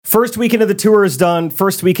First weekend of the tour is done.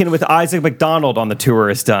 First weekend with Isaac McDonald on the tour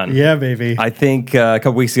is done. Yeah, baby. I think a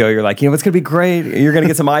couple weeks ago, you're like, what's going to be great? You're going to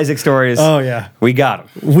get some Isaac stories. Oh, yeah. We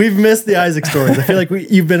got them. We've missed the Isaac stories. I feel like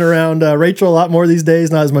you've been around Rachel a lot more these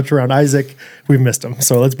days, not as much around Isaac. We've missed them.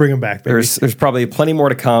 So let's bring them back, baby. There's probably plenty more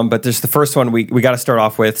to come, but there's the first one we got to start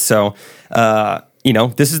off with. So,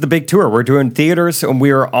 this is the big tour. We're doing theaters, and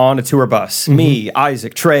we are on a tour bus. Mm-hmm. Me,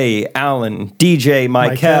 Isaac, Trey, Alan, DJ,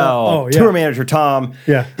 Michael, tour manager Tom.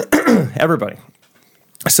 Yeah. Everybody.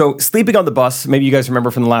 So sleeping on the bus, maybe you guys remember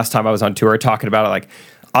from the last time I was on tour talking about it, like,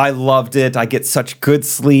 I loved it. I get such good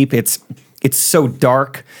sleep. It's so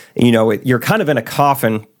dark. You're kind of in a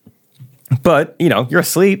coffin, but, you're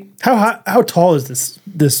asleep. How tall is this?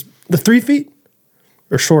 The 3 feet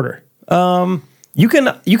or shorter? You can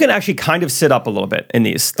actually kind of sit up a little bit in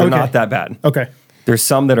these. They're not that bad. Okay. There's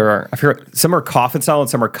some that are, some are coffin style and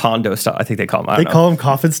some are condo style. I think they call them. They call them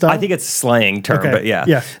coffin style? I think it's a slang term, but yeah.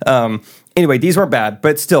 Yeah. Anyway, these weren't bad,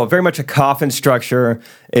 but still very much a coffin structure.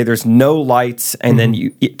 There's no lights. And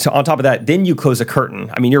then on top of that, then you close a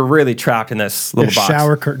curtain. I mean, you're really trapped in this little box.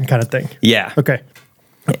 Shower curtain kind of thing. Yeah. Okay.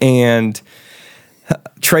 And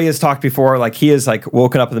Trey has talked before, like he is like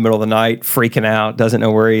woken up in the middle of the night, freaking out, doesn't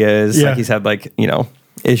know where he is. Yeah. Like he's had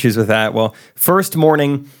issues with that. Well, first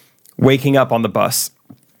morning, waking up on the bus,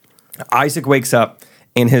 Isaac wakes up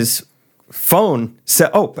and his phone says,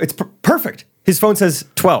 it's perfect. His phone says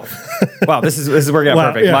 12. Wow, this is working out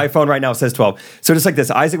perfect. Yeah. My phone right now says 12. So just like this,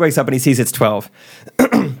 Isaac wakes up and he sees it's 12.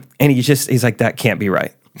 And he's like, that can't be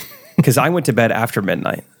right. Because I went to bed after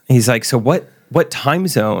midnight. He's like, so what time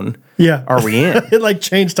zone are we in? It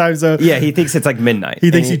changed time zone. Yeah, he thinks it's like midnight. He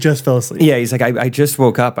thinks he just fell asleep. Yeah, he's like, I just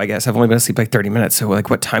woke up, I guess. I've only been asleep like 30 minutes. So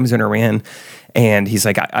what time zone are we in? And he's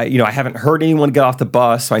like, I haven't heard anyone get off the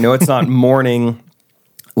bus. So I know it's not morning.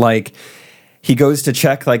 He goes to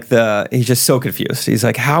check he's just so confused. He's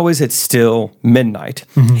like, how is it still midnight?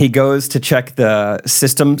 Mm-hmm. He goes to check the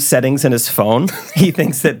system settings in his phone. He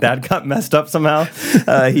thinks that got messed up somehow.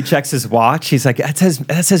 He checks his watch. He's like, that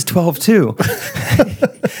says 12 too.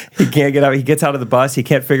 He can't get out. He gets out of the bus. He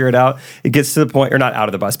can't figure it out. It gets to the point, or not out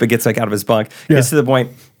of the bus, but gets out of his bunk. Yeah. Gets to the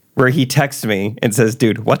point where he texts me and says,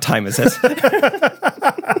 dude, what time is it?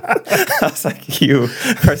 I was like, you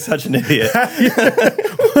are such an idiot.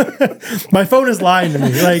 My phone is lying to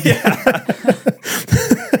me.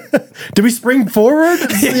 Did we spring forward?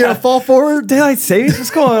 Fall forward? Daylight savings?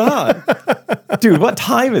 What's going on? Dude, what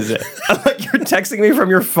time is it? I'm like, you're texting me from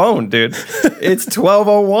your phone, dude. It's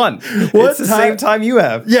 12:01. It's the same time you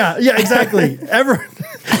have. Yeah, exactly.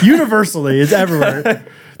 Universally, it's everywhere.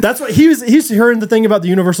 That's what he's hearing the thing about the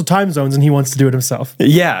universal time zones, and he wants to do it himself.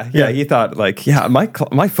 Yeah. He thought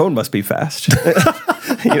my phone must be fast.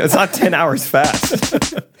 It's not 10 hours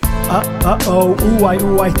fast.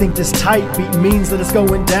 I think this tight beat means that it's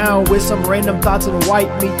going down with some random thoughts and white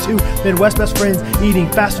meat too. Midwest best friends eating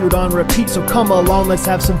fast food on repeat. So come along, let's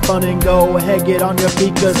have some fun and go ahead, get on your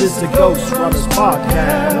feet, cause it's the Ghost Runners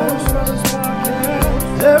Podcast.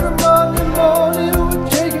 Every Monday morning we're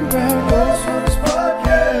taking ground. Ghost Runners Podcast.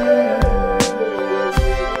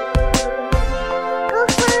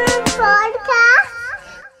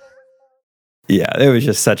 Yeah, it was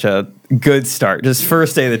just such a good start. Just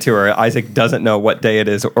first day of the tour, Isaac doesn't know what day it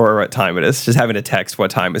is or what time it is. Just having to text what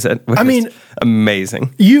time is it. I mean,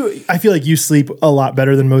 amazing. I feel like you sleep a lot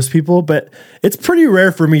better than most people, but it's pretty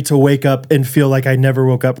rare for me to wake up and feel like I never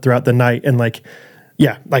woke up throughout the night and I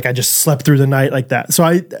just slept through the night like that. So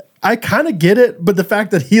I kind of get it, but the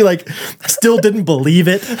fact that he still didn't believe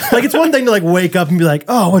it, it's one thing to wake up and be like,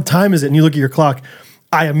 oh, what time is it? And you look at your clock.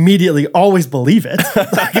 I immediately always believe it.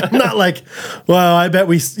 I'm not well, I bet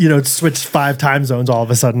we, switched 5 time zones all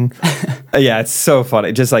of a sudden. Yeah, it's so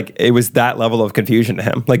funny. Just it was that level of confusion to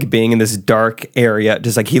him. Being in this dark area,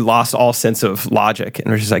 just he lost all sense of logic. And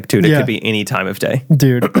we're just dude, it could be any time of day.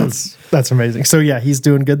 Dude, that's amazing. So yeah, he's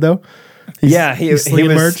doing good though. He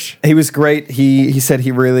was great. He said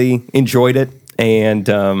he really enjoyed it. And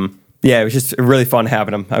it was just really fun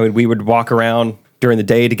having him. I mean, we would walk around during the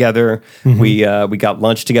day together. Mm-hmm. We got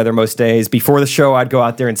lunch together most days. Before the show, I'd go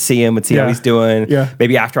out there and see him and see how he's doing. Yeah.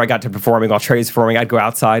 Maybe after I got to performing, while Trey's performing, I'd go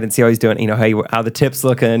outside and see how he's doing. How the tip's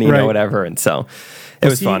looking, whatever. And so it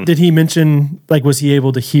was fun. Did he mention, was he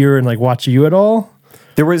able to hear and watch you at all?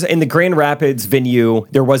 There was, in the Grand Rapids venue,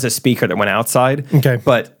 there was a speaker that went outside. Okay.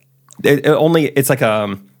 But it's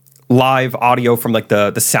live audio from like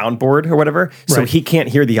the soundboard or whatever, so Right. he can't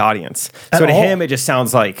hear the audience. At So to all? him, it just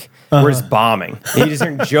sounds like we're just bombing. And you just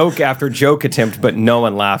hear joke after joke attempt, but no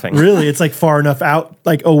one laughing. Really, it's like far enough out,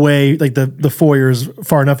 like away, like the foyer's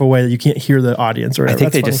far enough away that you can't hear the audience. Or I whatever.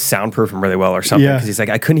 think That's they just soundproof him really well or something. Yeah. Because he's like,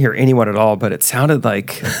 I couldn't hear anyone at all, but it sounded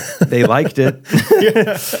like they liked it. funny.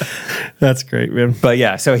 That's great, man. But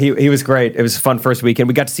yeah, so he was great. It was a fun first weekend.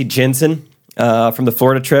 We got to see Jensen from the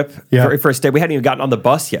Florida trip. Yeah. Very first day. We hadn't even gotten on the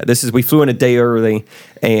bus yet. We flew in a day early,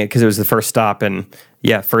 and because it was the first stop. And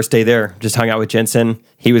yeah, first day there, just hung out with Jensen.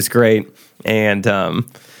 He was great, and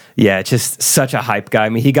yeah, just such a hype guy. I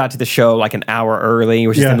mean, he got to the show like an hour early. He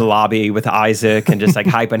was just Yeah. in the lobby with Isaac and just like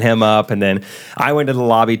hyping him up. And then I went to the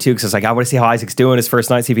lobby too because I was like, I want to see how Isaac's doing his first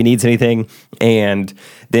night, see if he needs anything. And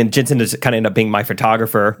then Jensen just kind of ended up being my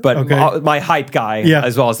photographer, but Okay. my hype guy Yeah.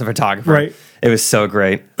 as well as the photographer. Right. It was so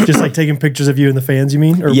great. Just like taking pictures of you and the fans, you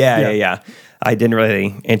mean? Or, Yeah. I didn't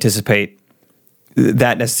really anticipate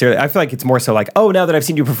that necessarily. I feel like it's more so like, oh, now that I've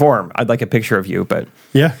seen you perform, I'd like a picture of you. But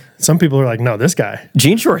Yeah. Some people are like, no, this guy.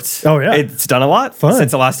 jean shorts. Oh, yeah. It's done a lot Fun.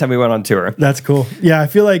 since the last time we went on tour. That's cool. Yeah, I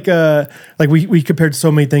feel like we compared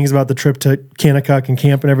so many things about the trip to Kanakuk and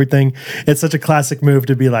camp and everything. It's such a classic move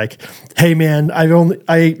to be like, "Hey man, I've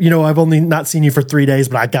only not seen you for 3 days,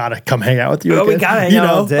 but I gotta come hang out with you." Oh, we again." gotta hang out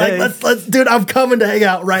all day. Like let's dude, I'm coming to hang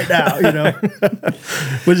out right now.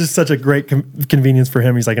 Which is such a great convenience for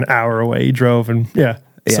him. He's like an hour away. He drove and Yeah,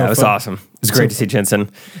 so it was fun. awesome. It was great to see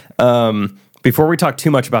Jensen. Before we talk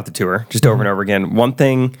too much about the tour, just over and over again, one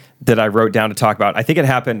thing that I wrote down to talk about, I think it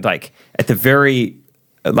happened like at the very,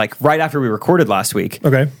 like right after we recorded last week.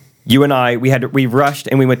 Okay. You and I, we rushed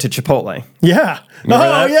and we went to Chipotle. Yeah. Remember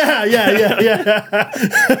Oh that? yeah.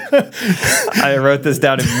 I wrote this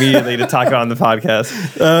down immediately to talk about on the podcast.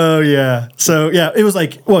 Oh yeah. So yeah, it was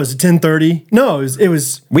like what was it 10:30? No, it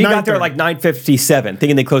was We got there at 9:30. like 9:57,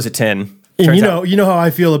 thinking they close at 10. And Turns you out- know how I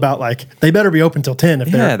feel about like they better be open till 10 if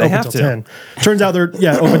Yeah, they're they open have till to. 10. Turns out they're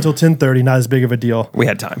open till 10:30, not as big of a deal. we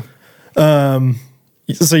had time.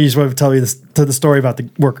 So you just want to tell me the story about the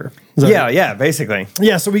worker. Is that right? Yeah, basically.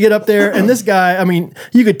 Yeah, so we get up there and this guy, I mean,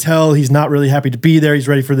 you could tell he's not really happy to be there. He's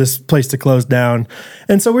ready for this place to close down.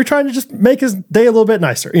 And so we're trying to just make his day a little bit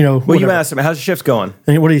nicer, Well, you whatever. asked him, how's the shift going?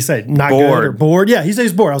 And what did he say? Not good Bored. or bored? Yeah, he said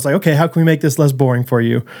he's bored. I was like, okay, how can we make this less boring for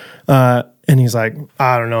you? And he's like,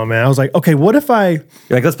 I don't know, man. I was like, okay, what if I You're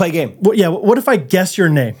like, let's play a game. what if I guess your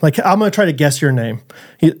name? Like, I'm going to try to guess your name.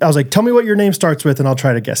 I was like, tell me what your name starts with and I'll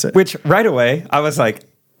try to guess it. Which right away, I was like,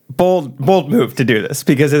 bold move to do this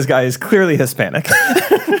because this guy is clearly Hispanic.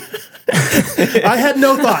 I had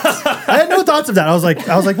no thoughts. I had no thoughts of that. I was like,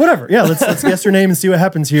 whatever. Yeah, let's guess your name and see what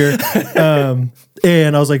happens here.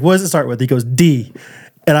 And I was like, what does it start with? He goes D.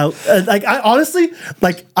 And I honestly,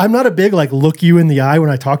 like, I'm not a big, like, look you in the eye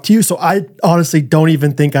when I talk to you. So I honestly don't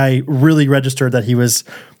even think I really registered that he was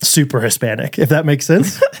super Hispanic, if that makes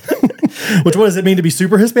sense. Which, what does it mean to be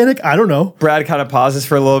super Hispanic? I don't know. Brad kind of pauses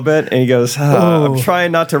for a little bit and he goes, I'm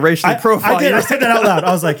trying not to racially profile I did. you. I said that out loud.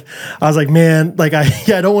 I was like, man, like I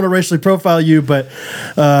don't want to racially profile you, but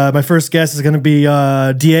my first guess is going to be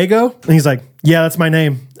Diego. And he's like, yeah, that's my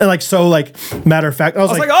name. And like, so like matter of fact, I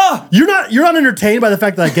was like, oh! you're not entertained by the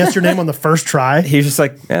fact that I guessed your name on the first try. He's just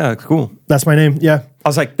like, yeah, cool. That's my name. Yeah. I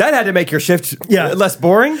was like, that had to make your shift less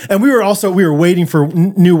boring. And we were waiting for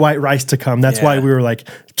new white rice to come. That's why Yeah. we were like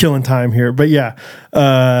killing time here. But yeah,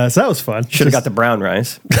 so that was fun. Should have got the brown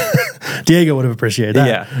rice. Diego would have appreciated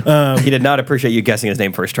that. Yeah. He did not appreciate you guessing his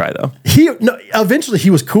name first try, though. Eventually he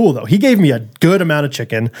was cool though. He gave me a good amount of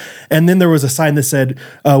chicken, and then there was a sign that said,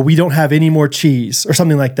 "We don't have any more cheese" or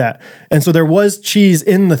something like that. And so there was cheese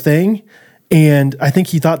in the thing, and I think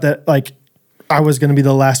he thought that like I was going to be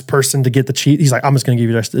the last person to get the cheese. He's like, "I'm just going to give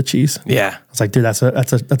you the rest of the cheese." Yeah. I was like, "Dude, that's a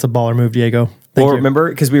baller move, Diego." Thank Well, you. remember,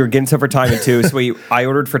 because we were getting stuff for Timon too. So I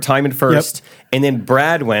ordered for Timon first, and then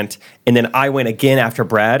Brad went, and then I went again after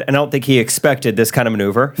Brad. And I don't think he expected this kind of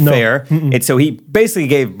maneuver. No. Fair. And so he basically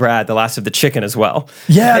gave Brad the last of the chicken as well.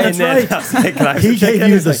 Yeah, And that's then right. I was like, "Can I have He the chicken?" gave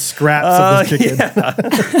you He's the like, scraps of the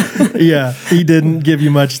chicken. Yeah, he didn't give you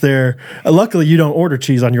much there. Luckily, you don't order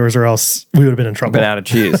cheese on yours, or else we would have been in trouble. been out of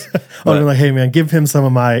cheese. I would have been like, "Hey, man, give him some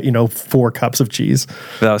of my 4 cups of cheese."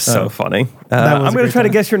 That was so funny. that was a I'm going to great try to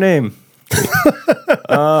time. guess your name.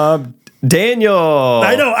 Daniel.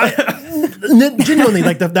 I know. Genuinely,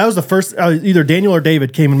 like that was the first. Either Daniel or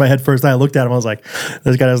David came in my head first. I looked at him. I was like,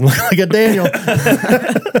 "This guy doesn't look like a Daniel."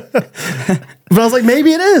 But I was like,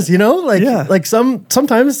 maybe it is. Like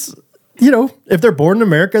sometimes. If they're born in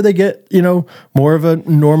America, they get more of a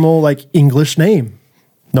normal like English name.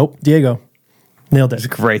 Nope, Diego, nailed it. It's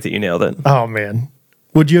great that you nailed it. Oh man,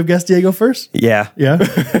 Would you have guessed Diego first? Yeah. Yeah.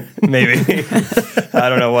 Maybe. I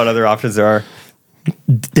don't know what other options there are.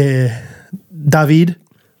 David.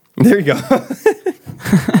 There you go.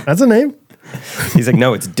 That's a name. He's like,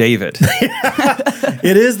 no, it's David.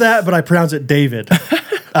 It is that, but I pronounce it David.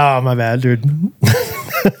 Oh, my bad, dude.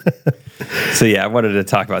 So yeah, I wanted to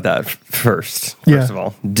talk about that first of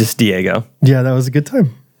all. Just Diego. Yeah, that was a good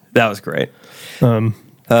time. That was great. Cool.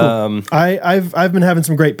 I've been having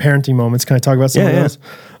some great parenting moments. Can I talk about some of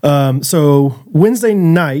those? So Wednesday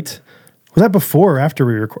night, was that before or after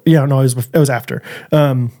we recorded? Yeah, no, it was after.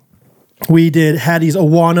 We did Hattie's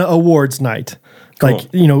Awana Awards night. Cool.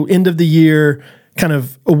 Like, end of the year kind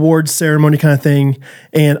of awards ceremony kind of thing.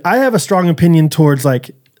 And I have a strong opinion towards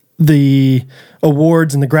like the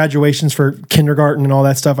awards and the graduations for kindergarten and all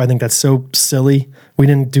that stuff. I think that's so silly. We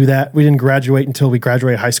didn't do that. We didn't graduate until we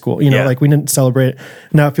graduated high school. Like we didn't celebrate it.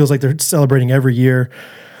 Now it feels like they're celebrating every year.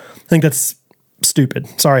 I think that's stupid.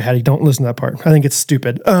 Sorry, Hattie, don't listen to that part. I think it's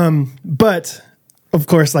stupid. But of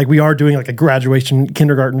course, like we are doing like a graduation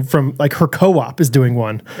kindergarten from like her co-op is doing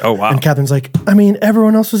one. Oh, wow. And Catherine's like, I mean,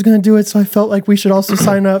 everyone else was going to do it. So I felt like we should also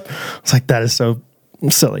sign up. It's like, that is so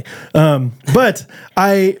silly. But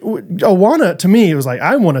Awana, to me, it was like,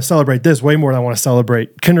 I want to celebrate this way more than I want to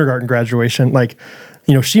celebrate kindergarten graduation. Like,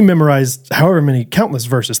 she memorized however many countless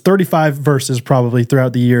verses, 35 verses probably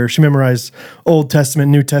throughout the year. She memorized Old Testament,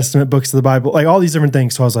 New Testament, books of the Bible, like all these different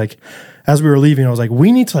things. So I was like, as we were leaving, I was like,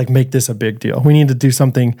 we need to like make this a big deal. We need to do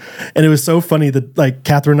something. And it was so funny that like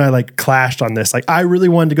Catherine and I like clashed on this. Like I really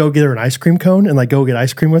wanted to go get her an ice cream cone and like go get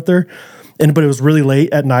ice cream with her. But it was really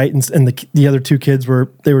late at night, and the other two kids were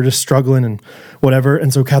just struggling and whatever.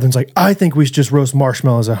 And so Catherine's like, I think we should just roast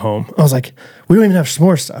marshmallows at home. I was like, we don't even have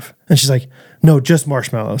s'more stuff. And she's like, no, just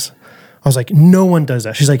marshmallows. I was like, no one does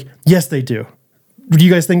that. She's like, yes, they do. Do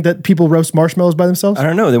you guys think that people roast marshmallows by themselves? I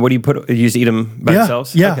don't know. Then what do you put? You just eat them by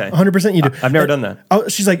themselves? Yeah, okay. 100% you do. I've never done that.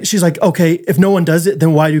 She's like, okay, if no one does it,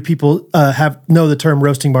 then why do people know the term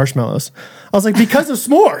roasting marshmallows? I was like, because of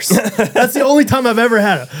s'mores. That's the only time I've ever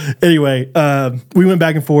had it. Anyway, we went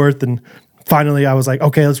back and forth, and finally I was like,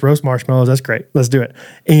 okay, let's roast marshmallows. That's great. Let's do it.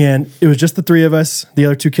 And it was just the three of us. The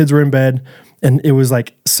other two kids were in bed. And it was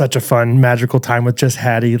like such a fun, magical time with just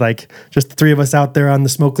Hattie, like just the three of us out there on the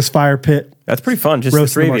smokeless fire pit. That's pretty fun, just the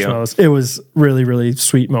three of you. It was really, really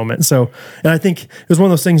sweet moment. So, and I think it was one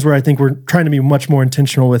of those things where I think we're trying to be much more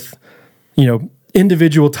intentional with,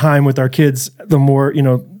 individual time with our kids. The more,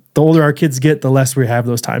 the older our kids get, the less we have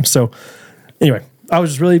those times. So anyway,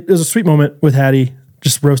 it was a sweet moment with Hattie,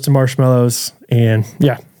 just roasting marshmallows. And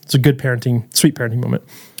yeah, it's a good sweet parenting moment.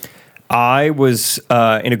 I was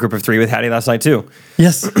in a group of three with Hattie last night too.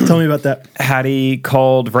 Yes, tell me about that. Hattie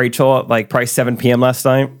called Rachel at like probably 7 p.m. last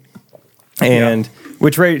night, and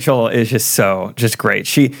which Rachel is just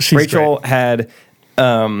great. Rachel great. Had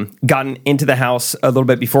gotten into the house a little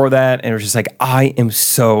bit before that, and it was just like, I am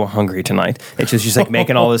so hungry tonight. And she's just like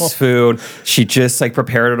making all this food. She just like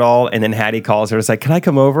prepared it all, and then Hattie calls her. It's like, can I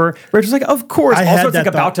come over? Rachel's like, of course. Also, it's like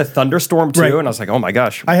about to thunderstorm too, right. And I was like, oh my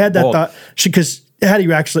gosh. I had that thought because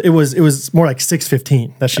Hattie actually, it was more like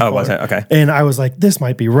 6:15 that she called. Oh, was it? Okay. And I was like, this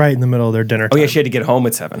might be right in the middle of their dinner time. Oh yeah, she had to get home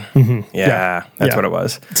at 7. Mm-hmm. Yeah, that's what it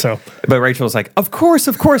was. So, but Rachel was like, of course,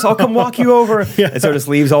 I'll come walk you over. And so just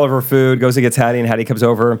leaves all of her food, goes and gets Hattie, and Hattie comes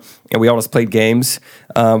over, and we all just played games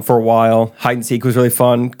for a while. Hide and seek was really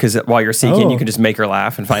fun because while you're seeking, you can just make her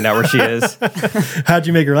laugh and find out where she is. How'd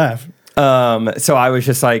you make her laugh? So I was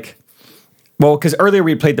just like, well, because earlier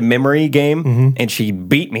we played the memory game, and she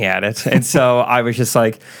beat me at it. And so I was just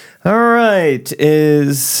like, all right,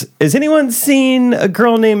 has anyone seen a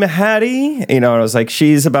girl named Hattie? And I was like,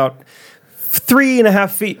 she's about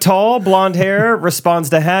 3.5 feet tall, blonde hair,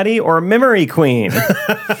 responds to Hattie, or memory queen.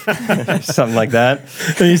 Something like that.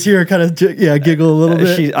 And you see her kind of giggle a little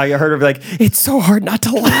bit. I heard her be like, it's so hard not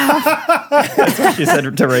to laugh. That's what she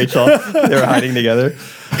said to Rachel. They were hiding together.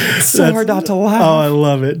 It's so hard not to laugh. Oh, I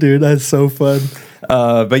love it, dude. That's so fun.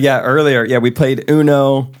 But yeah, earlier, we played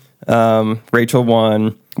Uno. Rachel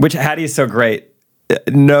won, which Hattie is so great.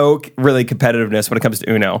 No really competitiveness when it comes to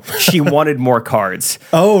Uno. She wanted more cards.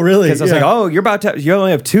 Oh, really? Because I was like, oh, you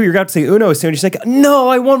only have 2. You're about to say Uno soon. She's like, no,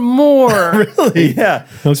 I want more. Really? Yeah.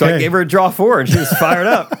 Okay. So I gave her a draw 4, and she was fired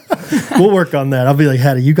up. We'll work on that. I'll be like,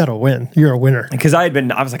 Hattie, you got to win. You're a winner. Because I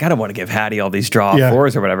was like, I don't want to give Hattie all these draw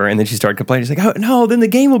 4s or whatever. And then she started complaining. She's like, oh, no, then the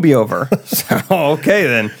game will be over. So, okay,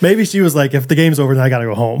 then. Maybe she was like, if the game's over, then I got to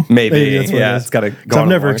go home. Maybe that's what it's got to go on. I've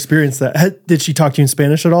never experienced that. Did she talk to you in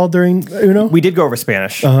Spanish at all during Uno? We did go over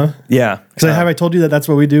Spanish. Uh-huh. Yeah. Because have I told you that's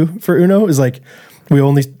what we do for Uno? Is like,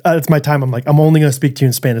 it's my time. I'm like, I'm only going to speak to you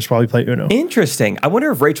in Spanish while we play Uno. Interesting. I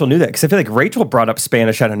wonder if Rachel knew that because I feel like Rachel brought up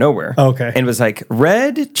Spanish out of nowhere. Okay. And was like,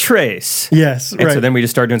 red trace. Yes, and so then we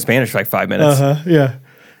just started doing Spanish for like 5 minutes. Yeah.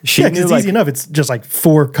 She Because knew it's like, easy enough. It's just like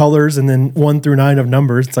 4 colors and then 1 through 9 of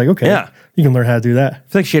numbers. It's like, okay, Yeah. you can learn how to do that. I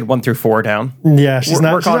feel like she had 1 through 4 down. Yeah, she's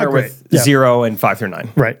Work on her great. with Yeah. 0 and 5 through 9.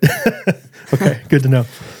 Right. Okay, good to know.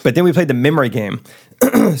 But then we played the memory game.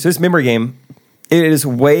 So this memory game, it is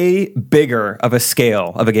way bigger of a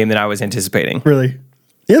scale of a game than I was anticipating. Really?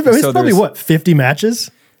 Yeah, it's So probably there's- 50 matches?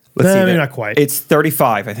 Let's see. Maybe not quite. It's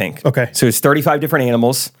 35, I think. Okay. So it's 35 different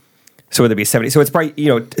animals. So would it be 70? So it's probably,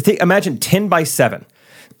 imagine 10 by 7.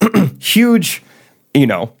 Huge,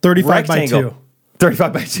 35 by rectangle. 2.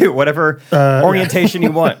 35 by 2, whatever orientation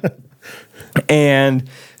you want. And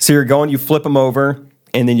so you flip them over,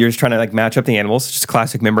 and then you're just trying to like match up the animals. It's just a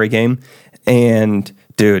classic memory game. And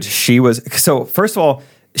dude, so first of all,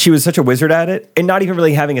 she was such a wizard at it and not even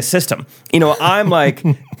really having a system. I'm like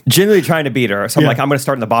genuinely trying to beat her. So I'm Yeah. like, I'm going to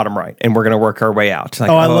start in the bottom right and we're going to work our way out. Like,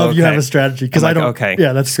 I love you okay. have a strategy because I'm I don't. Okay.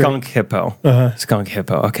 Yeah, that's great. Skunk Hippo. Skunk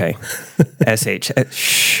Hippo. Okay. SH.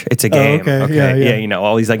 Shh. It's a game. okay. Yeah.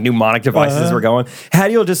 All these like mnemonic devices we're going.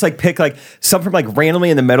 Hattie will just like pick like some from like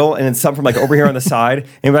randomly in the middle and then some from like over here on the side.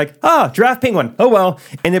 And we're like, giraffe penguin. Oh, well.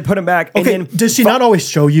 And then put them back. Okay, And then does she not always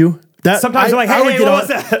show you? Sometimes I'm like, hey, get what on- was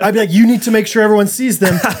that? I'd be like, you need to make sure everyone sees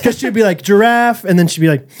them. Because she'd be like, giraffe. And then she'd be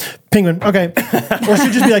like, penguin. Okay. Or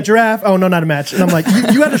she'd just be like, giraffe. Oh, no, not a match. And I'm like,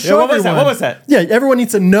 you had to show what was everyone. that? What was that? Yeah, everyone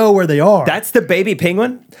needs to know where they are. That's the baby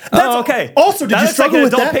penguin? Okay. Also, did That you looks like struggle an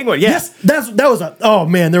with adult that? penguin? Yes. That was oh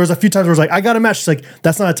man, there was a few times where I was like, I got a match. She's like,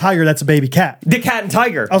 that's not a tiger, that's a baby cat. The cat and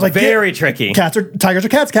tiger. I was like, very tricky. Tigers are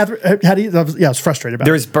cats. I was frustrated about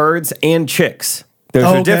There's birds and chicks. Those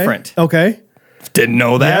are Okay. different. Okay. Didn't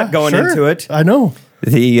know that Yeah, going sure. into it. I know.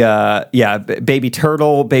 The baby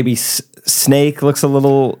turtle, baby snake looks a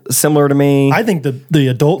little similar to me. I think the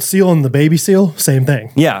adult seal and the baby seal, same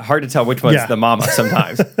thing. Yeah, hard to tell which one's Yeah. the mama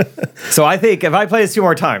sometimes. So I think if I play this 2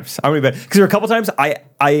 more times, I'm gonna be because there were a couple times I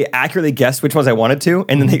accurately guessed which ones I wanted to,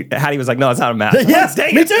 and then Hattie was like, "No, it's not a match." Yes,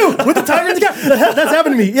 Dang me it. too. With the tiger and the cat. That's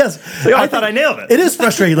happened to me. Yes. I thought I nailed it. It is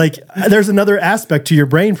frustrating. Like there's another aspect to your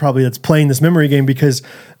brain probably that's playing this memory game because,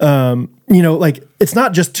 like it's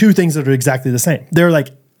not just 2 things that are exactly the same. They're like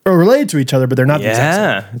are related to each other, but they're not the exact same.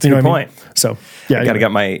 Yeah, that's a good what I mean? point. So yeah, I gotta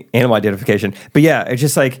get my animal identification. But yeah, it's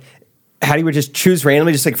just like Hattie would just choose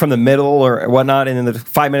randomly, just like from the middle or whatnot, and then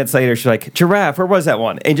 5 minutes later, she's like, "Giraffe, where was that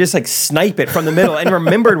one?" And just like snipe it from the middle, and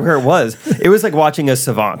remembered where it was. It was like watching a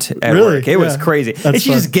savant at Really? work. It was Yeah. crazy, That's and she's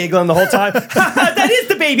fun. just giggling the whole time. That is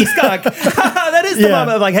the baby skunk. That is the Yeah.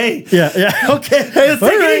 mama. I'm like, hey, Yeah. Okay. hey, let's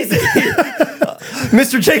take All right. it easy.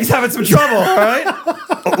 Mr. Jake's having some trouble. All right,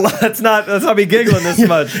 let's not be giggling this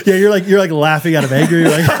much. Yeah, you're like laughing out of anger. You're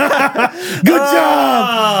like, good job.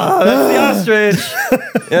 Ah, that's the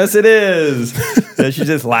ostrich. Yes, it is. And she's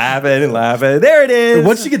just laughing and laughing. There it is.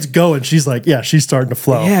 Once she gets going, she's like, yeah, she's starting to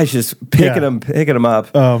flow. Yeah, she's just picking Yeah. them up.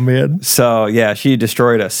 Oh man. So yeah, she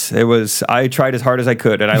destroyed us. I tried as hard as I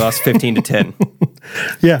could, and I lost 15 to 10.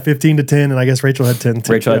 Yeah, 15 to 10, and I guess Rachel had 10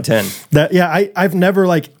 too. Rachel had Yeah. 10. I've never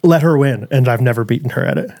like let her win, and I've never beaten her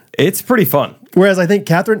at it. It's pretty fun. Whereas I think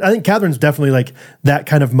Catherine's definitely like that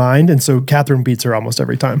kind of mind, and so Catherine beats her almost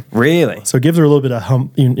every time. Really, So it gives her a little bit of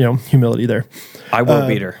humility there. I will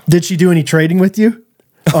beat her. Did she do any trading with you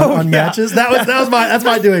on yeah. matches? That's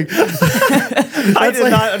my doing. I did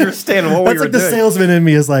not understand what we That's were like the doing. salesman in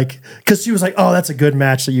me is like, because she was like, oh, that's a good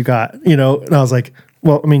match that you got, and I was like,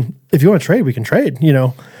 well, I mean, if you want to trade, we can trade,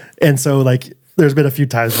 and so like. There's been a few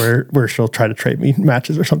times where she'll try to trade me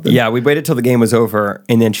matches or something. Yeah, we waited till the game was over,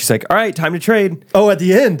 and then she's like, "All right, time to trade." Oh, at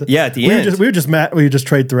the end. Yeah, at the we end. we would just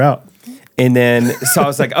trade throughout. And then, so I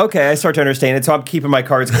was like, okay, I start to understand it. So I'm keeping my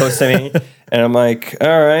cards close to me. And I'm like,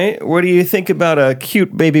 all right, what do you think about a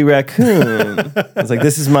cute baby raccoon? I was like,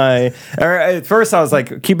 this is my, or at first I was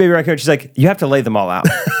like, cute baby raccoon. She's like, you have to lay them all out.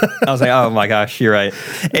 I was like, oh my gosh, you're right.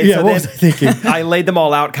 And Yeah, what was I thinking? I laid them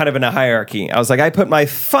all out kind of in a hierarchy. I was like, I put my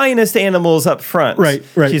finest animals up front. Right.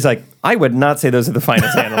 She's like, I would not say those are the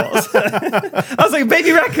finest animals. I was like,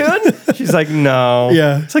 baby raccoon? She's like, no.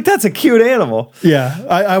 Yeah. It's like, that's a cute animal. Yeah,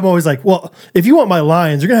 I'm always like, well, if you want my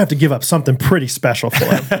lions, you're gonna have to give up something pretty special for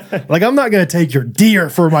them. Like, I'm not gonna take your deer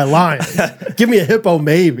for my lions. Give me a hippo,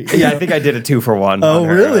 maybe. Yeah, I think I did a 2-for-1. Oh, on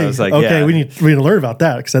her. really? I was like, okay, yeah. we need to learn about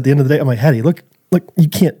that because at the end of the day, I'm like, Hattie, look, you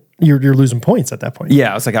can't. You're losing points at that point.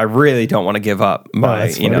 Yeah, I was like, I really don't want to give up my,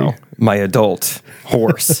 that's funny. my adult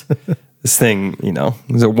horse. This thing,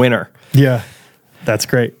 is a winner. Yeah. That's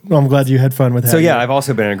great. Well, I'm glad you had fun with Hattie. So yeah, I've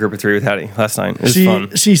also been in a group of 3 with Hattie last night. It was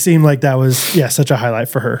fun. She seemed like that was such a highlight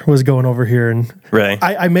for her, was going over here. And Really?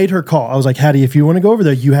 I made her call. I was like, Hattie, if you want to go over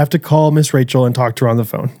there, you have to call Miss Rachel and talk to her on the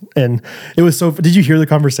phone. And it was so, did you hear the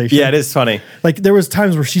conversation? Yeah, it is funny. Like there was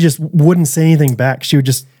times where she just wouldn't say anything back. She would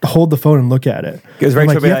just hold the phone and look at it. Because I'm Rachel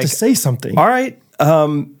like, would be you have to like, say something. All right.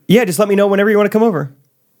 Yeah, just let me know whenever you want to come over.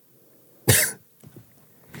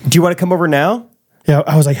 Do you want to come over now? Yeah,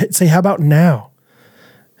 I was like, hey, say, how about now?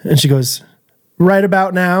 And she goes, right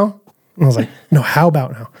about now. And I was like, no, how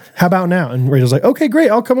about now? How about now? And Rachel's like, okay, great.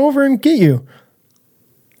 I'll come over and get you.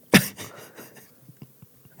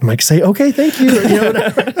 I'm like, say, okay, thank you. You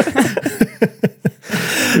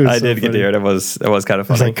know, I did get to hear it. It was kind of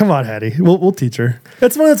I was funny. like, come on, Hattie. We'll teach her.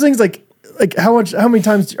 That's one of those things like how many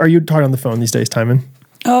times are you talking on the phone these days, Timon?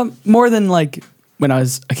 More than like when I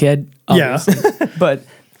was a kid. Obviously. Yeah.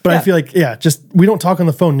 But I feel like, just we don't talk on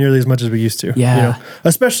the phone nearly as much as we used to. Yeah. You know?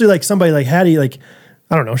 Especially like somebody like Hattie, like,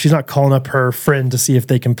 I don't know, she's not calling up her friend to see if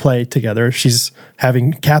they can play together. She's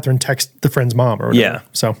having Catherine text the friend's mom or whatever. Yeah.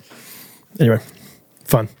 So anyway,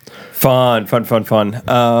 fun.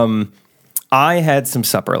 I had some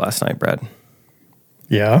supper last night, Brad.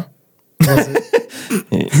 Yeah. Was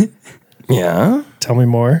it? Yeah. Tell me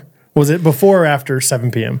more. Was it before or after 7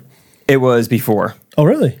 p.m.? It was before. Oh,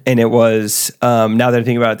 really? And it was, now that I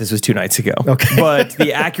think about it, this was 2 nights ago. Okay. But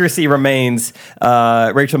the accuracy remains.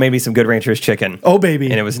 Rachel made me some Good Ranchers chicken. Oh, baby.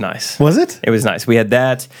 And it was nice. Was it? It was nice. We had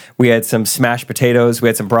that. We had some smashed potatoes. We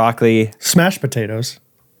had some broccoli. Smashed potatoes.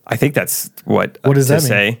 I think that's what does to that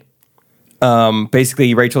mean? say.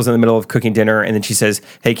 Basically, Rachel's in the middle of cooking dinner, and then she says,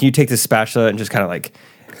 hey, can you take this spatula and just kind of like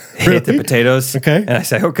hit the Really? potatoes? Okay. And I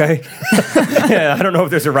say, okay. Yeah, I don't know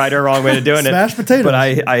if there's a right or wrong way to doing Smashed it. potatoes. But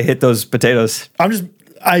I hit those potatoes.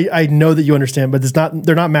 I know that you understand, but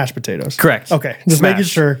they're not mashed potatoes. Correct. Okay. Just making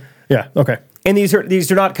Smashed. sure. Yeah. Okay. And these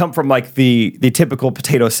do not come from like the typical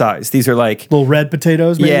potato size. These are like Little red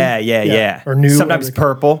potatoes, maybe? yeah. Or new. Sometimes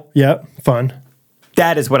whatever purple. they call it. Yeah. Fun.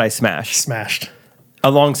 That is what I smash Smashed.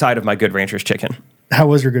 alongside of my Good Ranchers chicken. How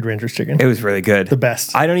was your Good Ranchers chicken? It was really good. The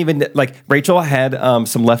best. I don't even like Rachel had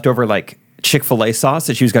some leftover like Chick-fil-A sauce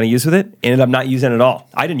that she was going to use with it. Ended up not using it at all.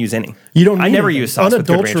 I didn't use any. You don't. I need never anything. use sauce with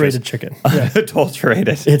Good Unadulterated Ranchers. chicken. Yeah.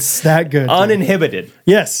 Unadulterated. It's that good. Uninhibited.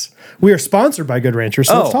 Yes. We are sponsored by Good Ranchers,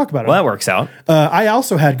 so let's talk about it. Well, that works out. I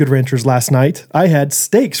also had Good Ranchers last night. I had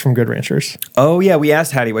steaks from Good Ranchers. Oh yeah, we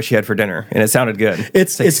asked Hattie what she had for dinner, and it sounded good.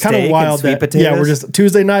 It's like kind of steak wild and sweet that potatoes. we're just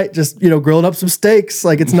Tuesday night, just grilling up some steaks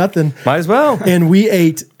like it's nothing. Might as well. And we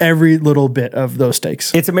ate every little bit of those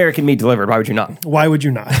steaks. It's American meat delivered. Why would you not? Why would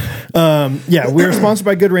you not? We're sponsored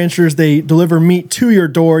by Good Ranchers. They deliver meat to your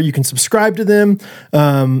door. You can subscribe to them.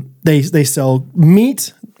 They sell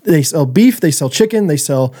meat. They sell beef, they sell chicken, they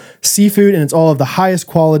sell seafood, and it's all of the highest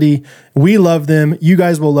quality. We love them. You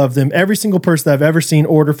guys will love them. Every single person that I've ever seen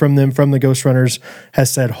order from them, from the Ghost Runners,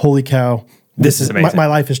 has said, holy cow, This is amazing. My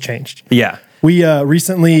life has changed. Yeah. We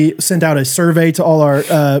recently sent out a survey to all our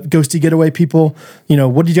Ghosty Getaway people.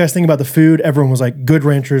 What did you guys think about the food? Everyone was like, Good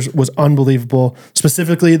Ranchers was unbelievable.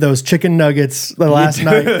 Specifically, those chicken nuggets the last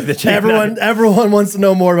night. Everyone wants to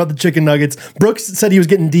know more about the chicken nuggets. Brooks said he was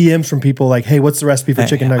getting DMs from people like, hey, what's the recipe for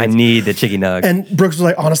chicken nuggets? I need the chicken nug. And Brooks was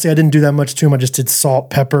like, honestly, I didn't do that much to them. I just did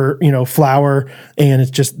salt, pepper, flour, and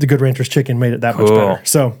it's just the Good Ranchers chicken made it that much better.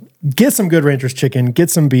 So get some Good Ranchers chicken,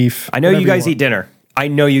 get some beef. I know you guys want. eat dinner. I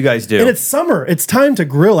know you guys do. And it's summer. It's time to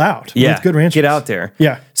grill out with Good Ranchers. Get out there.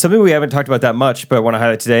 Yeah. Something we haven't talked about that much, but I want to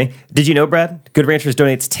highlight today. Did you know, Brad? Good Ranchers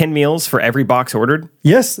donates 10 meals for every box ordered.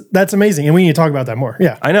 Yes, that's amazing. And we need to talk about that more.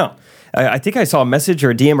 Yeah. I know. I think I saw a message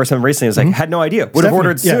or a DM or something recently. I was like, had no idea. Would have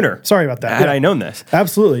ordered Yeah. sooner. Sorry about that. Had Yeah. I known this.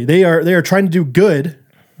 Absolutely. They are trying to do good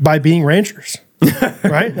by being ranchers.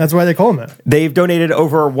 Right? That's why they call them that. They've donated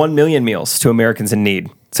over 1 million meals to Americans in need.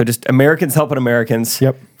 So just Americans helping Americans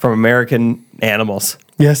from American animals.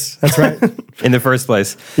 Yes, that's right. In the first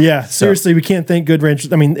place. Yeah, seriously, we can't thank Good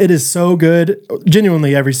Ranchers. I mean, it is so good.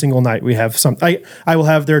 Genuinely, every single night we have some. I will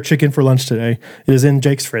have their chicken for lunch today. It is in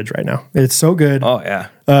Jake's fridge right now. It's so good. Oh,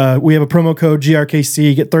 yeah. We have a promo code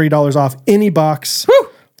GRKC. Get $30 off any box. Woo!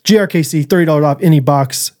 GRKC, $30 off any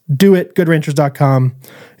box. Do it, goodranchers.com.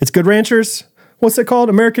 It's Good Ranchers. What's it called?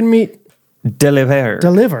 American meat? Delivered.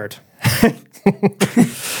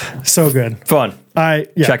 So good. Fun.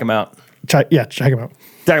 Check them out. Check them out.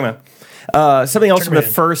 Check them out. Something else from the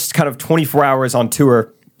first kind of 24 hours on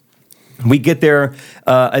tour. We get there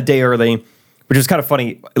a day early, which is kind of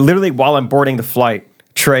funny. Literally, while I'm boarding the flight,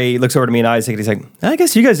 Trey looks over to me and Isaac, and he's like, I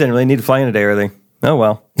guess you guys didn't really need to fly in a day early. Oh,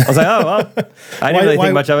 well. I was like, oh, well. I didn't really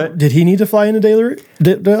think much of it. Did he need to fly in a Dale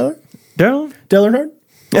Earnhardt?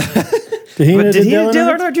 Did he But did he Dale Dale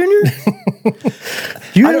Earnhardt? Earnhardt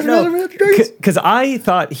Jr.? You I don't know. Because I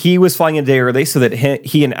thought he was flying a day early so that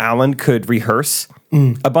he and Alan could rehearse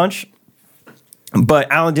a bunch.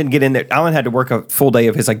 But Alan didn't get in there. Alan had to work a full day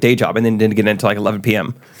of his day job and then didn't get in until 11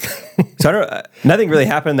 p.m. So I don't. Nothing really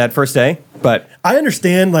happened that first day. But I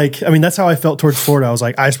understand. That's how I felt towards Florida. I was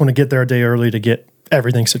like, I just want to get there a day early to get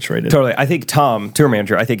everything situated. totally, I think Tom, tour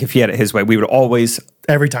manager, I think if he had it his way, we would always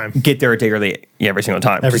Every time. get there a day early every single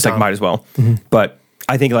time. Every Just time. might as well. But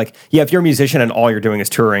I think if you're a musician and all you're doing is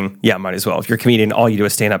touring, might as well. If you're a comedian, all you do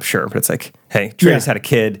is stand up, sure. But it's hey, Trey just had a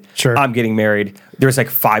kid. Sure. I'm getting married. There's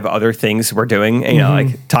 5 other things we're doing.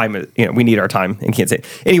 And, time, we need our time and can't say.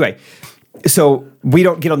 Anyway, so we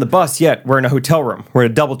don't get on the bus yet. We're in a hotel room. We're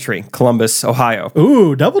at a DoubleTree, Columbus, Ohio.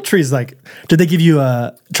 Ooh, DoubleTree's did they give you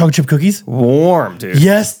chocolate chip cookies? Warm, dude.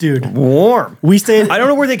 Yes, dude. Warm. We stayed. I don't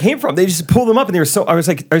know where they came from. They just pulled them up and they were so. I was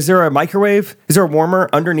like, is there a microwave? Is there a warmer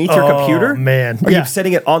underneath your computer? Man. Are Yeah. you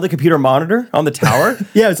setting it on the computer monitor on the tower?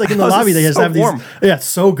 Yeah, it's in the How's lobby. it They just so have warm? these. Yeah, it's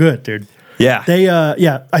so good, dude. Yeah. They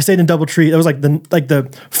I stayed in DoubleTree. That was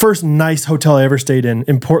the first nice hotel I ever stayed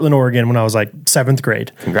in Portland, Oregon when I was 7th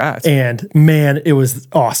grade. Congrats. And man, it was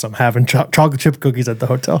awesome having chocolate chip cookies at the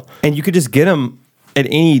hotel. And you could just get them at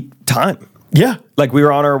any time. Yeah. We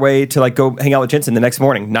were on our way to go hang out with Jensen the next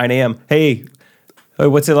morning, 9 a.m. Hey,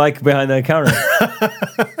 what's it like behind the counter?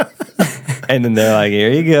 And then they're like,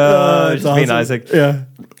 here you go. It's Just being awesome. Isaac. Yeah.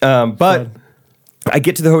 But I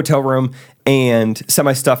get to the hotel room and set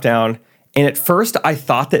my stuff down. And at first, I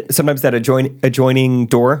thought that sometimes that adjoining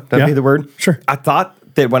door, that'd be the word. Sure. I thought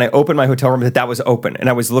that when I opened my hotel room that was open, and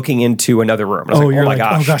I was looking into another room. I was You're oh my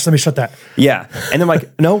gosh. Oh gosh, let me shut that. Yeah. And then I'm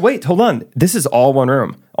no, wait, hold on. This is all one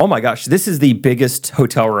room. Oh my gosh, this is the biggest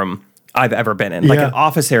hotel room I've ever been in. Yeah. An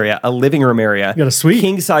office area, a living room area. You got a suite.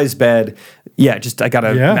 King size bed. Yeah, I got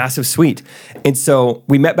a massive suite. And so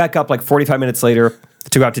we met back up 45 minutes later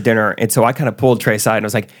to go out to dinner. And so I kind of pulled Trey aside and I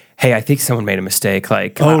was like, hey, I think someone made a mistake. I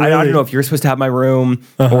don't know if you're supposed to have my room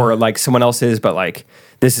or someone else's, but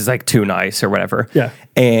this is too nice or whatever. Yeah.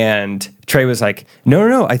 And Trey was like,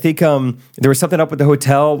 no. I think there was something up with the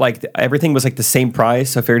hotel. Everything was the same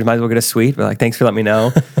price. So I figured I might as well get a suite. But thanks for letting me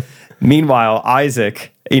know. Meanwhile,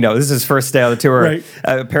 Isaac, this is his first day on the tour. Right.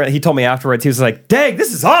 Apparently, he told me afterwards, he was like, dang,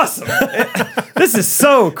 this is awesome. This is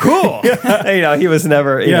so cool. He was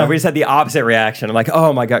never, we just had the opposite reaction. I'm like,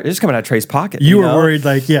 oh my God, you're just coming out of Trey's pocket. You were worried,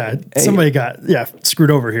 somebody got screwed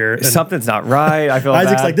over here. And something's not right. I feel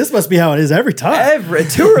Isaac's bad. this must be how it is every time. Every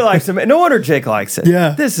tour likes him. No wonder Jake likes it.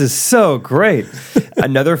 Yeah. This is so great.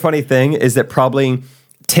 Another funny thing is that probably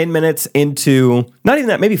 10 minutes into, not even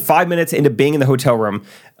that, maybe 5 minutes into being in the hotel room,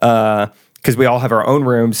 because we all have our own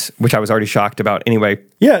rooms, which I was already shocked about anyway.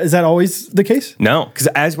 Yeah, is that always the case? No, because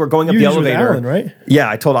as we're going up the Usually with elevator, Alan, right? Yeah,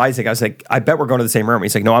 I told Isaac, I was like, I bet we're going to the same room.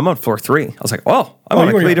 He's like, no, I'm on floor 3. I was like, oh, I'm on a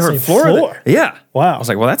you were completely on the different same floor. floor. Yeah. Wow. I was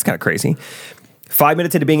like, well, that's kind of crazy. 5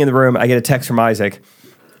 minutes into being in the room, I get a text from Isaac.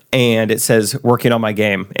 And it says working on my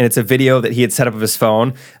game, and it's a video that he had set up of his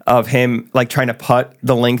phone of him trying to putt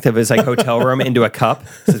the length of his hotel room into a cup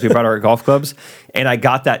since we brought our golf clubs. And I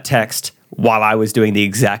got that text while I was doing the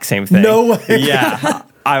exact same thing. No way. Yeah.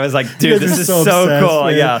 I was like, dude, guys this are is so so obsessed, cool.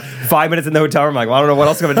 man. Yeah. 5 minutes in the hotel room, I'm like, well, I don't know what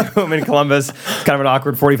else I'm going to do. I'm in Columbus. It's kind of an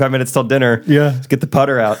awkward 45 minutes till dinner. Yeah. Let's get the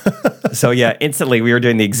putter out. So yeah, instantly we were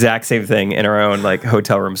doing the exact same thing in our own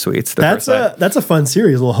hotel room suites. That's a fun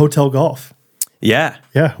series, a little hotel golf. Yeah.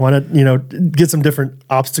 Yeah, why not, get some different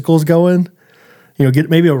obstacles going? Get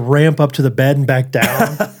maybe a ramp up to the bed and back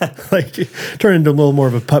down. Turn into a little more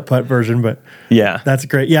of a putt-putt version, but Yeah. that's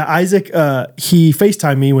great. Yeah, Isaac, he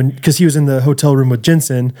FaceTimed me because he was in the hotel room with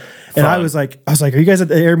Jensen. And I was like, are you guys at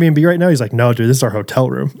the Airbnb right now? He's like, no, dude, this is our hotel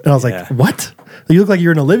room. And I was Yeah. like, what? You look like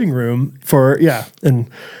you're in a living room And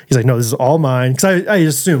he's like, no, this is all mine. Because I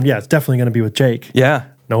assumed, it's definitely going to be with Jake. Yeah.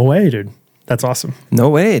 No way, dude. That's awesome. No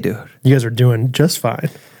way, dude. You guys are doing just fine.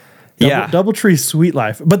 Yeah. DoubleTree sweet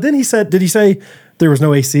life. But then did he say there was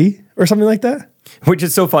no AC or something like that? Which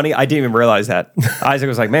is so funny. I didn't even realize that. Isaac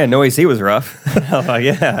was like, man, no AC was rough. I'm like,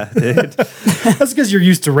 yeah, dude. That's because you're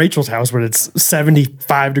used to Rachel's house where it's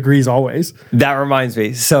 75 degrees always. That reminds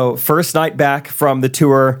me. So first night back from the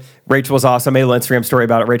tour, Rachel was awesome. I made a little Instagram story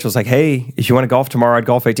about it. Rachel's like, hey, if you want to golf tomorrow, I'd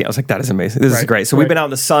golf 18. I was like, that is amazing. This is great. So we've been out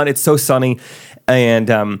in the sun. It's so sunny. And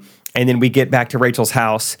then we get back to Rachel's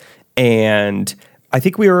house and I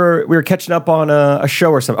think we were catching up on a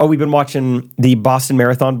show or something. Oh, we've been watching the Boston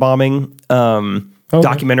Marathon bombing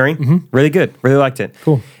documentary. Mm-hmm. Really good. Really liked it.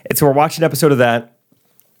 Cool. And so we're watching an episode of that,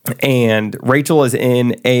 and Rachel is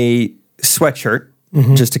in a sweatshirt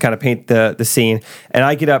just to kind of paint the scene. And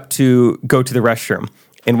I get up to go to the restroom.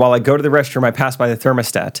 And while I go to the restroom, I pass by the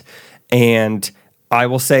thermostat, and I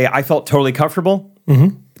will say I felt totally comfortable.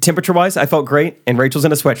 Temperature-wise, I felt great, and Rachel's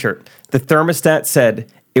in a sweatshirt. The thermostat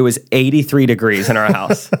said it was 83 degrees in our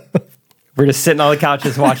house. We're just sitting on the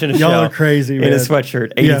couches watching a show. Y'all are crazy, man. In a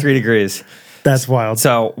sweatshirt, 83 degrees. That's wild.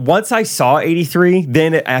 So once I saw 83,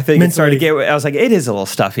 then I think it started to get, I was like, it is a little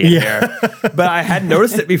stuffy in here. But I hadn't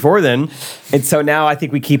noticed it before then. And so now I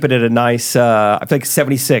think we keep it at a nice, I feel like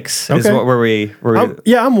 76 is where we.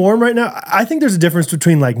 I'm warm right now. I think there's a difference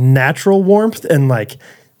between like natural warmth and like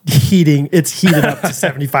heating. It's heated up to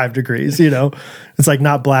 75 degrees, you know? It's like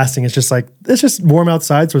not blasting. It's just warm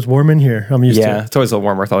outside, so it's warm in here. I'm used to it. Yeah, it's always a little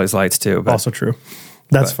warmer with all these lights too. But. Also true.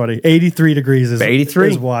 That's funny. 83 degrees is 83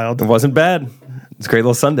 is wild. It wasn't bad. It's a great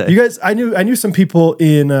little Sunday. You guys, I knew some people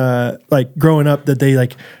in like growing up that they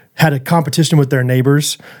like had a competition with their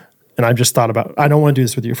neighbors, and I just thought about. I don't want to do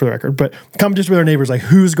this with you for the record, but competition with their neighbors, like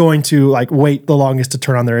who's going to like wait the longest to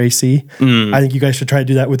turn on their AC. I think you guys should try to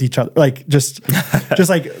do that with each other. Like just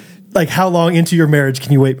like how long into your marriage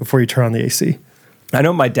can you wait before you turn on the AC? I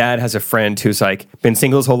know my dad has a friend who's like been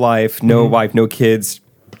single his whole life, no wife, no kids.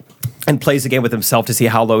 And plays a game with himself to see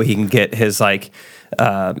how low he can get his like,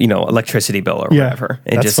 electricity bill or whatever,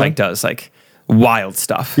 and just fun. Like does like wild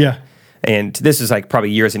stuff. Yeah, and this is like probably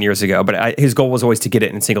years and years ago, but his goal was always to get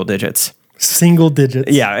it in single digits. Single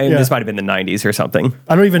digits. Yeah, and this might have been the 90s or something.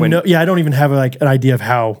 I don't even know. Yeah, I don't even have like an idea of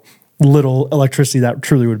how little electricity that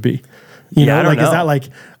truly would be. You know, like is that like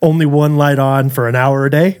only one light on for an hour a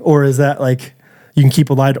day, or is that like? You can keep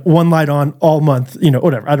one light on all month,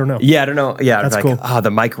 whatever. I don't know. Yeah, I don't know. Yeah, that's like, cool.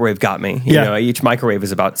 The microwave got me. You know, each microwave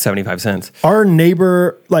is about 75 cents. Our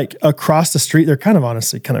neighbor, like across the street, they're kind of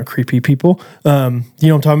honestly kind of creepy people. You know what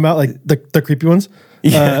I'm talking about? Like the creepy ones.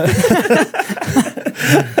 Yeah.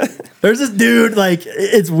 There's this dude, like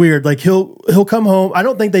it's weird. Like he'll come home. I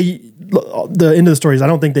don't think the end of the story is I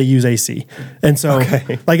don't think they use AC. And so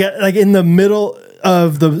like in the middle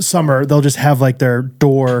of the summer, they'll just have like their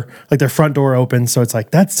front door open. So it's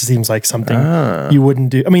like, that seems like something you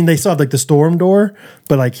wouldn't do. I mean, they still have like the storm door,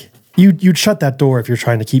 but like you'd shut that door if you're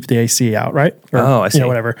trying to keep the AC out, right? Or, I see.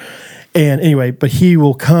 Whatever. And anyway, but he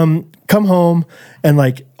will come home and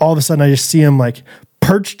like all of a sudden I just see him like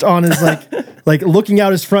perched on his like looking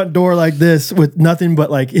out his front door like this with nothing but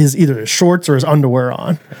like either his shorts or his underwear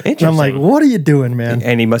on. And I'm like, what are you doing, man?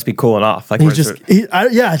 And he must be cooling off. Like he's just,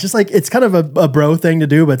 it's just like, it's kind of a bro thing to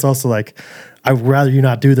do, but it's also like, I'd rather you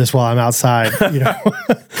not do this while I'm outside.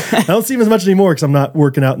 I don't see him as much anymore because I'm not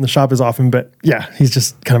working out in the shop as often, but yeah, he's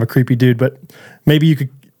just kind of a creepy dude. But maybe you could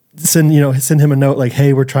send him a note like,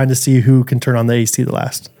 hey, we're trying to see who can turn on the AC the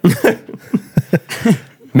last.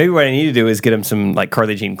 Maybe what I need to do is get him some like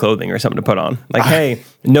Carly Jean clothing or something to put on. Like, hey,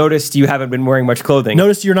 noticed you haven't been wearing much clothing.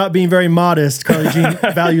 Noticed you're not being very modest. Carly Jean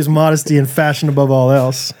values modesty and fashion above all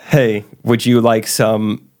else. Hey, would you like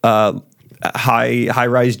some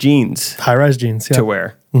high-rise jeans? High-rise jeans, yeah. To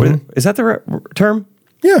wear. Is that the term?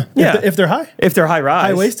 Yeah. Yeah. If they're high. If they're high-rise.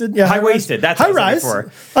 High-waisted. Yeah. High-waisted. That's high rise.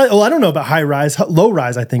 I don't know about high-rise.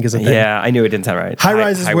 Low-rise, I think, is a thing. Yeah, I knew it didn't sound right.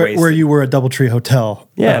 High-rise is where you were at Doubletree Hotel.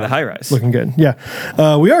 Yeah, the high-rise. Looking good. Yeah.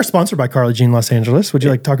 We are sponsored by Carly Jean Los Angeles. Would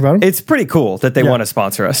you like to talk about them? It's pretty cool that they want to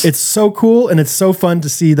sponsor us. It's so cool, and it's so fun to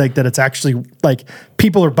see like that it's actually like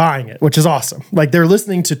people are buying it, which is awesome. Like they're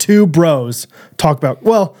listening to two bros talk about,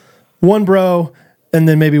 well, one bro and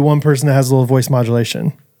then maybe one person that has a little voice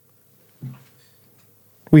modulation.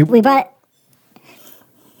 We brought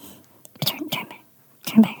turn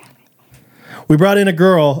back. We brought in a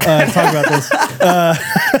girl to talk about this.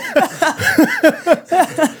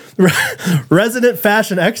 Resident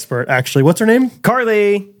fashion expert, actually. What's her name?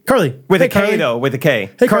 Carly. With a K, Carly. though. With a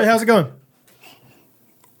K. Hey, Carly, how's it going?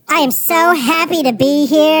 I am so happy to be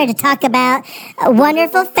here to talk about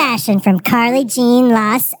wonderful fashion from Carly Jean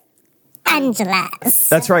Los Angeles.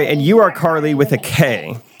 That's right. And you are Carly with a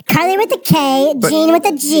K. Carly with a K, Jean with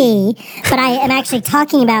a G, but I am actually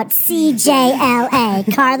talking about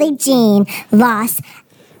CJLA, Carly Jean Los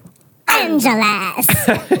Angeles.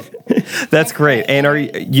 That's great. And are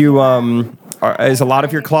you, is a lot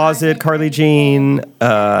of your closet Carly Jean?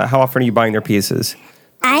 How often are you buying their pieces?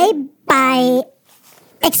 I buy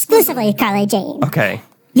exclusively Carly Jean. Okay.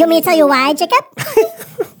 You want me to tell you why, Jacob?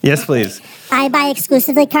 Yes, please. I buy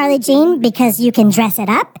exclusively Carly Jean because you can dress it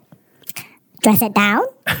up, dress it down,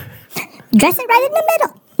 dress it right in the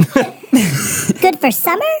middle. Good for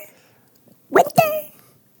summer, winter,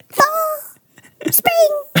 fall,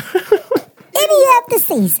 spring, any of the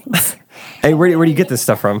seasons. Hey, where do you get this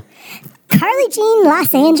stuff from?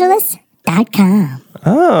 CarlyJeanLosAngeles.com.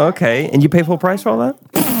 Oh, okay. And you pay full price for all that?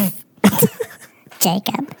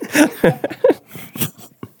 Jacob.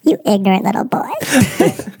 You ignorant little boy.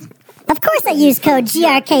 Of course, I use code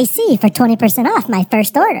GRKC for 20% off my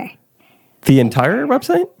first order. The entire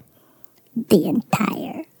website? The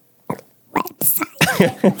entire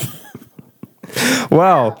website.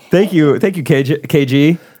 Wow. Thank you,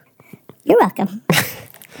 KG. You're welcome.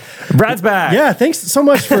 Brad's back. Yeah, thanks so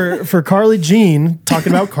much for Carly Jean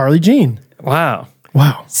talking about Carly Jean. Wow.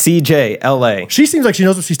 Wow. CJ, LA. She seems like she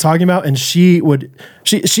knows what she's talking about, and she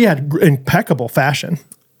had impeccable fashion.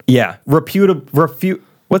 Yeah.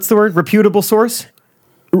 What's the word? Reputable source?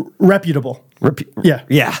 Reputable. Yeah.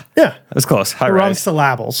 Yeah. Yeah. That was close. High The wrong rise.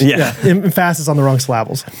 syllables. Yeah. Emphasis on the wrong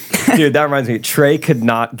syllables. Dude, that reminds me. Trey could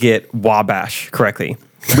not get Wabash correctly.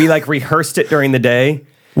 We rehearsed it during the day.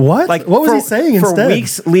 What? What was he saying for instead? For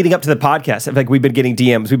weeks leading up to the podcast, we've been getting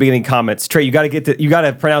DMs, we've been getting comments. Trey, you got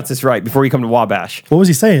to pronounce this right before you come to Wabash. What was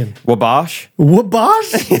he saying? Wabash.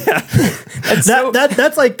 Wabash?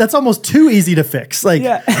 That's almost too easy to fix.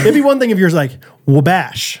 It'd be one thing if you're like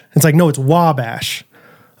Wabash. It's like, no, it's Wabash.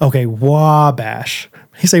 Okay, Wabash.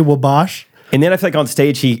 He say Wabash. And then I feel like on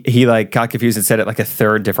stage he got confused and said it a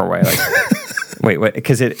third different way. Wait,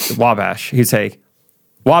 because Wabash. He'd say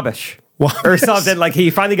Wabash. Or something,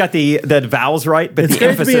 he finally got the vowels right, but it's the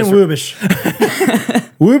emphasis. It's great to be in Woobish.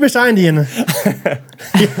 Woobish Indian.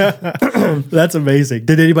 Yeah. That's amazing.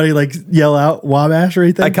 Did anybody yell out Wabash or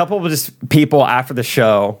anything? A couple of just people after the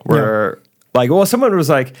show were someone was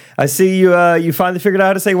like, I see you finally figured out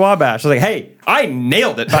how to say Wabash. I was like, hey, I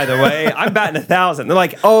nailed it, by the way. I'm batting 1,000. They're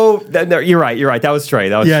like, oh, no, you're right. That was Trey.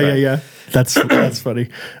 Trey. Yeah. That's funny.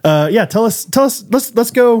 Tell us.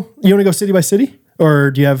 Let's go. You want to go city by city?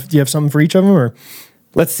 Or do you have something for each of them? Or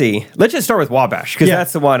let's see. Let's just start with Wabash because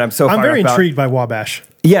that's the one I'm so. I'm fired very about. intrigued by Wabash.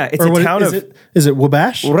 Yeah, it's a town of. Is it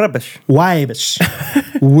Wabash? Wabash. Wabash.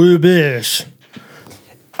 Wabash.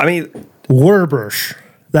 I mean, Werbush.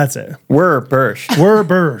 That's it.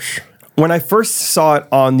 Werbush. When I first saw it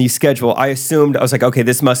on the schedule, I was like, okay,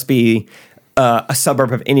 this must be a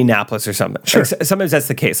suburb of Indianapolis or something. Sure. Sometimes that's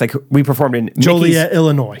the case. We performed in Joliet,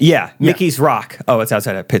 Illinois. Yeah, Mickey's Rock. Oh, it's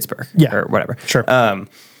outside of Pittsburgh. Yeah. Or whatever. Sure.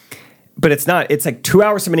 But it's not. It's 2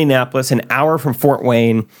 hours from Indianapolis, an hour from Fort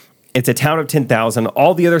Wayne. It's a town of 10,000.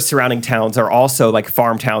 All the other surrounding towns are also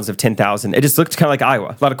farm towns of 10,000. It just looks kind of like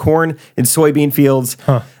Iowa. A lot of corn and soybean fields.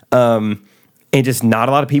 Huh. And just not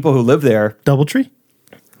a lot of people who live there. Doubletree?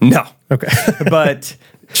 No. Okay. But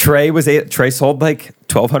Trey sold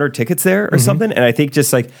 1,200 tickets there or something, and I think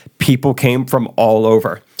just people came from all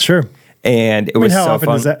over. Sure. And it was how so often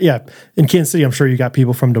fun. Does that? Yeah, in Kansas City, I'm sure you got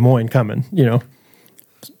people from Des Moines coming.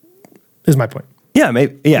 Is my point. Yeah,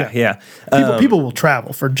 maybe. Yeah. People will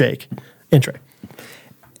travel for Jake and Trey.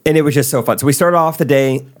 And it was just so fun. So we started off the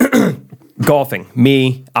day golfing.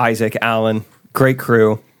 Me, Isaac, Alan, great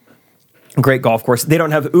crew, great golf course. They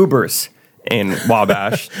don't have Ubers in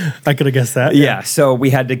Wabash. I could have guessed that. Yeah, so we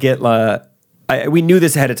had to get. We knew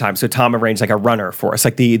this ahead of time, so Tom arranged a runner for us.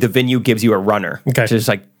 The venue gives you a runner to just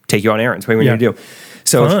take you on errands. What do you need to do?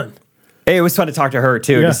 So fun. It was fun to talk to her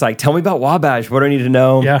too. Yeah. Just tell me about Wabash. What do I need to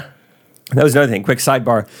know? Yeah. That was another thing. Quick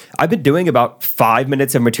sidebar. I've been doing about 5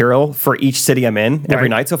 minutes of material for each city I'm in every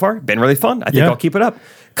night so far. Been really fun. I think I'll keep it up.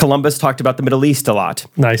 Columbus talked about the Middle East a lot.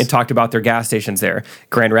 Nice. And talked about their gas stations there.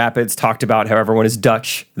 Grand Rapids talked about how everyone is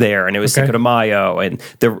Dutch there, and it was Cinco de Mayo, and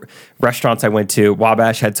the restaurants I went to.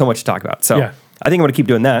 Wabash had so much to talk about. So I think I'm going to keep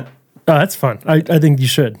doing that. Oh, that's fun. I think you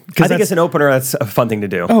should. I think as an opener, that's a fun thing to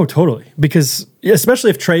do. Oh, totally. Because especially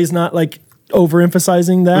if Trey's not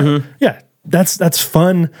overemphasizing that. Yeah, that's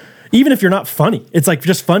fun. Even if you're not funny, it's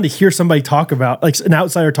just fun to hear somebody talk about, an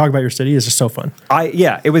outsider talk about your city is just so fun.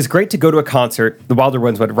 It was great to go to a concert, the Wilder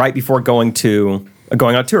Ones went right before going on tour.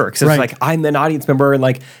 Because it's I'm an audience member,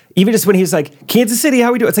 and even just when he's Kansas City,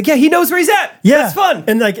 how we do it? It's he knows where he's at. Yeah. That's fun.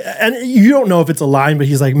 And and you don't know if it's a line, but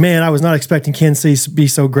he's man, I was not expecting Kansas City to be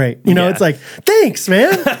so great. It's thanks,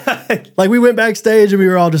 man. We went backstage and we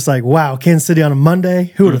were all just wow, Kansas City on a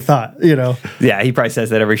Monday. Who would have thought, Yeah, he probably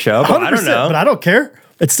says that every show, but I don't know. But I don't care.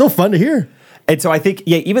 It's still fun to hear. And so I think,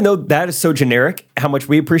 even though that is so generic, how much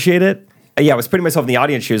we appreciate it, I was putting myself in the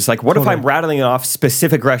audience shoes. What if I'm rattling off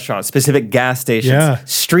specific restaurants, specific gas stations,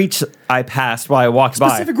 streets I passed while I walked by?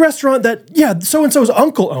 Specific restaurant that, so-and-so's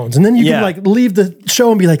uncle owns. And then you can, leave the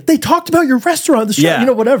show and be they talked about your restaurant, the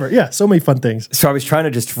show, whatever. Yeah, so many fun things. So I was trying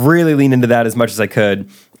to just really lean into that as much as I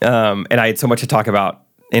could. And I had so much to talk about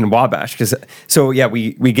in Wabash.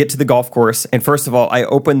 We get to the golf course, and first of all, I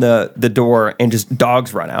open the door and just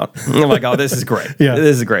dogs run out. I'm oh, this is great. Yeah.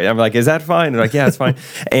 This is great. I'm is that fine? They're yeah, it's fine.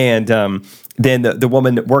 And then the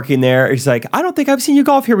woman working there is like, I don't think I've seen you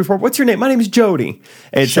golf here before. What's your name? My name is Jody.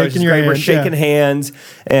 And so it's Shaking your great. We're hand, shaking hands.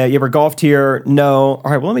 You ever golfed here? No.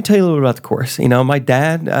 All right, well, let me tell you a little bit about the course. My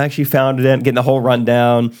dad actually founded it, getting the whole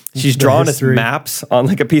rundown. She's drawing us maps on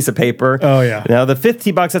like a piece of paper. Oh, yeah. Now, the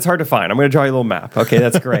 $50, that's hard to find. I'm going to draw you a little map. Okay,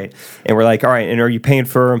 that's great. And we're like, all right, and are you paying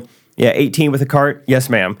for, 18 with a card? Yes,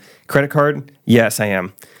 ma'am. Credit card? Yes, I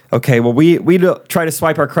am. Okay, well, we try to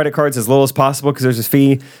swipe our credit cards as little as possible because there's a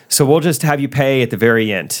fee. So we'll just have you pay at the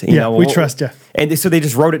very end. We trust you. And so they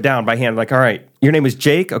just wrote it down by hand. Like, all right, your name is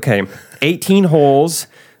Jake. Okay, 18 holes,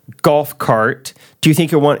 golf cart. Do you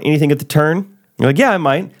think you'll want anything at the turn? You're like, yeah, I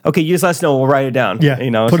might. Okay, you just let us know. We'll write it down. Yeah,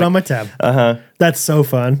 put it on my tab. That's so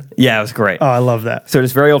fun. Yeah, it was great. Oh, I love that. So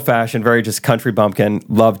just very old-fashioned, very just country bumpkin.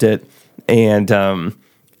 Loved it. And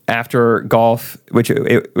after golf, which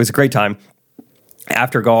it was a great time,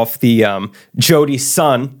 after golf, the Jody's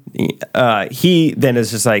son, he then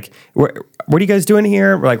is just like, what are you guys doing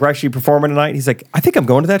here? We're like, we're actually performing tonight. He's like, I think I'm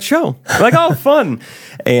going to that show. We're like, oh, fun.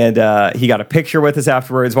 And he got a picture with us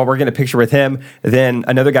afterwards. While we're getting a picture with him, then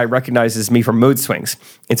another guy recognizes me from Mood Swings.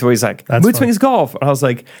 And so he's like, Mood Swings Golf. And I was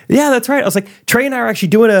like, yeah, that's right. I was like, Trey and I are actually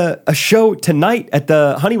doing a show tonight at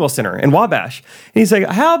the Honeywell Center in Wabash. And he's like,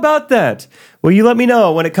 how about that? Will you let me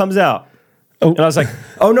know when it comes out? Oh. And I was like,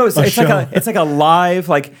 oh no, it's like a live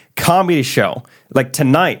like comedy show, like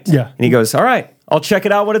tonight. Yeah. And he goes, all right, I'll check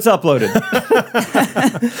it out when it's uploaded.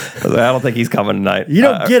 I was like, I don't think he's coming tonight. You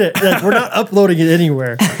don't get it. Like, we're not uploading it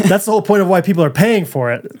anywhere. That's the whole point of why people are paying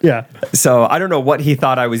for it. Yeah. So I don't know what he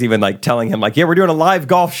thought I was even like telling him, like, yeah, we're doing a live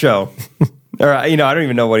golf show. Or, I don't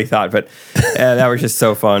even know what he thought, but that was just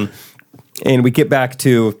so fun. And we get back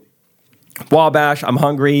to Wabash. I'm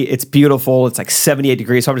hungry. It's beautiful. It's like 78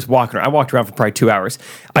 degrees. So I'm just walking around. I walked around for probably 2 hours.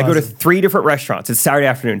 Awesome. I go to 3 different restaurants. It's Saturday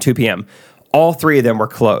afternoon, 2 p.m. All 3 of them were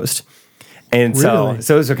closed. And really?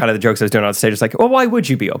 so those are kind of the jokes I was doing on stage. It's like, well, why would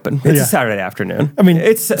you be open? It's a Saturday afternoon. I mean,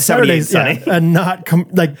 it's Saturdays, sunny. Yeah, and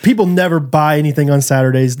like people never buy anything on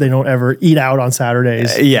Saturdays. They don't ever eat out on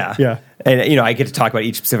Saturdays. Yeah. And, I get to talk about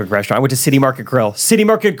each specific restaurant. I went to City Market Grill. City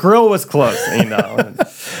Market Grill was closed,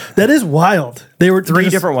 That is wild. They were 3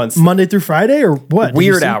 different ones. Monday through Friday or what?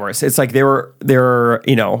 Weird hours. It's like they were,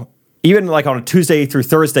 even like on a Tuesday through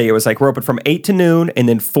Thursday, it was like we're open from 8 to noon and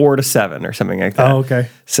then 4 to 7 or something like that. Oh, okay.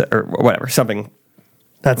 So, or whatever, something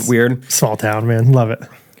that's weird. Small town, man. Love it.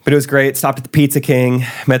 But it was great. Stopped at the Pizza King,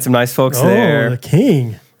 met some nice folks there. Oh, the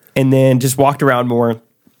King. And then just walked around more.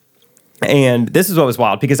 And this is what was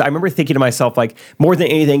wild because I remember thinking to myself, like, more than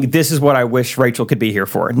anything, this is what I wish Rachel could be here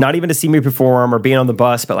for. Not even to see me perform or being on the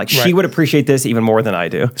bus, but like she would appreciate this even more than I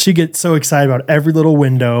do. She gets so excited about every little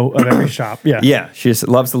window of every shop. Yeah. Yeah. She just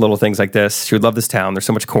loves the little things like this. She would love this town. There's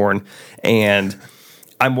so much corn. And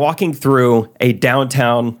I'm walking through a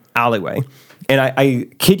downtown alleyway. And I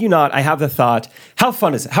kid you not, I have the thought, how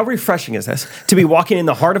fun is it? How refreshing is this to be walking in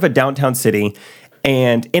the heart of a downtown city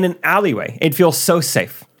and in an alleyway? It feels so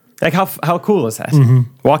safe. Like, how cool is that? Mm-hmm.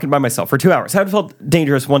 Walking by myself for 2 hours. I felt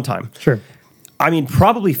dangerous one time. Sure. I mean,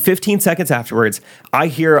 probably 15 seconds afterwards, I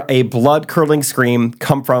hear a blood-curdling scream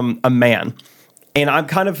come from a man. And I'm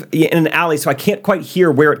kind of in an alley, so I can't quite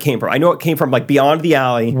hear where it came from. I know it came from, like, beyond the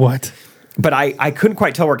alley. What? But I couldn't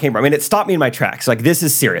quite tell where it came from. I mean, it stopped me in my tracks. Like, this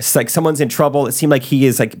is serious. Like, someone's in trouble. It seemed like he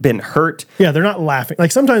has, like, been hurt. Yeah, they're not laughing.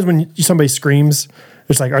 Like, sometimes when somebody screams,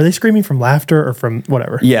 it's like, are they screaming from laughter or from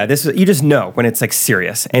whatever? Yeah, you just know when it's like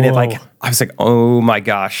serious. And I was like, oh my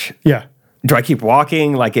gosh. Yeah. Do I keep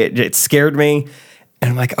walking? Like it scared me. And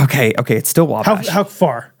I'm like, okay, it's still Wabash. How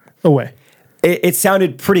far away? It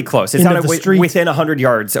sounded pretty close. It sounded within 100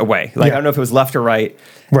 yards away. Like, I don't know if it was left or right.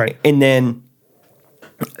 Right. And then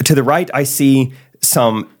to the right, I see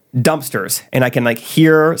some dumpsters and I can like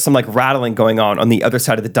hear some like rattling going on the other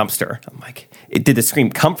side of the dumpster. I'm like, did the scream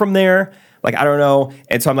come from there? Like, I don't know.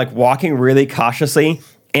 And so I'm like walking really cautiously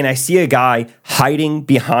and I see a guy hiding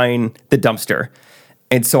behind the dumpster.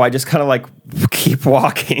 And so I just kind of like keep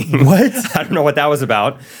walking. What? I don't know what that was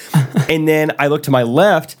about. And then I look to my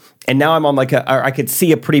left and now I'm on like I could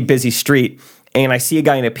see a pretty busy street. And I see a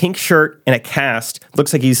guy in a pink shirt and a cast.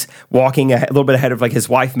 Looks like he's walking a little bit ahead of like his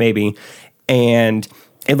wife maybe. And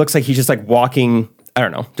it looks like he's just like walking, I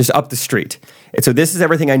don't know, just up the street. And so this is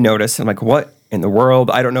everything I noticed. I'm like, what in the world?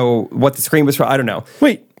 I don't know what the scream was from. I don't know.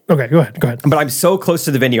 Wait. Okay, go ahead. But I'm so close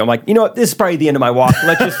to the venue. I'm like, you know what? This is probably the end of my walk.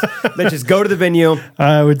 Let's just go to the venue.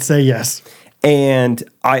 I would say yes. And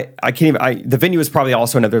I can't even. The venue is probably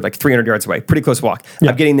also another like 300 yards away. Pretty close walk.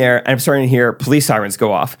 Yeah. I'm getting there, and I'm starting to hear police sirens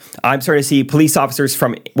go off. I'm starting to see police officers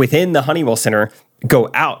from within the Honeywell Center go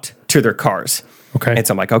out to their cars. Okay. And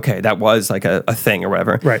so I'm like, okay, that was like a thing or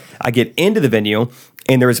whatever. Right. I get into the venue,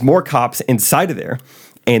 and there's more cops inside of there.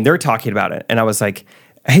 and they're talking about it. And I was like,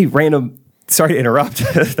 hey, random, sorry to interrupt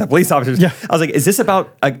the police officers. Yeah. I was like, is this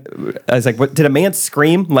about, I was like, what, did a man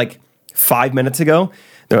scream like 5 minutes ago?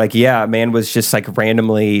 They're like, yeah, a man was just like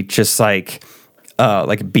randomly just like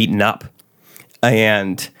beaten up.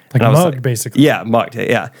 And Like I was mugged, basically. Yeah, mugged.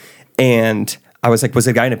 Yeah. And I was like, was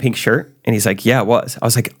it a guy in a pink shirt? And he's like, yeah, it was. I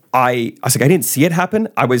was like, I didn't see it happen.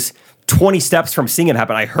 I was 20 steps from seeing it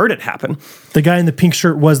happen. I heard it happen. The guy in the pink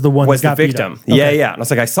shirt was the one Was that the got victim. beat up. Yeah, Okay. yeah. And I was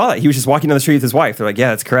like, I saw that. He was just walking down the street with his wife. They're like, yeah,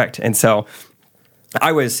 that's correct. And so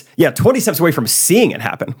I was, 20 steps away from seeing it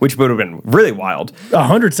happen, which would have been really wild.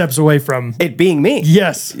 100 steps away from. It being me.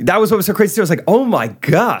 Yes. That was what was so crazy too. I was like, oh my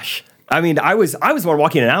gosh. I mean, I was the one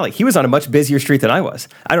walking in an alley. He was on a much busier street than I was.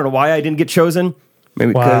 I don't know why I didn't get chosen.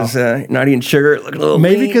 Maybe Wow. because not eating sugar, looking a little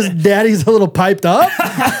Maybe lean. because daddy's a little piped up.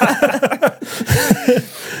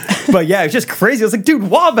 But yeah, it's just crazy. I was like, dude,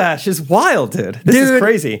 Wabash is wild, dude. This is Dude.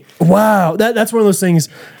 crazy. Wow. That's one of those things.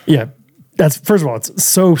 Yeah. That's, first of all, it's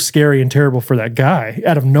so scary and terrible for that guy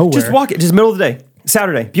out of nowhere. Just walk it, just middle of the day.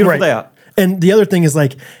 Saturday. Beautiful day out. And the other thing is,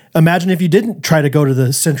 like, imagine if you didn't try to go to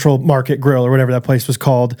the Central Market Grill or whatever that place was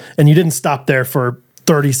called, and you didn't stop there for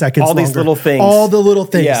 30 seconds. All these longer. little things. All the little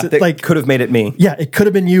things. Yeah, that, that like, could have made it me. yeah, it could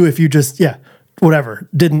have been you if you just, whatever,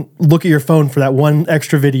 didn't look at your phone for that one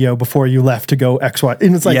extra video before you left to go X, Y.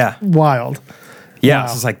 And it's like Yeah. wild. Yeah, Wow.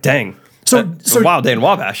 it's just like, dang. So- It's a wild day in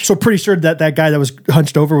Wabash. So pretty sure that guy that was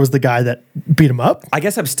hunched over was the guy that beat him up. I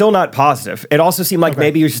guess I'm still not positive. It also seemed like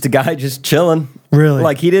maybe he was just a guy just chilling. Really?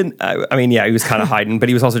 Like he didn't, I mean, yeah, he was kind of hiding, but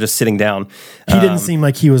he was also just sitting down. He didn't seem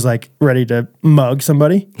like he was like ready to mug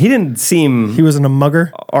somebody. He didn't seem He wasn't a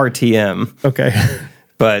mugger. RTM, Okay.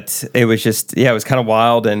 but it was just, it was kind of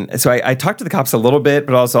wild. And so I talked to the cops a little bit,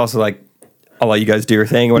 but I was also like, I'll let you guys do your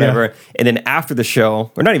thing or whatever. Yeah. And then after the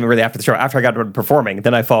show, or not even really after the show, after I got done performing,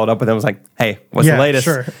 then I followed up with them. I was like, hey, what's Yeah, the latest?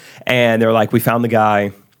 sure. And they were like, we found the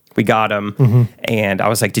guy. We got him. Mm-hmm. And I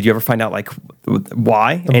was like, did you ever find out like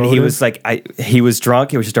why? And he motive? was like, he was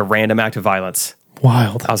drunk. It was just a random act of violence.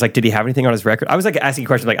 Wild. I was like, did he have anything on his record? I was like asking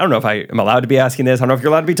questions like, I don't know if I am allowed to be asking this. I don't know if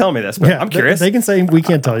you're allowed to be telling me this, but I'm curious. They can say we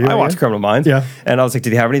can't tell you. I watch Criminal Minds. Yeah. And I was like,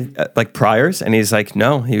 did he have any like priors? And he's like,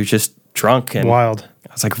 no, he was just drunk. And Wild.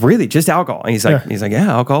 I was like, really? Just alcohol? And he's like,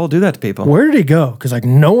 yeah, alcohol will do that to people. Where did he go? Because like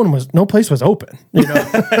no place was open. You know,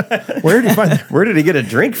 where did he find that? Where did he get a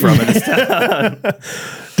drink from in this town?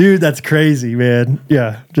 Dude, that's crazy, man.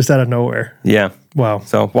 Yeah, just out of nowhere. Yeah. Wow.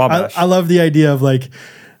 So Wabash. I love the idea of like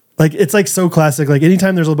it's like so classic. Like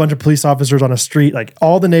anytime there's a bunch of police officers on a street, like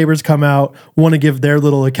all the neighbors come out, want to give their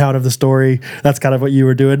little account of the story. That's kind of what you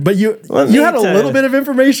were doing. But you had a little bit of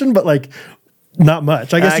information, but like not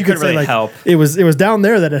much. I guess I you could couldn't say really like help. it was down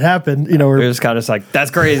there that it happened. You know, It or was kind of just like,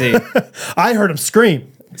 that's crazy. I heard him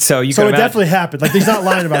scream. So you So can it imagine. definitely happened. Like he's not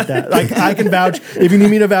lying about that. Like I can vouch if you need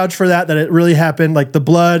me to vouch for that it really happened. Like the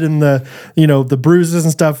blood and the bruises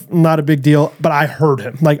and stuff, not a big deal. But I heard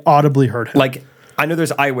him, like audibly heard him. Like, I know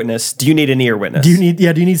there's eyewitness. Do you need an ear witness? Do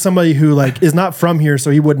you need somebody who like is not from here,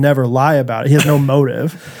 so he would never lie about it. He has no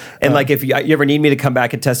motive. And like, if you ever need me to come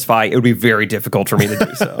back and testify, it would be very difficult for me to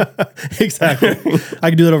do so. Exactly. I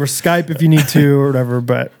can do that over Skype if you need to or whatever.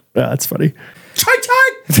 But that's funny.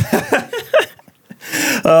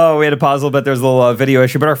 Oh, we had to pause a little bit. There's a little video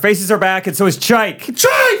issue, but our faces are back, and so is Chike.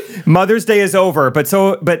 Chike! Mother's Day is over, but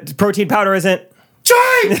protein powder isn't.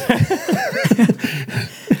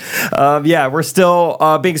 Yeah, we're still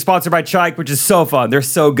being sponsored by Chike, which is so fun. They're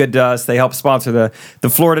so good to us. They help sponsor the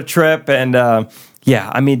Florida trip, and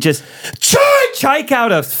I mean, just Chike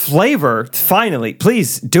out of flavor. Finally,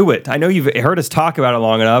 please do it. I know you've heard us talk about it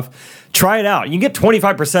long enough. Try it out. You can get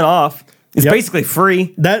 25% off. It's basically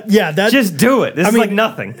free. Just do it. This is like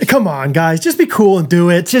nothing. Come on, guys, just be cool and do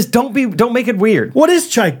it. Just don't make it weird. What is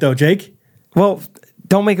Chike though, Jake? Well,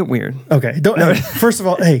 don't make it weird. Okay. Hey, first of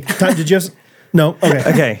all, hey, Did you have? No. Okay.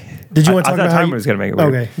 Okay. Did you want to I talk thought about how Timer was going to make it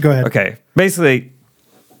weird. Okay, go ahead. Okay. Basically,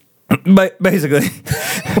 I'll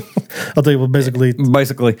tell you what.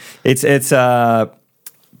 Basically, it's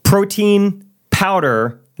protein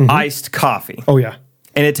powder iced coffee. oh yeah,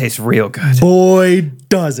 And it tastes real good. boy,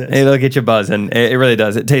 does it. It'll get you buzzing. It really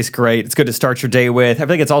does. It tastes great. It's good to start your day with. I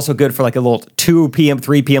think it's also good for like a little 2 p.m.,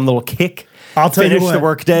 3 p.m. little kick. I'll tell Finish you what. the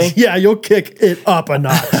work day. Yeah, you'll kick it up a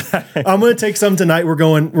notch. I'm gonna take some tonight. We're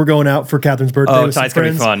going out for Catherine's birthday. Oh, with some tonight's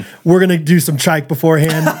gonna be friends. fun. We're gonna do some chike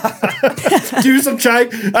beforehand. Do some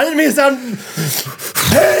chike. I didn't mean to sound.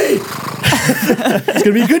 Hey, it's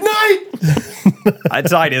gonna be a good night.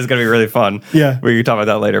 Tonight is going to be really fun. Yeah. We can talk about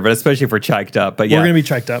that later, but especially if we're chiked up. But yeah. We're gonna be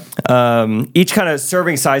chiked up. Each kind of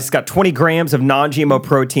serving size has got 20 grams of non-GMO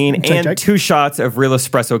protein and check. 2 shots of real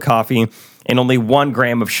espresso coffee and only 1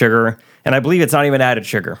 gram of sugar. And I believe it's not even added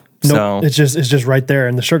sugar. Nope, it's just right there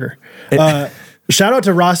in the sugar. Shout out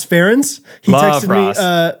to Ross Ferens. He Love texted Ross.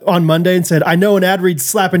 me on Monday and said, I know an ad reads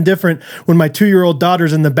slapping different when my 2-year-old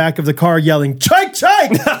daughter's in the back of the car yelling, "Chike,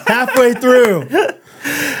 chike," halfway through.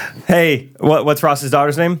 Hey, what's Ross's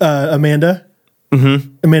daughter's name? Amanda.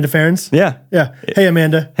 Amanda Ferens. Yeah. Yeah. Hey,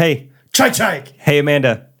 Amanda. Hey. Chike, chike. Hey,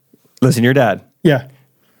 Amanda. Listen to your dad. Yeah.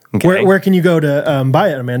 Okay. Where can you go to buy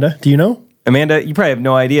it, Amanda? Do you know? Amanda, you probably have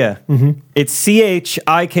no idea. It's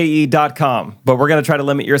CHIKE.com, but we're going to try to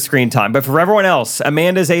limit your screen time. But for everyone else,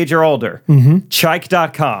 Amanda's age or older,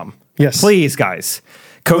 Chike.com. Yes. Please, guys.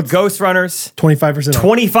 Code GHOSTRUNNERS, 25% off.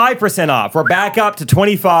 25% off. We're back up to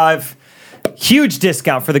 25. Huge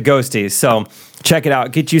discount for the ghosties. So check it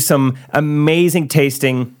out. Get you some amazing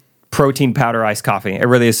tasting protein powder iced coffee. It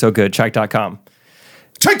really is so good. Chike.com.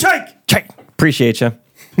 Chike, chike. Chike. Appreciate you.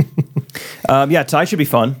 Yeah, tonight should be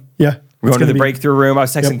fun. Yeah. We're going to the be- breakthrough room. I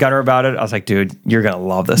was texting Yep. Gunnar about it. I was like, dude, you're going to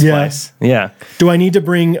love this Yeah. place. Yeah. Do I need to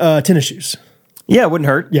bring tennis shoes? Yeah, it wouldn't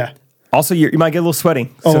hurt. Yeah. Also, you might get a little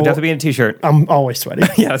sweaty. So Oh. definitely be in a t-shirt. I'm always sweaty.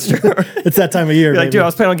 Yeah, that's true. You're It's that time of year. like, baby. dude, I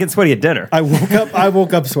was planning on getting sweaty at dinner. I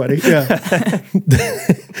woke up sweaty. Yeah.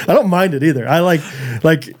 I don't mind it either. I like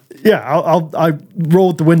I roll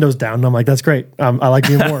with the windows down and I'm like, that's great. I like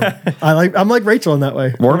being warm. I'm like Rachel in that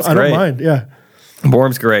way. Warm's I don't great. mind. Yeah.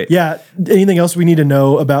 Warm's great. Yeah. Anything else we need to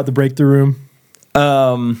know about the breakthrough room?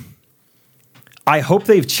 I hope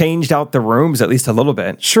they've changed out the rooms at least a little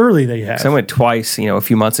bit. Surely they have. So I went twice, a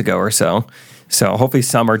few months ago or so. So hopefully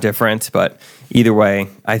some are different, but either way,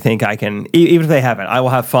 I think I can, even if they haven't, I will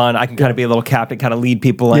have fun. I can kind of be a little captain, kind of lead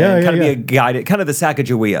people in, Yeah, kind of yeah. be a guide, kind of the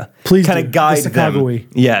Sacagawea. Please kind do. of guide The them. Sacagawea.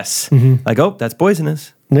 Yes. Like, oh, that's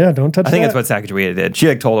poisonous. Yeah, don't touch I think that. that's what Sacagawea did.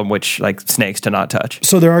 She told them which snakes to not touch.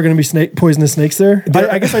 So there are going to be poisonous snakes there?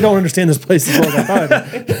 I guess I don't understand this place as well as I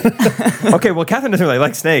thought. Okay, well, Catherine doesn't really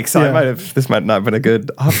like snakes, so Yeah. this might not have been a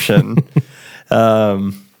good option.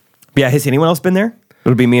 But yeah, has anyone else been there?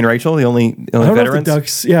 It'll be me and Rachel, the only I don't know if veterans. the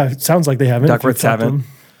Ducks, yeah, it sounds like they haven't. if you've Duckworths talked to haven't.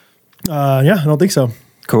 them. Yeah, I don't think so.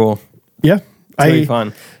 Cool. Yeah. It's really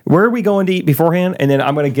fun. Where are we going to eat beforehand? And then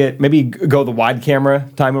I'm going to maybe go the wide camera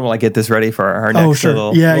time while I get this ready for our next Oh, sure.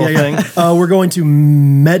 little Yeah. thing. We're going to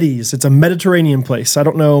Medes. It's a Mediterranean place. I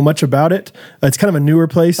don't know much about it. It's kind of a newer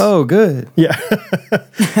place. Oh, good. Yeah.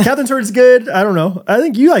 Catherine's heard it's good. I don't know. I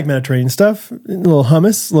think you like Mediterranean stuff. A little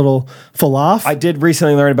hummus, a little falafel. I did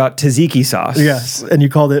recently learn about tzatziki sauce. Yes. And you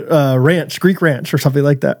called it ranch, Greek ranch or something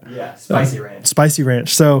like that. Yeah, spicy ranch. Spicy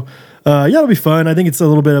ranch. So, yeah, it'll be fun. I think it's a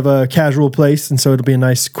little bit of a casual place, and so it'll be a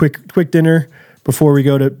nice quick dinner before we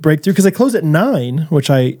go to breakthrough because they close at 9, which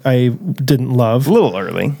I didn't love. A little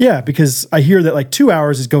early. Yeah, because I hear that 2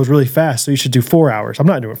 hours it goes really fast, so you should do 4 hours. I'm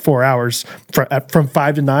not doing 4 hours from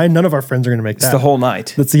 5 to 9. None of our friends are going to make that. It's the whole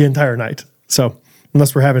night. That's the entire night. So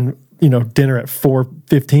unless we're having dinner at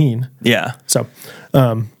 4:15. Yeah. So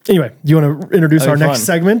anyway, do you want to introduce That'd our be next fun.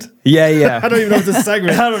 segment? Yeah. I don't even know if this is a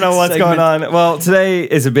segment. I don't know what's Segment. going on. Well, today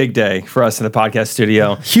is a big day for us in the podcast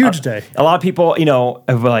studio. Huge day. A lot of people,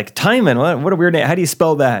 were like, Timon, what a weird name. How do you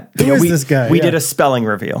spell that? Who is this guy? We Yeah. did a spelling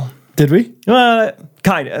reveal. Did we?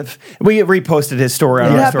 Kind of. We reposted his story on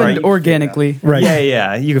It our happened story. organically. Right.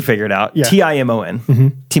 Yeah. You can figure it out. Yeah.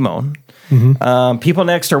 Timon. Timon. People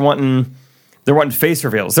next are wanting. They're wanting face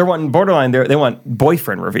reveals. They're wanting borderline. They want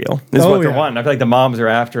boyfriend reveal. This is Oh, what they're yeah. wanting. I feel like the moms are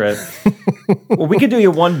after it. Well, we could do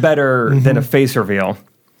you one better than a face reveal.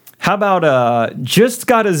 How about just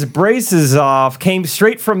got his braces off, came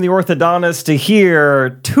straight from the orthodontist to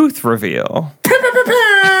hear tooth reveal.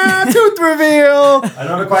 Tooth reveal. I don't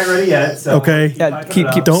have it quite ready yet. So Okay. Yeah, keep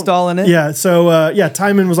Don't- stalling it. Yeah. So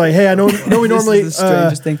Timon was like, "Hey, I know we This normally is the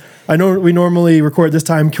strangest thing. I know we normally record this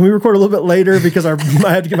time. Can we record a little bit later because I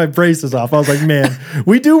had to get my braces off?" I was like, "Man,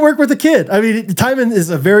 we do work with a kid." I mean, Timon is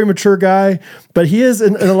a very mature guy, but he is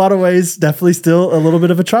in a lot of ways definitely still a little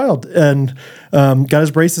bit of a child, and got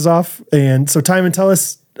his braces off. And so, Timon, tell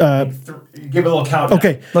us. give a little countdown.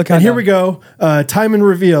 Okay, Look, and here countdown. we go. Timon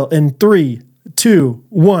reveal in 3, 2,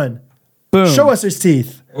 1. Boom. Show us his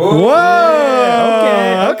teeth. Okay.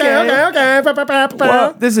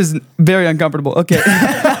 Well, this is very uncomfortable. Okay.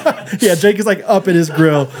 Yeah, Jake is like up in his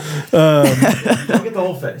grill. Don't get the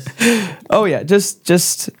whole face. Oh yeah,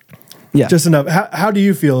 just yeah. Just enough. How do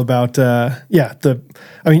you feel about I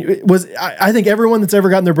think everyone that's ever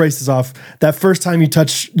gotten their braces off, that first time you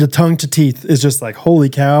touch the tongue to teeth is just like, holy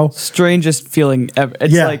cow. strangest feeling ever.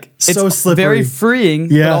 It's Yeah, like so it's slippery. very freeing,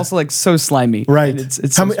 Yeah. but also like so slimy. Right. And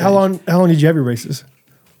it's how, so how long did you have your braces?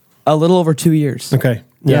 A little over 2 years. Okay.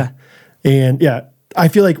 Yeah. And yeah, I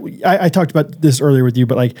feel like I talked about this earlier with you,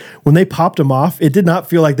 but like when they popped them off, it did not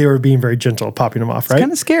feel like they were being very gentle popping them off, right?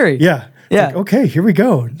 Kind of scary. Yeah. Yeah. Like, okay, here we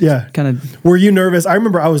go. Yeah. Kind of. Were you nervous? I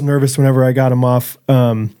remember I was nervous whenever I got him off.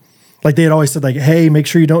 Like they had always said, like, hey, make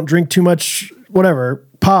sure you don't drink too much, whatever,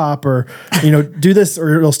 pop, or do this,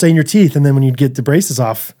 or it'll stain your teeth. And then when you get the braces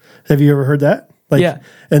off, have you ever heard that? Like, Yeah.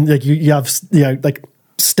 And like you have like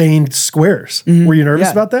stained squares. Were you nervous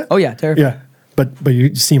Yeah. about that? Oh, yeah, terrified. Yeah, but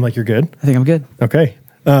you seem like you're good. I think I'm good. Okay.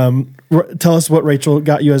 Tell us what Rachel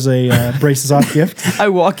got you as a braces off gift. I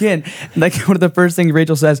walk in, like one of the first things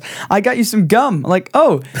Rachel says, I got you some gum. I'm like,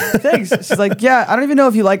 oh, thanks. She's like, yeah, I don't even know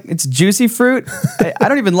if you like, it's juicy fruit. I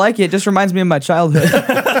don't even like it. It just reminds me of my childhood.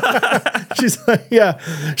 She's like, yeah.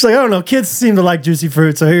 She's like, I don't know. Kids seem to like juicy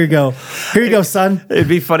fruit, so here you go. Here you go, son. It'd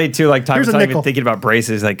be funny too. Like Here's Time's a not nickel. even thinking about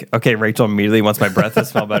braces. Like, okay, Rachel immediately wants my breath to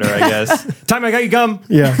smell better. I guess. Time, I got you gum.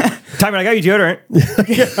 Yeah. Time, I got you deodorant.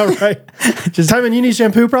 Yeah, right. Just Timon, you need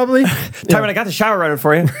shampoo probably? Time, I got the shower running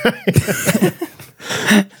for you.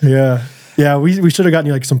 Yeah. Yeah, we should have gotten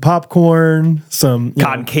you like some popcorn, some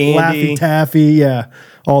Cotton candy. Laffy Taffy, yeah.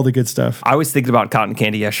 All the good stuff. I was thinking about cotton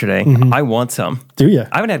candy yesterday. I want some. Do you?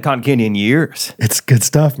 I haven't had cotton candy in years. It's good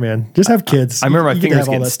stuff, man. Just have kids. I remember my You get to fingers have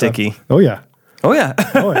all getting that stuff. sticky. Oh yeah. Oh yeah.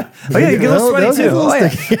 Oh yeah. Oh yeah, you get a little They'll sweaty get too. a little Oh yeah.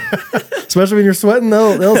 sticky. Especially when you're sweating,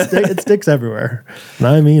 they'll stick. It sticks everywhere. And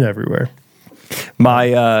I mean everywhere.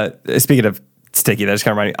 My speaking of sticky, that just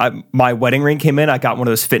kind of reminded me. My wedding ring came in. I got one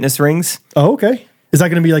of those fitness rings. Oh, okay. Is that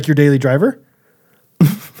going to be like your daily driver?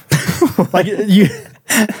 Like you?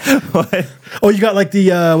 What? Oh, you got like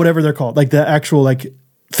the whatever they're called, like the actual like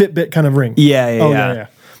Fitbit kind of ring. Yeah, yeah, Oh, yeah.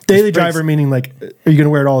 Daily driver meaning like, are you going to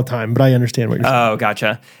wear it all the time? But I understand what you're saying. Oh,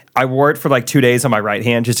 gotcha. I wore it for like 2 days on my right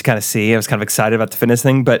hand just to kind of see. I was kind of excited about the fitness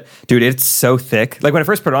thing, but dude, it's so thick. Like when I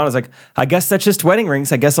first put it on, I was like, I guess that's just wedding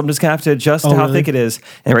rings. I guess I'm just gonna have to adjust to how really? thick it is.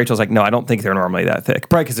 And Rachel's like, no, I don't think they're normally that thick.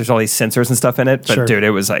 Probably because there's all these sensors and stuff in it. But Sure. dude,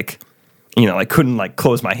 it was like, like couldn't like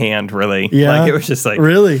close my hand really. Yeah. Like it was just like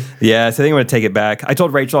Really? Yeah, so I think I'm gonna take it back. I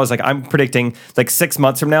told Rachel, I was like, I'm predicting like 6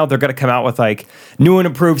 months from now, they're gonna come out with like new and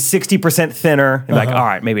improved 60% thinner. And like, all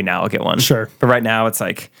right, maybe now I'll get one. Sure. But right now it's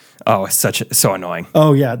like, oh, it's so annoying.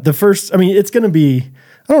 Oh yeah. It's going to be,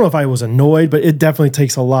 I don't know if I was annoyed, but it definitely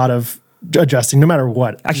takes a lot of adjusting no matter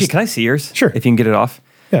what. Actually, can I see yours? Sure. If you can get it off.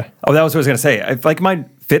 Yeah. Oh, that was what I was going to say. I like mine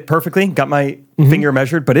fit perfectly, got my finger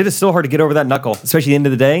measured, but it is still hard to get over that knuckle, especially at the end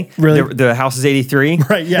of the day. Really? The house is 83.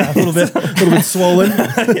 Right. Yeah. A little bit swollen.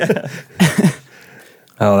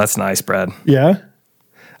 Oh, that's nice, Brad. Yeah.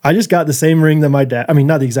 I just got the same ring that my dad, I mean,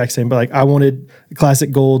 not the exact same, but like I wanted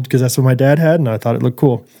classic gold because that's what my dad had and I thought it looked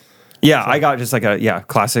cool. Yeah, I got just like a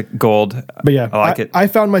classic gold. But yeah, I like it. I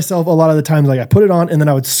found myself a lot of the times like I put it on and then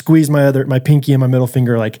I would squeeze my pinky and my middle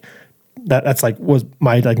finger like that's like was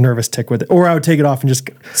my like nervous tick with it. Or I would take it off and just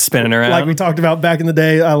Spinning around. like we talked about back in the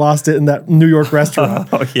day. I lost it in that New York restaurant.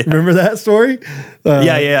 Oh, yeah. Remember that story?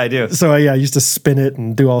 Yeah, I do. So I used to spin it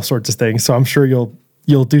and do all sorts of things. So I'm sure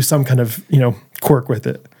you'll do some kind of quirk with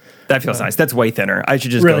it. That feels nice. That's way thinner. I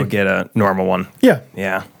should just Really? go get a normal one. Yeah,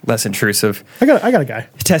 Yeah, less intrusive. I got a guy.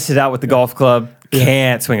 Tested out with the golf club.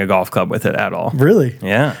 Can't swing a golf club with it at all. Really?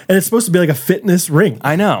 Yeah. And it's supposed to be like a fitness ring.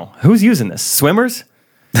 I know. Who's using this? Swimmers?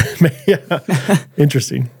 Yeah.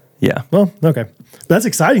 Interesting. Yeah. Well, okay. That's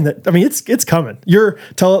exciting. It's coming.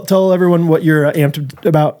 Tell everyone what you're amped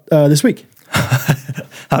about this week.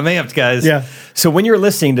 I'm amped, guys. Yeah. So when you're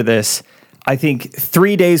listening to this, I think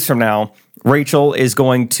 3 days from now, Rachel is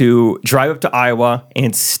going to drive up to Iowa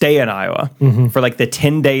and stay in Iowa for like the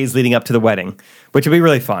 10 days leading up to the wedding, which will be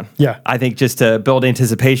really fun. Yeah. I think just to build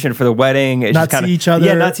anticipation for the wedding. It's Not just kinda, see each other.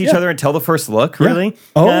 Yeah, not see each Yeah. other until the first look, really.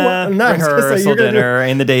 Oh, nice. So Rehearsal, you're gonna dinner,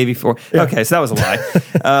 and the day before. Okay, so that was a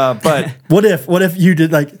lie. But What if you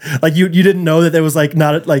did like you didn't know that there was like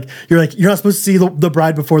not like you're not supposed to see the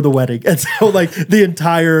bride before the wedding, and so like the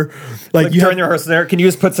entire like you during the rehearsal there, can you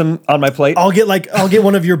just put some on my plate? I'll get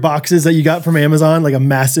one of your boxes that you got from Amazon, like a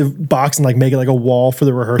massive box, and like make it like a wall for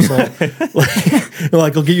the rehearsal.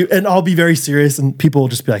 like I'll get you, and I'll be very serious, and people will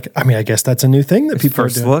just be like, I mean, I guess that's a new thing that people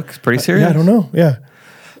First are doing. look, pretty serious. Yeah, I don't know. Yeah,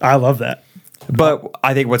 I love that. But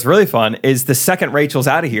I think what's really fun is the second Rachel's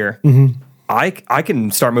out of here, I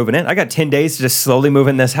can start moving in. I got 10 days to just slowly move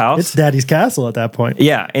in this house. It's Daddy's castle at that point.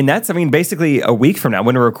 Yeah, and that's, basically a week from now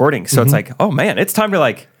when we're recording. So it's like, oh man, it's time to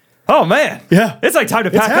like, oh man. Yeah. It's like time to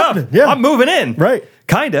It's pack up. happening. Yeah. I'm moving in. Right.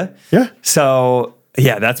 Kinda. Yeah. So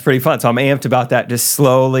yeah, that's pretty fun. So I'm amped about that. Just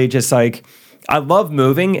slowly, just like, I love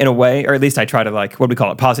moving in a way, or at least I try to like, what do we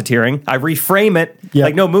call it? Positeering. I reframe it. Yeah.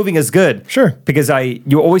 Like, no, moving is good. Sure. Because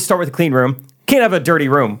you always start with a clean room. Can't have a dirty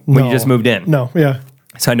room when you just moved in. No, yeah.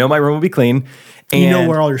 So I know my room will be clean. And You know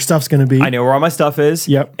where all your stuff's going to be. I know where all my stuff is.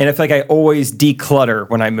 Yep. And I feel like I always declutter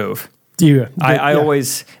when I move. You, I yeah.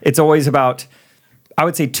 always, it's always about, I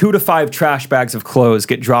would say 2 to 5 trash bags of clothes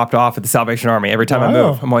get dropped off at the Salvation Army every time I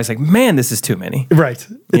Wow. move. I'm always like, man, this is too many. Right.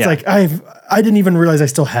 It's Yeah. like I didn't even realize I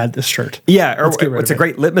still had this shirt. Yeah, or Let's get rid what's of a it.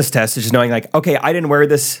 great litmus test is just knowing like, okay, I didn't wear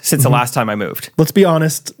this since the last time I moved. Let's be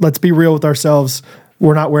honest. Let's be real with ourselves.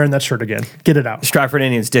 We're not wearing that shirt again. Get it out. Stratford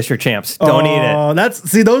Indians district champs. Don't eat it. Oh,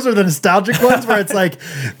 those are the nostalgic ones where it's like,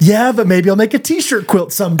 yeah, but maybe I'll make a t-shirt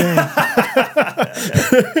quilt someday.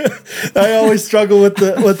 I always struggle with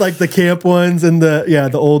the camp ones and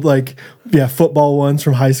the old football ones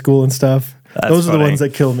from high school and stuff. Those are the funny. ones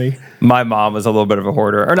that kill me. My mom was a little bit of a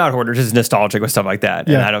hoarder, or not hoarder, just nostalgic with stuff like that. And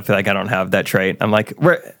Yeah. I don't feel like I don't have that trait. I'm like,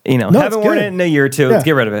 haven't it's worn good. it in a year or two. Yeah. Let's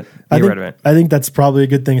get rid of it. Get rid of it. I think that's probably a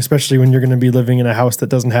good thing, especially when you're going to be living in a house that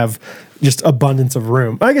doesn't have just abundance of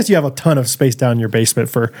room. I guess you have a ton of space down in your basement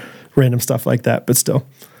for random stuff like that, but still.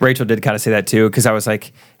 Rachel did kind of say that too, because I was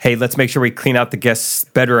like, hey, let's make sure we clean out the guest's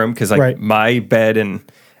bedroom, because like Right. my bed and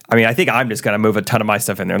I think I'm just going to move a ton of my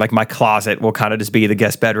stuff in there. Like my closet will kind of just be the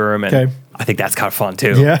guest bedroom. And Okay. I think that's kind of fun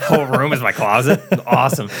too. Yeah. The whole room is my closet.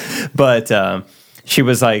 Awesome. But she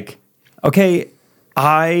was like, okay,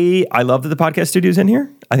 I love that the podcast studio's in here.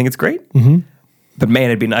 I think it's great. Mm-hmm. But man,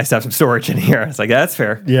 it'd be nice to have some storage in here. It's like, that's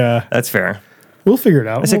fair. Yeah. That's fair. We'll figure it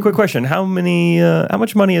out. I said, quick question. How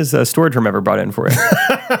much money has a storage room ever brought in for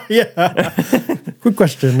you? Quick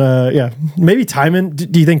question. Maybe Timon.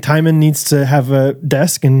 Do you think Timon needs to have a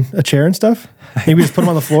desk and a chair and stuff? Maybe we just put him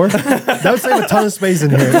on the floor. That would save a ton of space in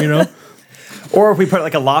here. You know, Or if we put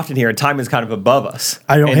like a loft in here and Timon's kind of above us.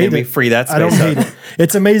 I don't and hate then we it. free that space I don't up. hate it.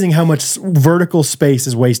 It's amazing how much vertical space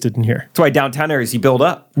is wasted in here. That's why downtown areas you build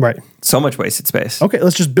up. Right. So much wasted space. Okay.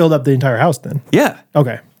 Let's just build up the entire house then. Yeah.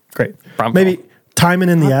 Okay. Great. Problem Maybe Timon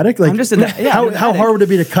in the attic. Like, I'm just in the- yeah, how in the how attic. hard would it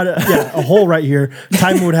be to cut a hole right here?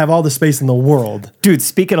 Timon would have all the space in the world. Dude,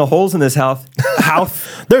 speaking of holes in this house,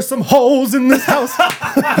 There's some holes in this house.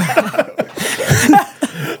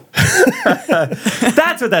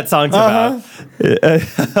 that's what that song's about.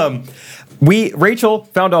 Rachel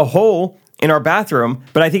found a hole in our bathroom,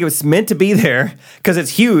 but I think it was meant to be there because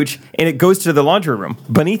it's huge and it goes to the laundry room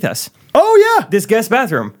beneath us. Oh yeah. This guest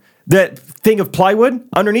bathroom, that thing of plywood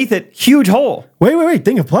underneath it, huge hole. Wait.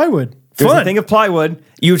 Think of plywood. There's Fun. a thing of plywood.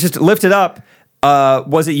 You just lift it up.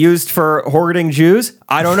 Was it used for hoarding Jews?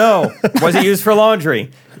 I don't know. Was it used for laundry?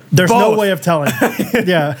 There's no Both. way of telling.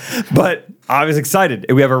 Yeah. But I was excited.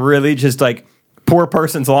 We have a really just like poor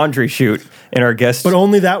person's laundry chute in our guest. But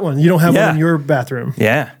only that one. You don't have Yeah. one in your bathroom.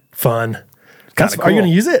 Yeah. Fun. Kinda Are you cool. going to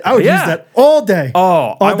use it? I would Yeah. use that all day. Oh,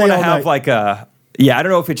 all I day, want to all have night. like a, I don't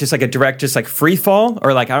know if it's just like a direct, just like free fall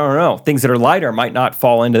or like, I don't know, things that are lighter might not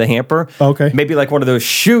fall into the hamper. Okay. Maybe like one of those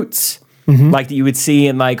chutes like that you would see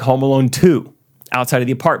in like Home Alone 2 outside of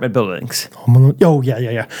the apartment buildings. Oh,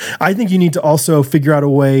 yeah. I think you need to also figure out a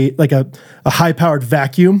way, like a high-powered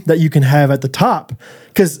vacuum that you can have at the top.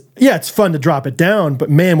 Because, yeah, it's fun to drop it down, but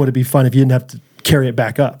man, would it be fun if you didn't have to carry it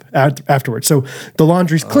back up afterwards. So the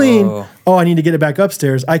laundry's clean. Oh, I need to get it back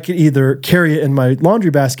upstairs. I could either carry it in my laundry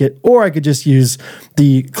basket or I could just use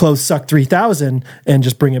the Clothes Suck 3000 and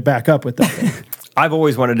just bring it back up with that thing. I've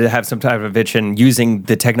always wanted to have some type of invention using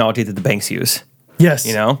the technology that the banks use. Yes.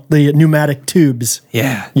 You know? The pneumatic tubes.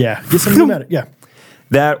 Yeah. Yeah. Get some pneumatic. Yeah.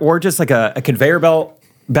 That, or just like a conveyor belt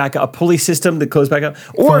back, a pulley system that goes back up.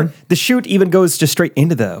 Or Fun. the chute even goes just straight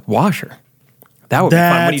into the washer. That would be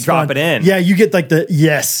fun when you That's drop fun. it in. Yeah, you get like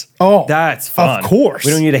yes. Oh, That's fun. Of course.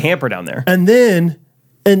 We don't need a hamper down there. And then,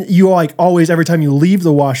 and you like always, every time you leave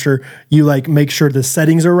the washer, you like make sure the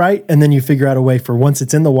settings are right. And then you figure out a way for once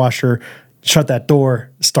it's in the washer, shut that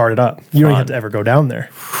door, start it up. You don't have to ever go down there.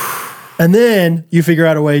 And then you figure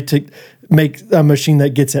out a way to make a machine that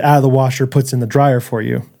gets it out of the washer, puts in the dryer for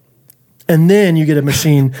you. And then you get a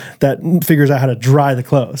machine that figures out how to dry the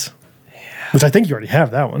clothes, which I think you already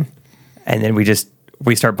have that one. And then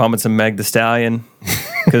we start bumping some Meg the Stallion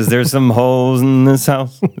because there's some holes in this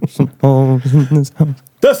house. There's some holes in this house.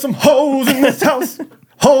 There's some holes in this house.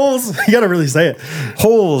 Holes. You got to really say it.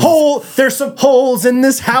 Holes. There's some holes in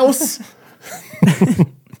this house.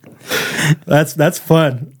 That's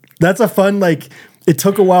fun. That's a fun, like, it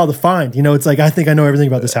took a while to find. You know, it's like, I think I know everything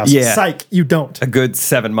about this house. Yeah. Psych, you don't. A good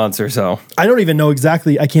 7 months or so. I don't even know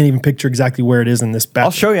exactly, I can't even picture exactly where it is in this bathroom.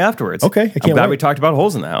 I'll show you afterwards. Okay, I I'm can't glad wait. we talked about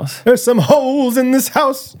holes in the house. There's some holes in this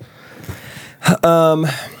house. A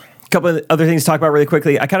couple of other things to talk about really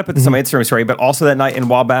quickly. I kind of put this on my Instagram story, but also that night in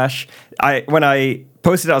Wabash, when I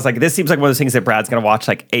posted it, I was like, this seems like one of those things that Brad's going to watch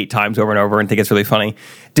like 8 times over and over and think it's really funny.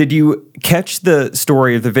 Did you catch the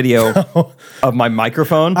story of the video of my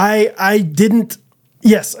microphone? I didn't.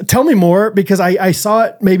 Yes, tell me more because I saw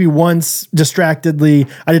it maybe once distractedly.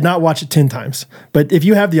 I did not watch it 10 times. But if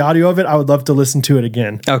you have the audio of it, I would love to listen to it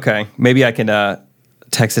again. Okay, maybe I can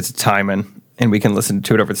text it to Timon, and we can listen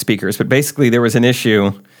to it over the speakers. But basically, there was an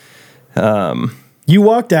issue. You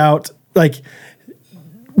walked out like.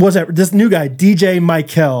 What's that? This new guy, DJ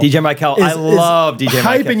Michael. DJ Michael, I love DJ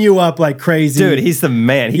Michael. Hyping you up like crazy. Dude, he's the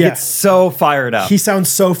man. He gets so fired up. He sounds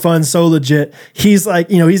so fun, so legit. He's like,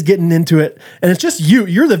 he's getting into it. And it's just you.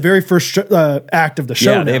 You're the very first act of the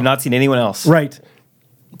show. Yeah, they have not seen anyone else. Right.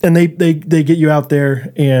 And they get you out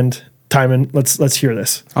there, and Timon, let's hear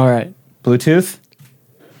this. All right. Bluetooth.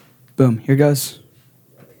 Boom. Here goes.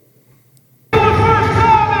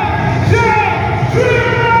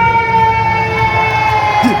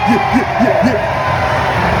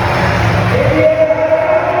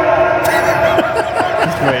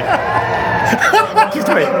 Just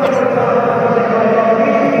wait.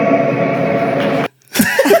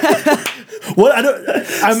 What?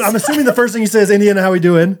 I'm assuming the first thing you say is, Indiana, how we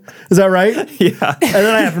doing? Is that right? Yeah. And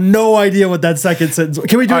then I have no idea what that second sentence.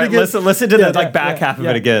 Can we do it again? Listen to the back half of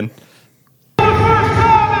it again.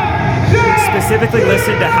 Specifically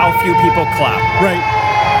listen to how few people clap. Right.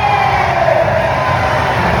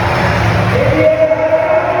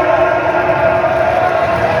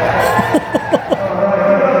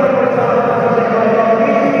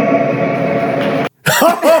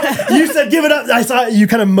 You said give it up. I saw you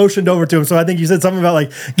kind of motioned over to him, so I think you said something about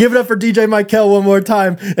like give it up for DJ Michael one more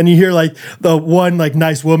time, and you hear like the one like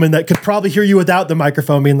nice woman that could probably hear you without the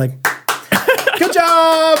microphone being like, "Good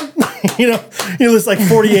job." This like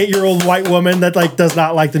 48-year-old white woman that like does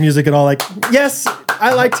not like the music at all. Like, yes,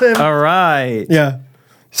 I liked him. All right. Yeah.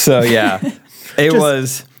 So yeah,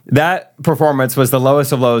 that performance was the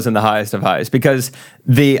lowest of lows and the highest of highs because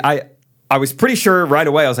I was pretty sure right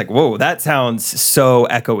away. I was like, "Whoa, that sounds so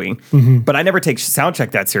echoey." Mm-hmm. But I never take sound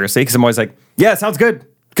check that seriously because I'm always like, "Yeah, it sounds good,"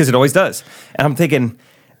 because it always does. And I'm thinking,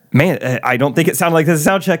 man, I don't think it sounded like this is a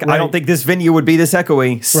sound check. Right. I don't think this venue would be this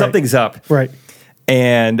echoey. Something's up. Right.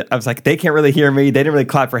 And I was like, they can't really hear me. They didn't really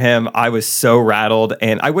clap for him. I was so rattled.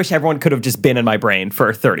 And I wish everyone could have just been in my brain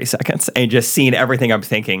for 30 seconds and just seen everything I'm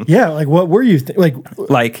thinking. Yeah, like what were you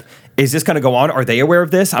like, is this going to go on? Are they aware of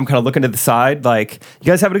this? I'm kind of looking to the side. Like, you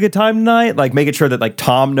guys having a good time tonight? Like, making sure that like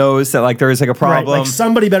Tom knows that like there is like a problem. Right, like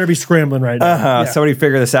somebody better be scrambling right now. Somebody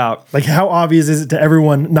figure this out. Like, how obvious is it to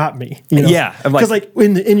everyone? Not me. Yeah, because like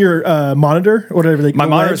in your monitor or whatever. My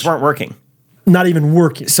monitors weren't working. Not even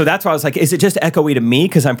working. So that's why I was like, is it just echoey to me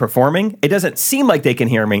because I'm performing? It doesn't seem like they can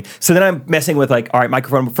hear me. So then I'm messing with like, all right,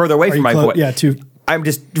 microphone further away from my voice. Yeah, too. I'm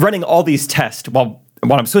just running all these tests while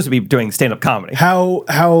I'm supposed to be doing stand-up comedy. How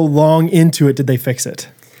long into it did they fix it?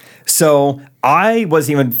 So I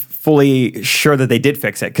wasn't even fully sure that they did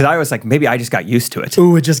fix it because I was like, maybe I just got used to it.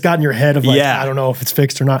 Ooh, it just got in your head of like, I don't know if it's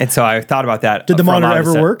fixed or not. And so I thought about that. Did the monitor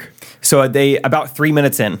ever work? So about 3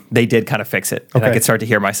 minutes in, they did kind of fix it. And I could start to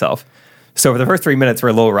hear myself. So for the first 3 minutes were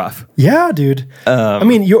a little rough. Yeah, dude. I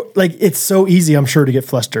mean, it's so easy, I'm sure, to get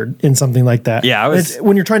flustered in something like that. Yeah,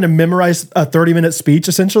 when you're trying to memorize a 30-minute speech,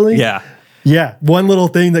 essentially. Yeah. Yeah, one little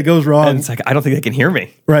thing that goes wrong. And it's like, I don't think they can hear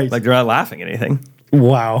me. Right. Like they're not laughing at anything.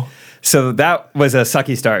 Wow. So that was a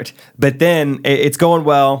sucky start. But then it's going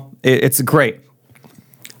well. It's great.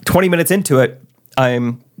 20 minutes into it,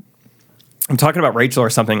 I'm talking about Rachel or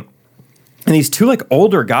something. And these two like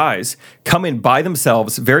older guys come in by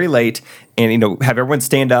themselves very late and, have everyone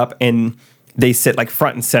stand up and they sit like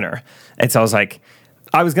front and center. And so I was like,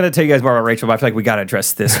 I was going to tell you guys more about Rachel, but I feel like we got to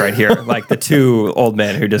address this right here. Like the two old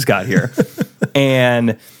men who just got here.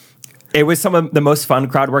 And it was some of the most fun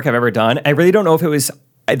crowd work I've ever done. I really don't know if it was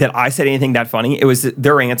that I said anything that funny. It was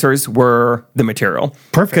their answers were the material.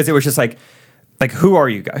 Perfect. Because it was just like, who are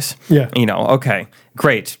you guys? Yeah. Okay,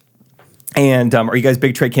 great. And are you guys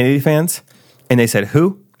big Trey Kennedy fans? And they said,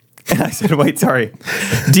 who? And I said, wait, sorry.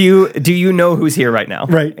 Do you know who's here right now?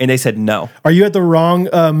 Right. And they said, no. Are you at the wrong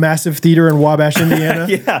massive theater in Wabash, Indiana?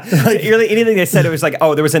 Yeah. Really, anything they said, it was like,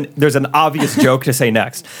 oh, there's an obvious joke to say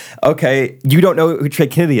next. Okay, you don't know who Trey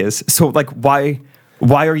Kennedy is. So like, why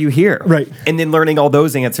are you here? Right. And then learning all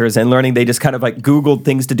those answers and learning they just kind of like Googled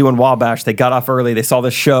things to do in Wabash. They got off early. They saw the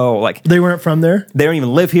show. Like they weren't from there? They don't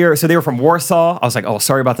even live here. So they were from Warsaw. I was like, oh,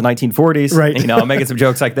 sorry about the 1940s. Right. And, I'm making some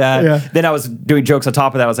jokes like that. Yeah. Then I was doing jokes on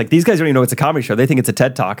top of that. I was like, these guys don't even know it's a comedy show. They think it's a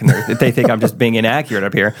TED Talk. And they think I'm just being inaccurate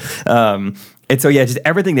up here. And so, yeah, just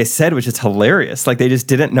everything they said was just hilarious. Like they just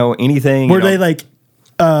didn't know anything. Were they like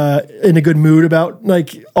in a good mood about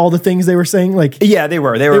like all the things they were saying? Like, yeah, they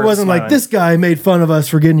were. It wasn't smiling. like this guy made fun of us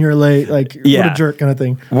for getting here late. Like, what a jerk kind of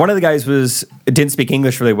thing. One of the guys didn't speak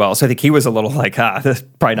English really well, so I think he was a little like, this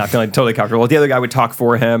probably not feeling totally comfortable. The other guy would talk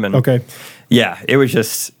for him, and yeah, it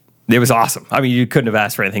was awesome. I mean, you couldn't have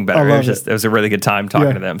asked for anything better. It was a really good time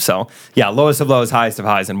talking to them. So yeah, lowest of lows, highest of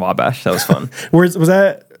highs in Wabash. That was fun. Was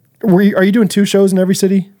that are you doing 2 shows in every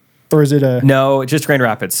city? Or is it a No, just Grand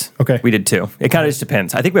Rapids. Okay. We did 2. It kind of just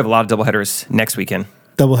depends. I think we have a lot of doubleheaders next weekend.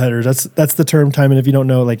 doubleheaders? That's the term time. And if you don't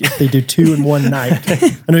know, like if they do 2 in one night,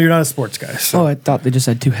 I know you're not a sports guy. So. Oh, I thought they just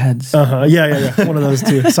had 2 heads. Yeah. One of those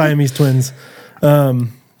 2 Siamese twins.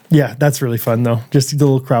 Yeah, that's really fun though. Just the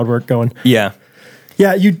little crowd work going. Yeah.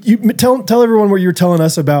 Yeah, you tell everyone what you were telling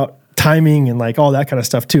us about timing and like all that kind of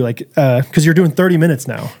stuff too. Like because you're doing 30 minutes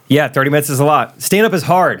now. Yeah, 30 minutes is a lot. Stand up is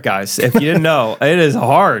hard, guys. If you didn't know, it is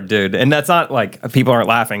hard, dude. And that's not like people aren't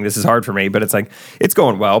laughing. This is hard for me, but it's like it's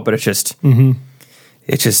going well, but it's just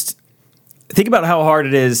think about how hard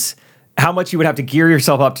it is, how much you would have to gear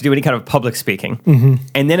yourself up to do any kind of public speaking.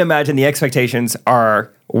 And then imagine the expectations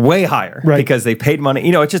are way higher because they paid money.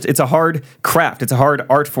 You know, it's a hard craft. It's a hard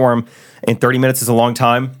art form, and 30 minutes is a long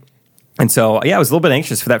time. And so, yeah, I was a little bit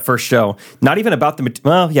anxious for that first show. Not even about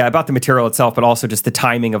about the material itself, but also just the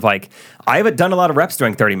timing of like, I haven't done a lot of reps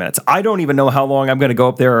doing 30 minutes. I don't even know how long I'm going to go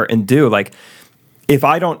up there and do. Like, if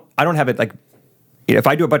I don't have it like, if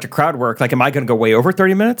I do a bunch of crowd work, like, am I going to go way over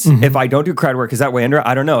 30 minutes? If I don't do crowd work, is that way under?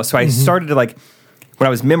 I don't know. So I started to like, when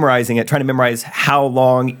I was memorizing it, trying to memorize how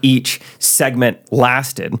long each segment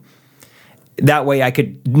lasted. That way I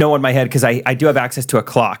could know in my head, because I do have access to a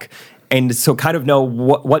clock. And so kind of know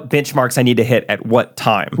what benchmarks I need to hit at what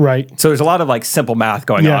time. Right. So there's a lot of like simple math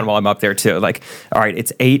going on while I'm up there too. Like, all right,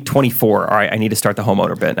 it's 8:24. All right, I need to start the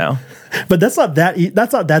homeowner bit now. But that's not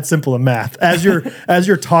that simple of math. As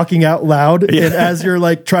you're talking out loud and as you're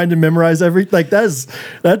like trying to memorize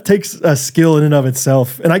that takes a skill in and of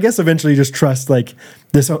itself. And I guess eventually you just trust like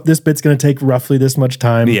this bit's going to take roughly this much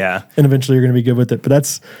time. Yeah. And eventually you're going to be good with it. But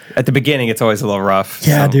that's at the beginning, it's always a little rough.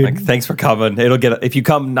 Yeah, so, dude. Like, thanks for coming. If you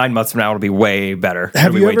come 9 months from now, it'll be way better.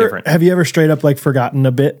 It'll be way different. Have you ever straight up like forgotten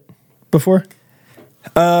a bit before?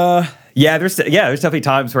 Yeah, there's definitely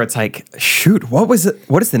times where it's like, shoot, what is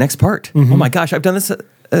the next part? Oh my gosh, I've done this so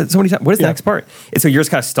many times. What is the next part? And so you're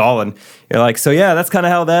just kind of stalling. You're like, so yeah, that's kind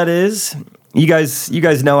of how that is. You guys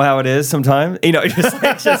know how it is sometimes. You know, just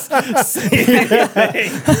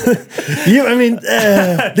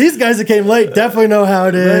these guys that came late definitely know how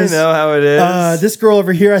it is. They know how it is. This girl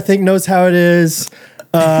over here, I think, knows how it is.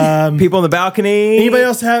 People in the balcony.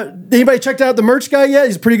 Anybody checked out the merch guy yet?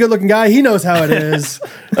 He's a pretty good looking guy. He knows how it is.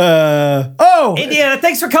 Indiana,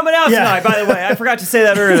 thanks for coming out tonight, by the way. I forgot to say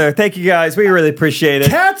that earlier. Thank you guys. We really appreciate it.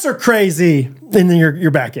 Cats are crazy. And then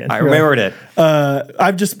you're back in. I remembered it.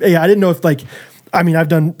 I didn't know if I've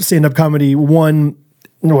done stand-up comedy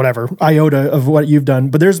whatever iota of what you've done,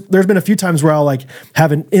 but there's been a few times where I'll like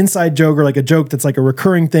have an inside joke or like a joke that's like a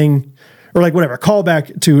recurring thing, or like whatever, a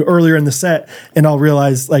callback to earlier in the set, and I'll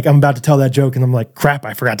realize like I'm about to tell that joke and I'm like, crap,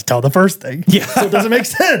 I forgot to tell the first thing. Yeah. So it doesn't make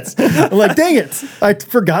sense. I'm like, dang it. I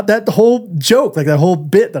forgot that whole joke, like that whole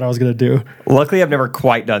bit that I was going to do. Luckily, I've never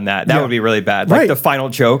quite done that. That would be really bad. Like the final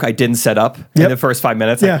joke I didn't set up in the first 5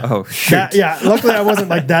 minutes. Yeah. Like, oh, shoot. Luckily, I wasn't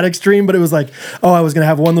like that extreme, but it was like, oh, I was going to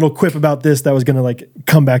have one little quip about this that was going to like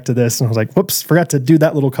come back to this. And I was like, whoops, forgot to do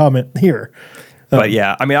that little comment here. But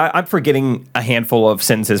yeah, I mean, I'm forgetting a handful of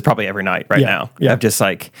sentences probably every night now. Yeah. I've just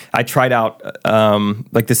like, I tried out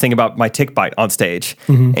like this thing about my tick bite on stage.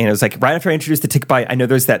 And it was like, right after I introduced the tick bite, I know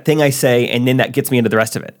there's that thing I say, and then that gets me into the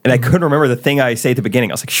rest of it. And I couldn't remember the thing I say at the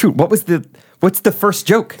beginning. I was like, shoot, what's the first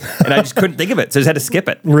joke? And I just couldn't think of it. So I just had to skip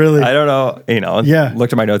it. Really? I don't know,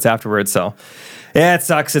 looked at my notes afterwards. So yeah, it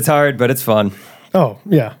sucks. It's hard, but it's fun. Oh,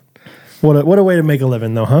 yeah. What a way to make a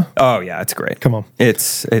living, though, huh? Oh yeah, it's great. Come on,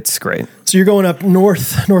 it's great. So you're going up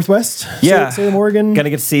northwest, Salem, Oregon.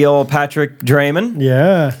 Gonna get to see old Patrick Draymond.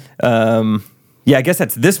 Yeah. I guess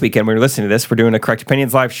that's this weekend when you're listening to this. We're doing a Correct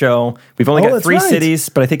Opinions live show. We've only got 3 cities,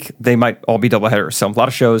 but I think they might all be doubleheaders. So a lot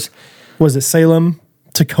of shows. Was it Salem,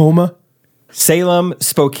 Tacoma? Salem,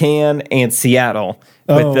 Spokane, and Seattle.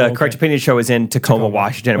 But the Correct Opinions show is in Tacoma,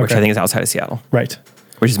 Washington, which I think is outside of Seattle. Right.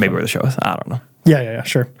 Which is maybe where the show is. I don't know. Yeah,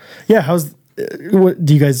 sure. Yeah, how's what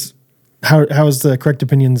do you guys? How is the Correct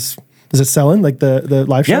Opinions? Is it selling like the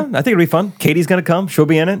live show? Yeah, I think it'll be fun. Katie's gonna come; she'll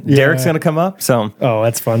be in it. Yeah. Derek's gonna come up. So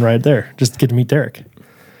that's fun right there. Just get to meet Derek.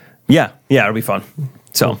 Yeah, it'll be fun.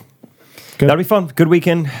 So Good. That'll be fun. Good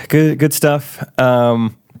weekend. Good stuff. I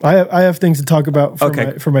have things to talk about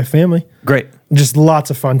for my family. Great. Just lots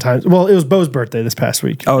of fun times. Well, it was Bo's birthday this past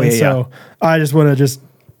week. Oh, and yeah. So I just want to just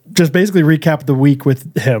basically recap the week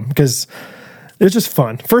with him because it was just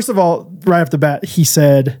fun. First of all, right off the bat, he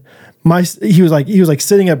said he was like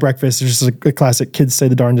sitting at breakfast. It's just a classic kids say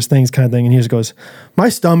the darndest things kind of thing. And he just goes, my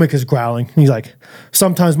stomach is growling. And he's like,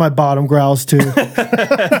 sometimes my bottom growls too.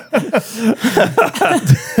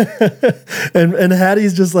 and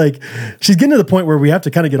Hattie's just like, she's getting to the point where we have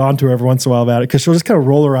to kind of get onto her every once in a while about it, because she'll just kind of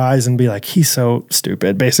roll her eyes and be like, he's so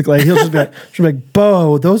stupid, basically. He'll just be like, she'll be like,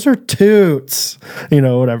 Bo, those are toots,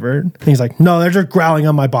 whatever. And he's like, no, they're just growling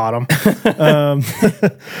on my bottom.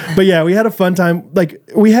 But yeah, we had a fun time. Like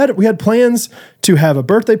we had plans to have a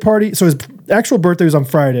birthday party. So his actual birthday was on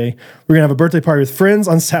Friday. We're gonna have a birthday party with friends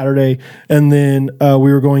on Saturday, and then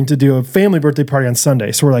we were going to do a family birthday party on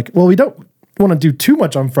Sunday. So we're like, well, we don't want to do too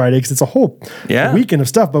much on Friday because it's a whole weekend of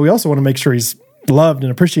stuff, but we also want to make sure he's loved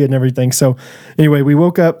and appreciated and everything. So anyway, we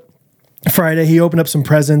woke up Friday. He opened up some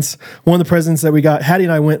presents. One of the presents that we got, Hattie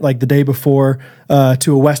and I went like the day before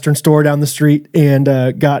to a Western store down the street and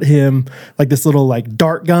got him like this little like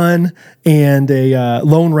dart gun and a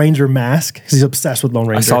Lone Ranger mask, because he's obsessed with Lone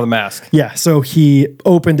Ranger. I saw the mask. Yeah, so he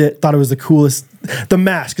opened it, thought it was the coolest. The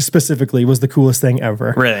mask specifically was the coolest thing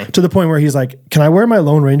ever. Really? To the point where he's like, can I wear my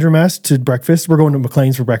Lone Ranger mask to breakfast? We're going to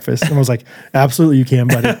McLean's for breakfast. And I was like, absolutely you can,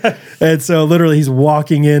 buddy. And so literally he's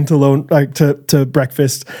walking into to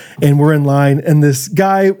breakfast, and we're in line, and this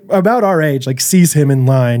guy about our age like sees him in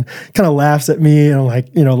line, kind of laughs at me, and I'm like,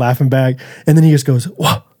 laughing back. And then he just goes,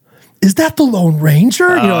 whoa, is that the Lone Ranger?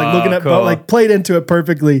 Like looking at cool. Bo, like played into it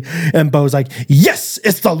perfectly. And Bo's like, yes,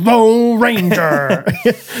 it's the Lone Ranger.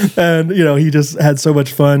 And, he just had so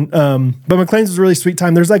much fun. But McLean's was a really sweet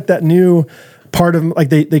time. There's like that new part of, like,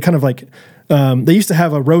 they kind of like, they used to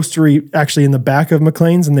have a roastery actually in the back of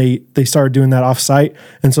McLean's, and they started doing that off site.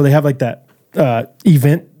 And so they have like that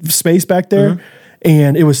event space back there. Mm-hmm.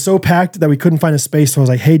 And it was so packed that we couldn't find a space. So I was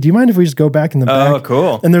like, hey, do you mind if we just go back in the back? Oh,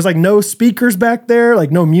 cool. And there's like no speakers back there,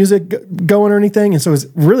 like no music going or anything. And so it was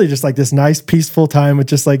really just like this nice, peaceful time with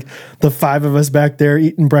just like the five of us back there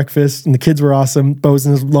eating breakfast. And the kids were awesome. Bo's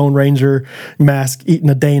in his Lone Ranger mask,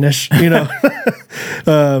 eating a Danish, So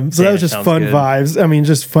that was just fun vibes. I mean,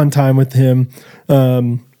 just fun time with him.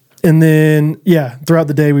 And then, throughout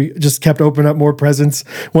the day, we just kept opening up more presents.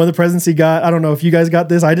 One of the presents he got, I don't know if you guys got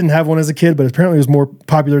this. I didn't have one as a kid, but apparently it was more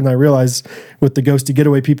popular than I realized with the Ghosty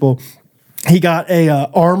Getaway people. He got a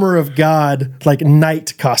Armor of God like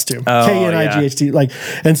knight costume, Knight, like,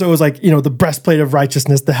 and so it was like the breastplate of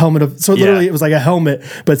righteousness, the helmet of. So literally, it was like a helmet,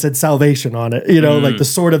 but it said salvation on it. Like the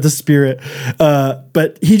sword of the spirit.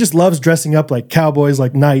 But he just loves dressing up like cowboys,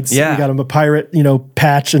 like knights. Yeah, we got him a pirate,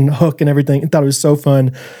 patch and hook and everything. I thought it was so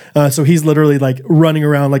fun. So he's literally like running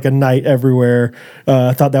around like a knight everywhere.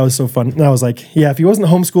 I thought that was so fun, and I was like, if he wasn't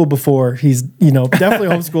homeschooled before, he's definitely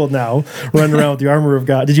homeschooled now, running around with the Armor of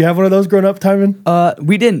God. Did you have one of those growing up, Timon?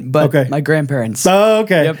 We didn't, but my grandparents. Oh,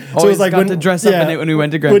 okay. Yep. So Always it was like got to dress up in it when we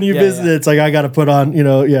went to when you visited. It's like I got to put on,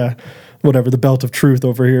 whatever, the belt of truth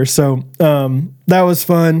over here. So that was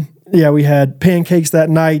fun. Yeah, we had pancakes that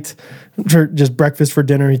night for just breakfast for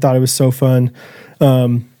dinner. He thought it was so fun.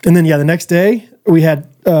 And then the next day we had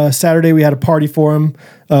Saturday we had a party for him,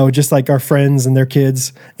 just like our friends and their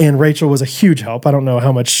kids. And Rachel was a huge help. I don't know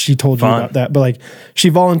how much she told you about that, but like she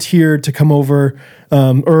volunteered to come over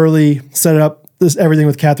early, set up everything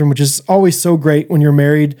with Catherine, which is always so great when you're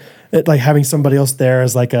married. Like having somebody else there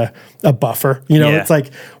as like a buffer, it's like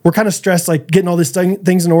we're kind of stressed, like getting all these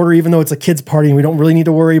things in order, even though it's a kid's party and we don't really need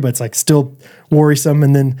to worry, but it's like still worrisome.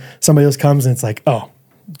 And then somebody else comes and it's like, oh,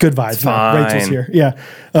 good vibes. Rachel's here. Yeah.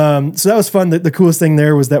 So that was fun. The coolest thing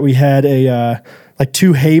there was that we had like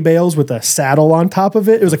 2 hay bales with a saddle on top of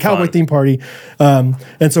it. It was a cowboy theme party.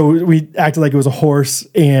 And so we acted like it was a horse,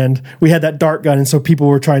 and we had that dart gun. And so people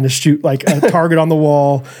were trying to shoot like a target on the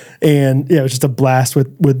wall, and it was just a blast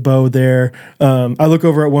with Bo there. I look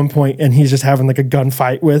over at one point and he's just having like a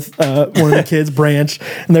gunfight with one of the kids, Branch.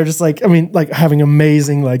 And they're just like, having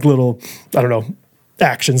amazing like little, I don't know,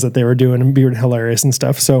 actions that they were doing and being hilarious and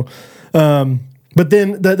stuff. So, but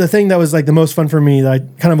then the thing that was like the most fun for me that I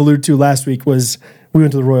kind of alluded to last week was we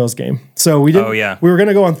went to the Royals game. So we didn't. Oh, yeah. We were going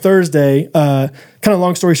to go on Thursday. Kind of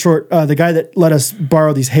long story short, the guy that let us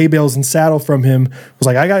borrow these hay bales and saddle from him was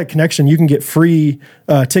like, I got a connection. You can get free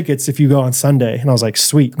tickets if you go on Sunday. And I was like,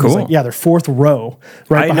 sweet. Cool. He was like, yeah, they're 4th row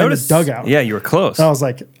right behind the dugout. Yeah, you were close. And I was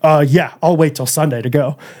like, yeah, I'll wait till Sunday to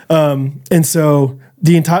go. And so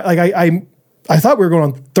the entire, like I thought we were going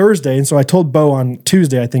on Thursday, and so I told Bo on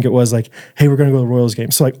Tuesday, I think it was, like, hey, we're going to go to the Royals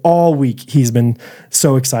game. So like all week he's been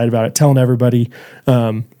so excited about it, telling everybody.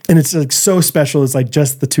 And it's like so special. It's like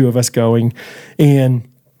just the two of us going. And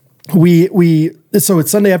so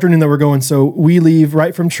it's Sunday afternoon that we're going. So we leave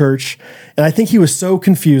right from church, and I think he was so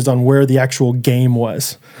confused on where the actual game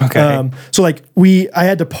was. Okay. So like I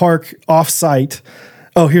had to park off site.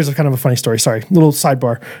 Oh, here's a kind of a funny story. Sorry, little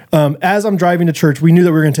sidebar. As I'm driving to church, we knew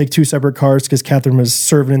that we were going to take 2 separate cars because Catherine was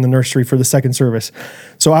serving in the nursery for the second service.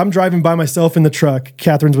 So I'm driving by myself in the truck.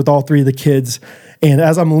 Catherine's with all 3 of the kids. And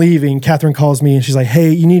as I'm leaving, Catherine calls me and she's like,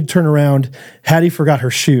 "Hey, you need to turn around. Hattie forgot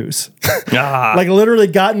her shoes." Like literally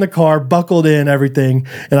got in the car, buckled in everything.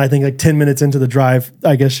 And I think like 10 minutes into the drive,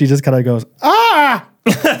 I guess she just kind of goes, "Ah!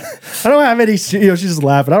 I don't have any shoes." You know, she's just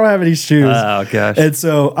laughing. "I don't have any shoes." Oh, gosh. And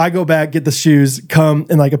so I go back, get the shoes, come,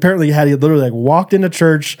 and like apparently Hattie literally like walked into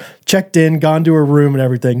church, checked in, gone to her room and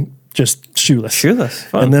everything, just shoeless. Shoeless.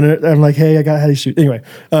 Fun. And then I'm like, "Hey, I got Hattie's shoes." Anyway,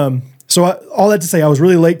 so all that to say, I was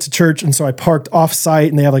really late to church, and so I parked off site,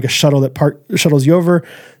 and they have like a shuttle that shuttles you over.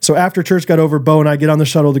 So after church got over, Bo and I get on the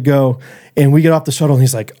shuttle to go, and we get off the shuttle, and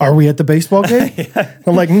he's like, "Are we at the baseball game?"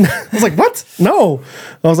 I'm like, I was like, "What? No."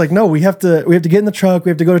 I was like, "No, we have to get in the truck. We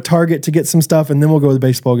have to go to Target to get some stuff, and then we'll go to the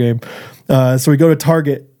baseball game." So we go to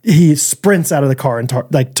Target. He sprints out of the car and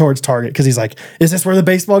like towards Target because he's like, "Is this where the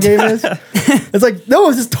baseball game is?" It's like, "No,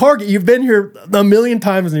 it's just Target. You've been here a million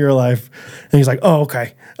times in your life." And he's like, "Oh,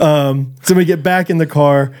 okay." So we get back in the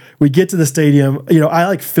car. We get to the stadium. You know, I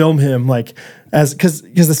like film him like because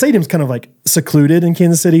the stadium's kind of like secluded in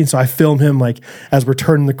Kansas City, and so I film him like as we're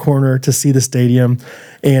turning the corner to see the stadium.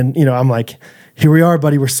 And you know, I'm like, "Here we are,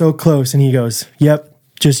 buddy. We're so close." And he goes, "Yep.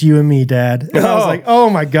 Just you and me, Dad." And I was like, "Oh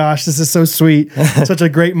my gosh, this is so sweet." Such a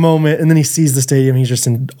great moment. And then he sees the stadium. He's just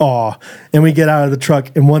in awe. And we get out of the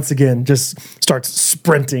truck and once again just starts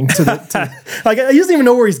sprinting to the like he doesn't even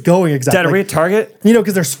know where he's going exactly. Dad, are we at Target? You know,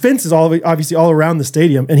 because there's fences obviously all around the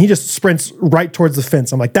stadium, and he just sprints right towards the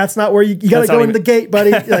fence. I'm like, "That's not where you got to go in the gate,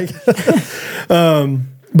 buddy." Like,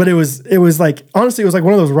 but it was like, honestly, it was like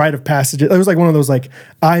one of those rite of passages. It was like one of those like,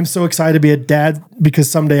 I'm so excited to be a dad because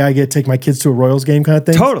someday I get to take my kids to a Royals game kind of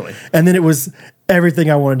thing. Totally. And then it was everything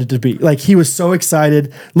I wanted it to be. Like he was so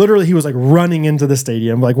excited. Literally, he was like running into the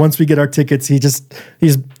stadium. Like once we get our tickets, he just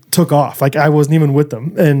took off. Like I wasn't even with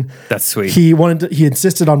them. And That's sweet. He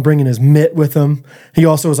insisted on bringing his mitt with him. He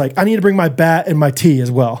also was like, "I need to bring my bat and my tee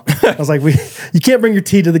as well." I was like, "You can't bring your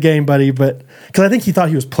tee to the game, buddy." But because I think he thought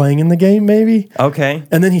he was playing in the game, maybe. Okay.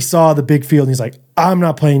 And then he saw the big field and he's like, "I'm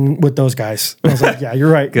not playing with those guys." I was like, "Yeah,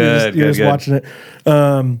 you're right." You're just watching it.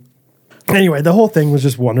 Anyway, the whole thing was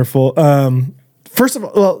just wonderful. First of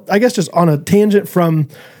all, well, I guess just on a tangent from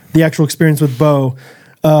the actual experience with Bo,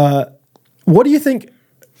 what do you think?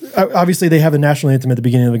 Obviously, they have the national anthem at the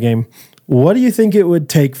beginning of the game. What do you think it would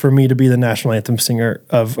take for me to be the national anthem singer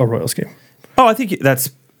of a Royals game? Oh, I think that's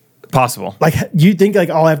possible. Like, do you think like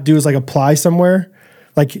all I have to do is like apply somewhere?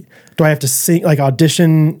 Like, do I have to sing, like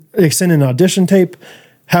audition, like send an audition tape?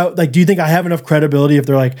 How, like, do you think I have enough credibility if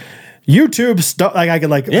they're like, YouTube stuff? Like, I could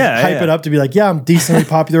like hype it up to be like, "Yeah, I'm decently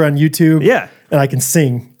popular on YouTube." Yeah. And I can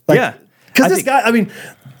sing. Like, Yeah. Because this guy, I mean,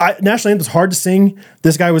 national anthem's hard to sing.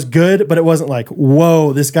 This guy was good, but it wasn't like,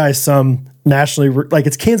 whoa, this guy's some nationally, like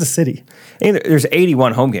it's Kansas City. And there's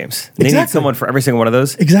 81 home games. They need Exactly. someone for every single one of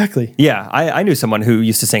those. Exactly. Yeah, I knew someone who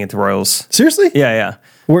used to sing at the Royals. Seriously? Yeah.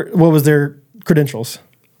 What was their credentials?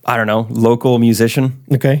 I don't know, local musician.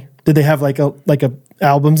 Okay. Did they have like a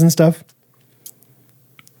albums and stuff?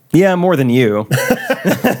 Yeah, more than you.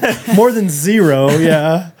 More than 0,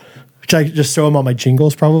 yeah. Should I just show them all my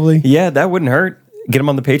jingles probably? Yeah, that wouldn't hurt. Get them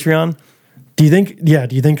on the Patreon. Do you think I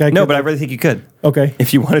could? No, but I really think you could. Okay.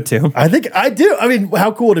 If you wanted to. I think I do. I mean,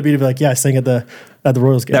 how cool would it be to be like, "Yeah, I sang at the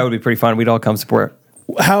Royals game." That would be pretty fun. We'd all come support.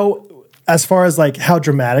 How, as far as like how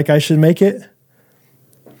dramatic I should make it?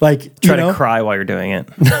 Like, Try to cry while you're doing it.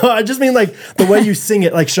 No, I just mean like the way you sing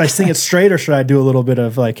it. Like, should I sing it straight or should I do a little bit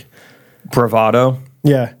of like, Bravado.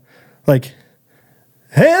 yeah, like,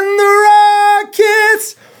 "And the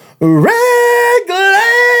Rockets red glare,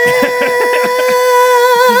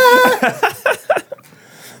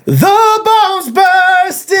 the bombs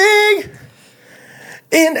bursting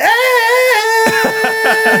in air,"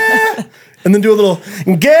 and then do a little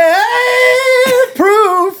 "Game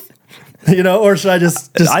proof," you know, or should I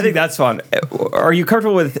just I think that's fun. Are you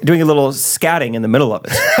comfortable with doing a little scatting in the middle of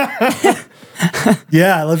it?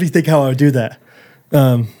 yeah, let me think how I would do that.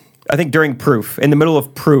 I think during proof, in the middle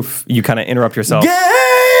of proof, you kind of interrupt yourself.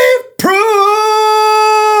 Game proof,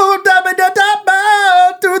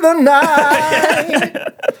 da-ba-da-da-ba, through the night.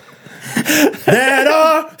 That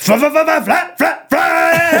our flat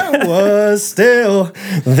was still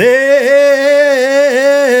there.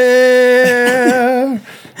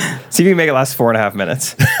 See if you can make it last 4.5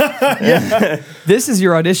 minutes. This is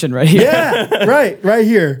your audition right here. Yeah, right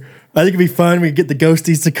here. I think it'd be fun. We get the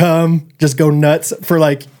ghosties to come, just go nuts for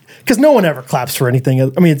like, because no one ever claps for anything. I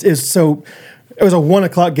mean, it was a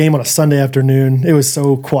 1:00 game on a Sunday afternoon. It was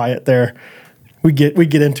so quiet there. we get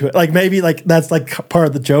into it. Like maybe like that's like part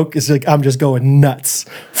of the joke is like I'm just going nuts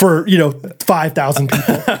for 5,000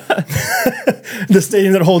 people. The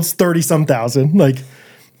stadium that holds 30-some thousand. Like,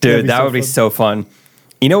 dude, that would be so fun.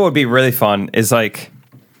 You know what would be really fun is like,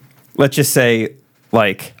 let's just say,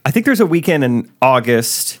 like, I think there's a weekend in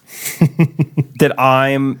August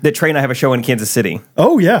that Trey and I have a show in Kansas City.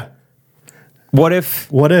 Oh yeah. What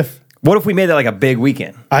if we made that like a big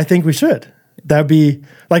weekend? I think we should. That'd be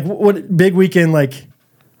like what big weekend like.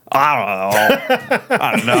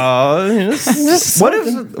 I don't know. What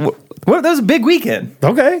if that was a big weekend?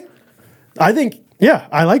 Okay. I think, yeah,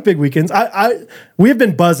 I like big weekends. We have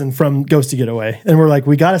been buzzing from Ghosty Getaway, and we're like,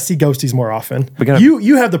 we got to see Ghosties more often.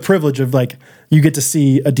 You have the privilege of like, you get to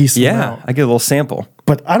see a decent amount. I get a little sample.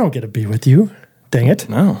 But I don't get to be with you. Dang it.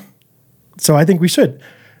 No. So I think we should.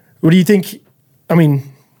 What do you think? I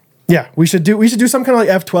mean, yeah, we should do some kind of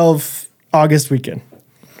like F12 August weekend.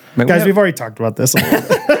 Guys, we've already talked about this a little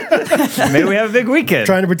bit. Maybe we have a big weekend.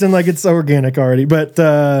 Trying to pretend like it's organic already. But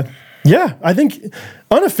yeah, I think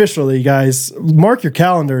unofficially, guys, mark your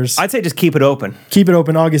calendars. I'd say just keep it open. Keep it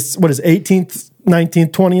open August, what is it, 18th,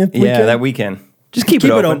 19th, 20th weekend? Yeah, that weekend. Just keep it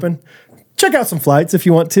open. Check out some flights if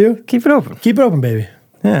you want to. Keep it open. Keep it open, baby.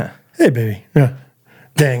 Yeah. Hey, baby. Yeah.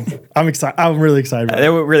 Dang. I'm excited. I'm really excited about it.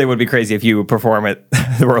 Really would be crazy if you perform at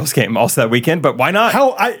the Royals game also that weekend, but why not?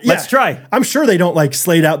 Let's try. I'm sure they don't like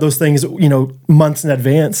slate out those things, months in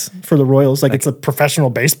advance for the Royals. Like it's a professional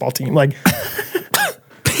baseball team. Like,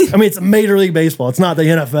 I mean, it's Major League Baseball. It's not the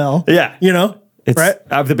NFL. Yeah. It's, right?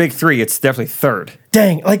 Of the big three, it's definitely third.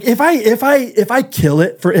 Dang. Like if I kill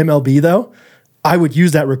it for MLB though, I would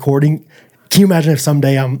use that recording. Can you imagine if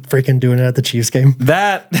someday I'm freaking doing it at the Chiefs game?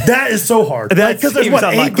 That is so hard. Because there's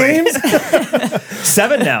 8 games?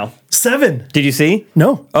 7 now. 7. Did you see?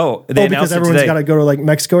 No. Oh, because everyone's got to go to like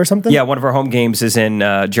Mexico or something? Yeah, one of our home games is in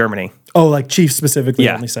Germany. Oh, like Chiefs specifically,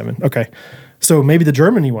 yeah. Only 7. Okay. So maybe the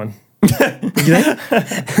Germany one. You think?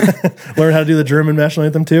 Learn how to do the German national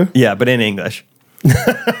anthem too? Yeah, but in English.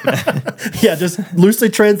 Yeah, just loosely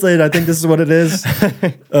translated. I think this is what it is.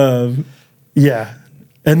 Yeah.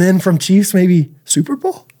 And then from Chiefs, maybe Super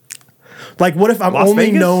Bowl? Like, what if I'm Las only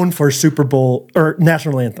Vegas? known for Super Bowl or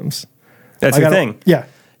national anthems? That's the thing. Yeah.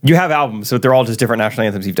 You have albums, so they're all just different national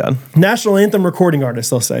anthems you've done. National anthem recording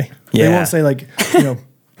artists, they'll say. Yeah. They won't say, like,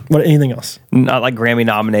 anything else. Not like Grammy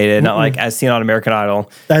nominated, not like as seen on American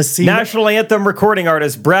Idol. National anthem recording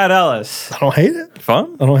artist Brad Ellis. I don't hate it.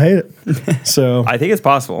 Fun? I don't hate it. So I think it's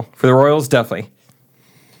possible. For the Royals, definitely.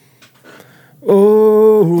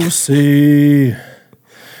 Oh, see.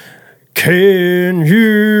 Can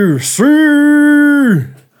you see?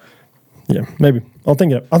 Yeah, maybe. I'll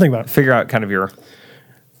think about it. Figure out kind of your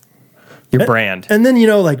brand. And then,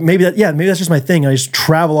 maybe that's just my thing. I just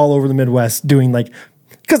travel all over the Midwest doing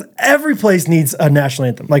because every place needs a national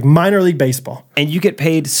anthem, like minor league baseball. And you get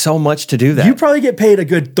paid so much to do that. You probably get paid a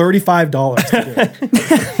good $35 to do it.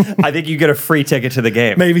 I think you get a free ticket to the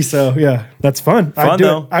game. Maybe so, yeah. That's fun.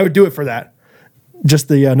 I would do it for that. Just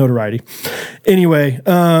the notoriety. Anyway,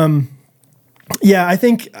 yeah, I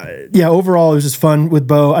think, overall it was just fun with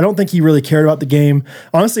Bo. I don't think he really cared about the game.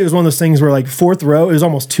 Honestly, it was one of those things where, fourth row, it was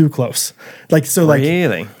almost too close.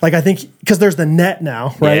 Really? I think, because there's the net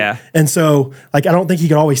now, right? Yeah. And so, I don't think he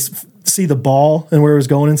could always see the ball and where it was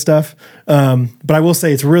going and stuff. But I will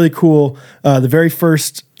say it's really cool. The very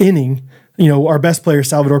first inning, our best player,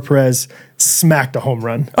 Salvador Perez, smacked a home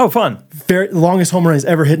run. Oh, fun. Longest home run he's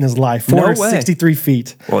ever hit in his life. 463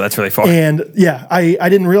 feet. Well, that's really far. And yeah, I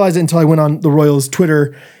didn't realize it until I went on the Royals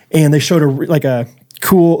Twitter and they showed a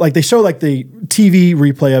cool, they show the TV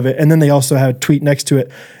replay of it. And then they also had a tweet next to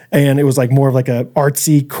it. And it was more of a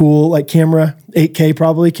artsy, cool, camera, 8K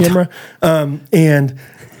probably camera. And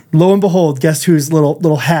lo and behold, guess whose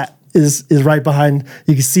little hat is right behind.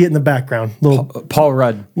 You can see it in the background. Paul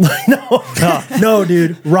Rudd. No,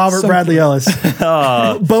 dude. Robert Bradley Ellis.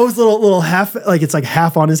 Bo's little half, it's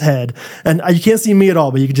half on his head, and you can't see me at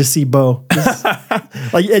all, but you can just see Bo.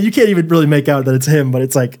 And you can't even really make out that it's him, but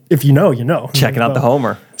it's if you know, Checking out the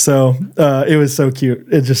homer. So it was so cute.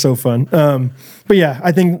 It's just so fun. But yeah,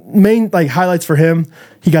 I think main highlights for him,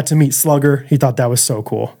 he got to meet Slugger. He thought that was so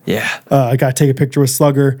cool. Yeah. I got to take a picture with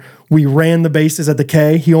Slugger. We ran the bases at the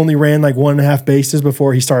K. He only ran 1.5 bases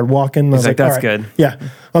before he started walking. I was that's all right. good. Yeah.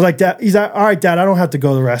 I was like, Dad, all right, Dad, I don't have to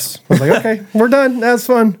go the rest. I was like, okay, we're done. That's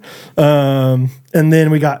fun. And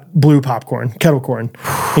then we got blue popcorn, kettle corn.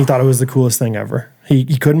 He thought it was the coolest thing ever.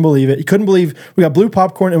 He couldn't believe it. He couldn't believe we got blue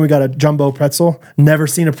popcorn and we got a jumbo pretzel. Never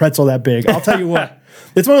seen a pretzel that big. I'll tell you what.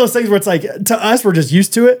 It's one of those things where it's to us, we're just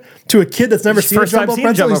used to it. To a kid that's never seen a jumbo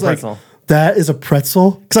pretzel, he's like, that is a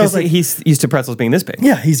pretzel? Because I was like, he's used to pretzels being this big.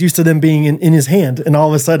 yeah, he's used to them being in his hand, and all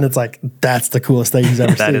of a sudden it's like that's the coolest thing he's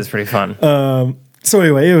ever seen. That is pretty fun. So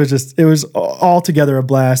anyway, it was altogether a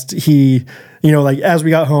blast. He, like as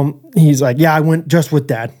we got home, he's like, yeah, I went just with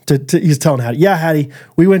Dad. He's telling Hattie, yeah, Hattie,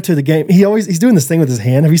 we went to the game. He's doing this thing with his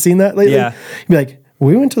hand. Have you seen that lately? Yeah. He'd be like,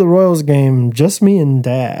 we went to the Royals game, just me and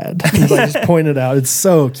Dad. He's like, just pointed out. It's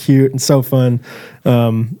so cute and so fun.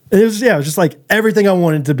 It was just like everything I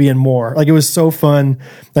wanted to be and more. Like it was so fun.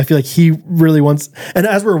 I feel like he really wants. And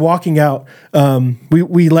as we were walking out,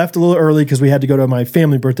 we left a little early because we had to go to my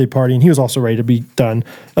family birthday party, and he was also ready to be done.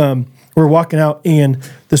 We're walking out, and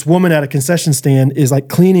this woman at a concession stand is like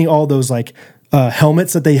cleaning all those like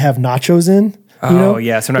helmets that they have nachos in. Oh,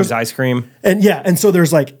 yeah. Sometimes ice cream. And so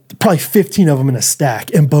there's like probably 15 of them in a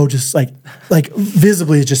stack, and Bo just like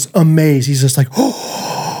visibly is just amazed. He's just like,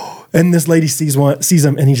 oh, and this lady sees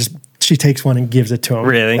him, and she takes one and gives it to him.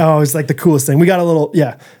 Really? Oh, it's like the coolest thing. We got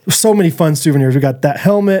so many fun souvenirs. We got that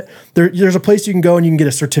helmet. There's a place you can go and you can get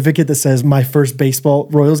a certificate that says my first baseball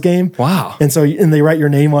Royals game. Wow. And they write your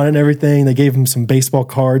name on it and everything. They gave him some baseball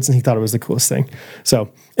cards, and he thought it was the coolest thing.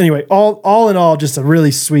 So anyway, all in all, just a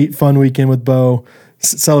really sweet, fun weekend with Bo,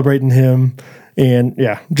 celebrating him. And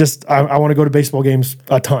yeah, just I want to go to baseball games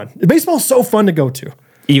a ton. Baseball's so fun to go to.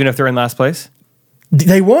 Even if they're in last place?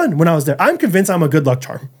 They won when I was there. I'm convinced I'm a good luck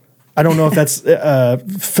charm. I don't know if that's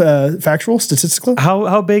factual, statistical.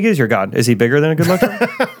 How big is your God? Is he bigger than a good luck charm?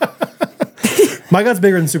 My God's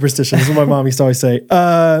bigger than superstition. Is what my mom used to always say.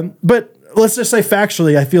 But let's just say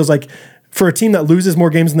factually, I feels like for a team that loses more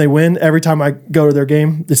games than they win, every time I go to their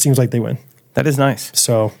game, it seems like they win. That is nice.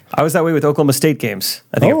 So I was that way with Oklahoma State games.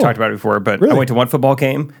 I think I've talked about it before, but really? I went to one football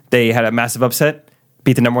game. They had a massive upset,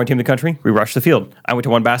 beat the number one team in the country. We rushed the field. I went to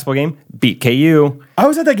one basketball game, beat KU. I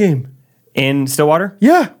was at that game. In Stillwater?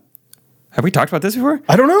 Yeah. Have we talked about this before?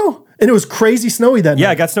 I don't know. And it was crazy snowy that night.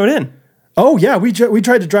 Yeah, it got snowed in. Oh, yeah. We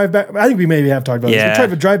tried to drive back. I think we maybe have talked about this. Yeah. We tried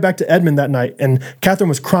to drive back to Edmond that night, and Catherine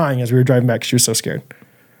was crying as we were driving back because she was so scared.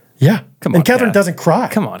 Yeah. Come on, and Catherine Kat. doesn't cry.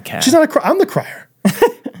 Come on, Kat. She's not a cry. I'm the crier.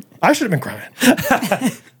 I should have been crying.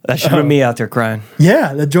 That should have been me out there crying.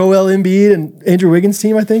 Yeah, the Joel Embiid and Andrew Wiggins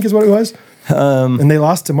team, I think, is what it was. And they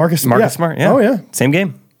lost to Marcus Smart, yeah. Oh, yeah. Same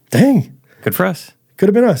game. Dang. Good for us. Could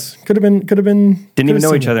have been us. Could have been. Didn't even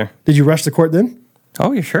know each other. Did you rush the court then?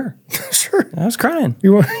 Oh, yeah, sure. Sure. I was crying.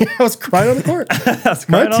 I was crying on the court.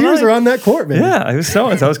 My all tears night. are on that court, man. Yeah, I was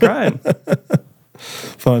snowing, so I was crying.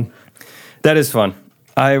 Fun. That is fun.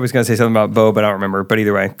 I was going to say something about Bo, but I don't remember. But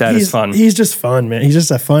either way, that is fun. He's just fun, man. He's just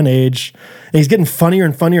a fun age. And he's getting funnier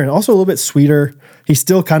and funnier and also a little bit sweeter. He's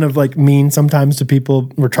still kind of like mean sometimes to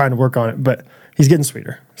people. We're trying to work on it, but he's getting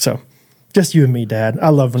sweeter. So just you and me, Dad. I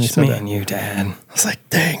love when you said Me that. and you, Dad. I was like,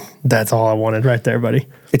 dang, that's all I wanted right there, buddy.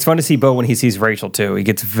 It's fun to see Bo when he sees Rachel, too. He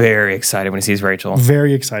gets very excited when he sees Rachel.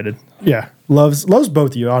 Very excited. Yeah. Loves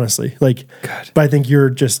both of you, honestly. Like, Good. but I think you're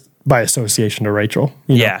just by association to Rachel.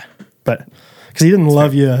 you know? Yeah. But because he didn't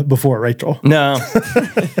love you before Rachel. No.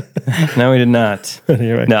 No, we did not.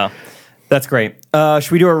 Anyway. No. That's great.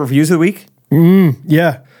 Should we do our reviews of the week?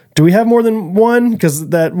 Yeah. Do we have more than one? Because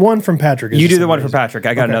that one from Patrick is You do just the one for amazing. Patrick.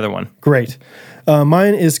 I got Okay. another one. Great.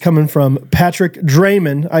 Mine is coming from Patrick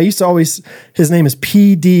Draymond. I used to always, his name is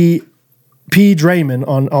P. Draymond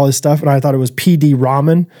on all his stuff, and I thought it was PD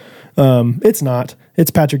Ramen. It's not.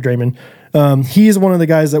 It's Patrick Draymond. He's one of the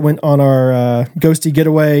guys that went on our Ghosty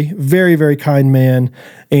getaway. Very, very kind man,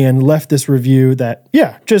 and left this review that,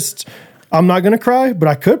 I'm not going to cry, but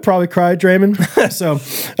I could probably cry, Draymond. So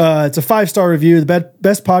it's a 5-star review. The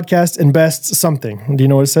best podcast and best something. Do you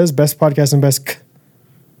know what it says? Best podcast and best...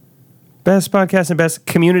 Best podcast and best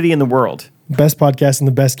community in the world. Best podcast and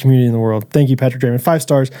the best community in the world. Thank you, Patrick Draymond. 5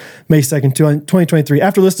 stars, May 2nd, 2023.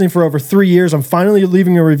 After listening for over 3 years, I'm finally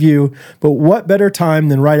leaving a review, but what better time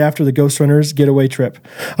than right after the Ghost Runners getaway trip?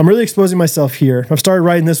 I'm really exposing myself here. I've started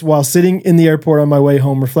writing this while sitting in the airport on my way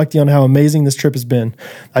home, reflecting on how amazing this trip has been.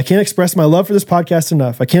 I can't express my love for this podcast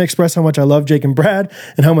enough. I can't express how much I love Jake and Brad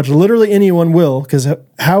and how much literally anyone will, because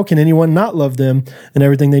how can anyone not love them and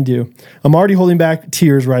everything they do? I'm already holding back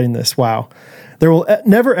tears writing this. Wow. There will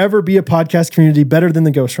never, ever be a podcast community better than the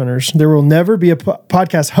Ghost Runners. There will never be a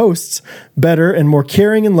podcast hosts better and more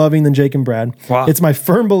caring and loving than Jake and Brad. Wow. It's my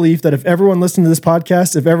firm belief that if everyone listened to this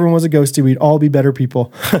podcast, if everyone was a ghostie, we'd all be better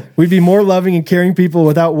people. We'd be more loving and caring people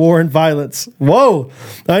without war and violence. Whoa.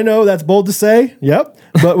 I know that's bold to say. Yep.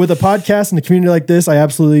 But with a podcast and a community like this, I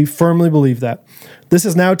absolutely firmly believe that. This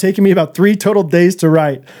has now taken me about 3 total days to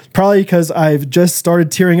write, probably because I've just started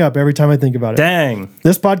tearing up every time I think about it. Dang.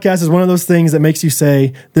 This podcast is one of those things that makes you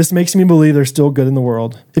say, this makes me believe there's still good in the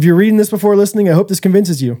world. If you're reading this before listening, I hope this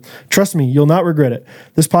convinces you. Trust me, you'll not regret it.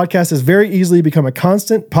 This podcast has very easily become a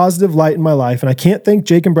constant, positive light in my life, and I can't thank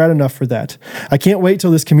Jake and Brad enough for that. I can't wait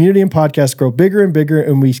till this community and podcast grow bigger and bigger,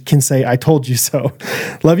 and we can say, I told you so.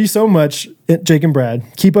 Love you so much, Jake and Brad.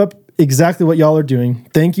 Keep up exactly what y'all are doing.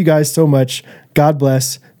 Thank you guys so much. God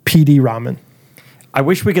bless. PD Ramen. I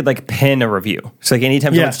wish we could like pin a review. So like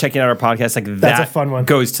anytime someone's checking out our podcast, like That's a fun one.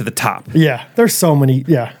 goes to the top. Yeah, there's so many.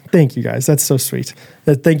 Yeah, thank you guys. That's so sweet.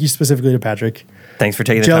 Thank you specifically to Patrick. Thanks for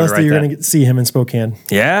taking the Jealous time to that write you're that. going to see him in Spokane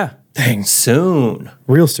Yeah. Dang. Soon.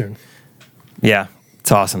 real soon. Yeah.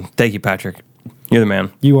 It's awesome. Thank you, Patrick. You're the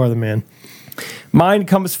man. You are the man. Mine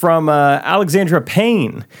comes from Alexandra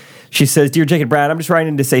Payne. She says, Dear Jake and Brad, I'm just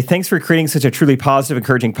writing to say thanks for creating such a truly positive,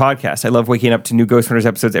 encouraging podcast. I love waking up to new Ghost Runners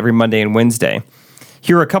episodes every Monday and Wednesday.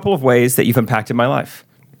 Here are a couple of ways that you've impacted my life.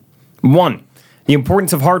 1, the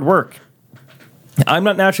importance of hard work. I'm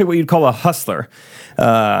not naturally what you'd call a hustler.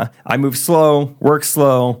 I move slow, work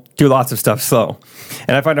slow, do lots of stuff slow.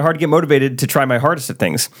 And I find it hard to get motivated to try my hardest at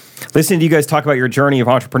things. Listening to you guys talk about your journey of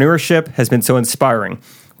entrepreneurship has been so inspiring.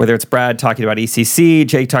 Whether it's Brad talking about ECC,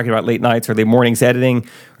 Jake talking about late nights, early mornings editing,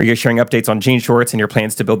 or you're sharing updates on Jean Shorts and your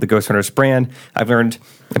plans to build the Ghost Runners brand, I've learned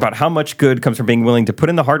about how much good comes from being willing to put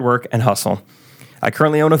in the hard work and hustle. I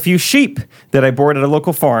currently own a few sheep that I board at a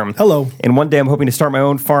local farm. Hello. And one day I'm hoping to start my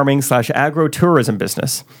own farming/agro-tourism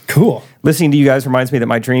business. Cool. Listening to you guys reminds me that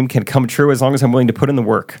my dream can come true as long as I'm willing to put in the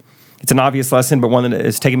work. It's an obvious lesson, but one that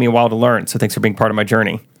has taken me a while to learn, so thanks for being part of my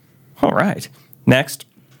journey. All right. Next,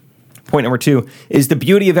 point number 2 is the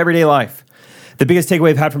beauty of everyday life. The biggest takeaway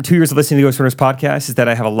I've had from 2 years of listening to the Ghost Runners podcast is that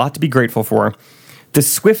I have a lot to be grateful for. The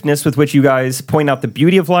swiftness with which you guys point out the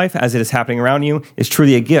beauty of life as it is happening around you is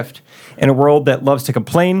truly a gift. In a world that loves to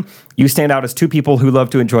complain, you stand out as 2 people who love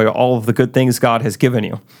to enjoy all of the good things God has given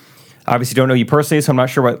you. I obviously don't know you personally, so I'm not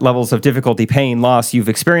sure what levels of difficulty, pain, loss you've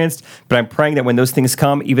experienced, but I'm praying that when those things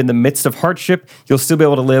come, even in the midst of hardship, you'll still be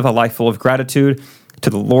able to live a life full of gratitude to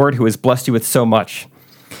the Lord who has blessed you with so much.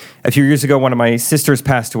 A few years ago, one of my sisters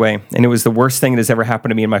passed away, and it was the worst thing that has ever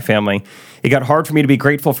happened to me and my family. It got hard for me to be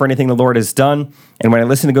grateful for anything the Lord has done, and when I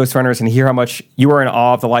listen to Ghost Runners and hear how much you are in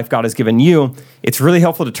awe of the life God has given you, it's really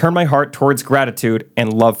helpful to turn my heart towards gratitude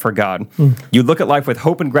and love for God. You look at life with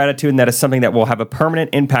hope and gratitude, and that is something that will have a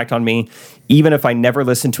permanent impact on me, even if I never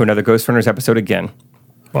listen to another Ghost Runners episode again.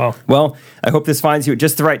 Wow. Well, I hope this finds you at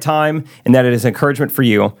just the right time, and that it is encouragement for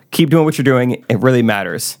you. Keep doing what you're doing. It really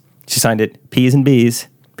matters. She signed it, P's and B's.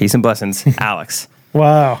 Peace and blessings, Alex.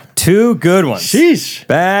 Wow. 2 good ones. Sheesh.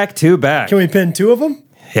 Back to back. Can we pin 2 of them?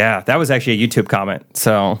 Yeah, that was actually a YouTube comment.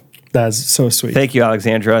 So That's so sweet. thank you,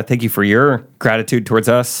 Alexandra. Thank you for your gratitude towards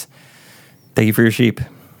us. Thank you for your sheep.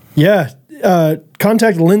 Yeah.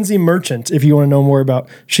 Contact Lindsay Merchant if you want to know more about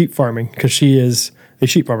sheep farming, because she is a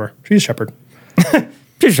sheep farmer. She's a shepherd.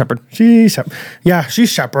 She's a shepherd. She's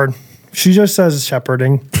shepherd. She just says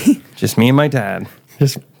shepherding. Just me and my dad.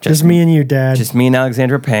 Just me and you, Dad. Just me and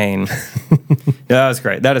Alexandra Payne. Yeah, that was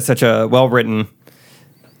great. That is such a well-written,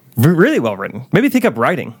 really well-written. Maybe take up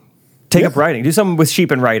writing. Take up writing. Do something with sheep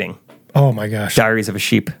and writing. Oh my gosh. Diaries of a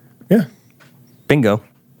Sheep. Yeah. Bingo.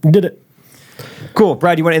 You did it. Cool.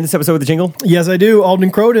 Brad, you want to end this episode with a jingle? Yes, I do.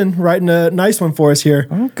 Alden Croden writing a nice one for us here.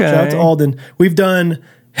 Okay. Shout out to Alden. We've done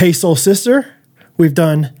Hey Soul Sister. We've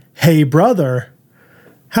done Hey Brother.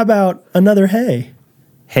 How about another Hey?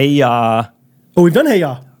 Hey, Oh, we've done Hey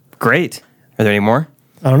Ya. great. Are there any more?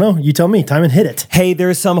 I don't know. You tell me. Time and hit it. Hey,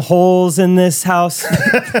 there's some holes in this house.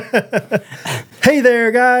 Hey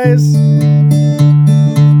there, guys.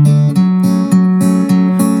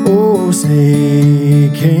 Oh, say,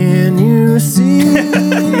 can you see?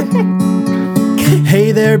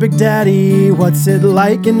 Hey there, Big Daddy. What's it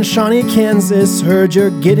like in Shawnee, Kansas? Heard you're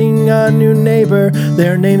getting a new neighbor.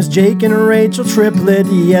 Their name's Jake and Rachel Triplett.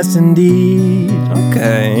 Yes, indeed.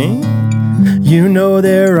 Okay. You know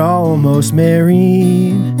they're almost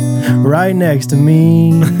married, right next to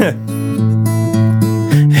me.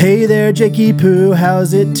 Hey there, Jakey Poo,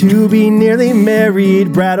 how's it to be nearly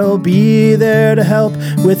married? Brad'll be there to help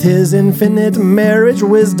with his infinite marriage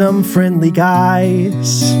wisdom, friendly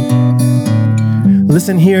guys.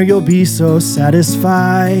 Listen here, you'll be so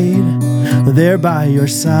satisfied, they're by your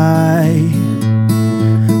side.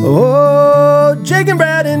 Oh, Jake and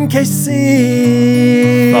Brad and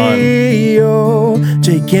Casey. Fun. Oh,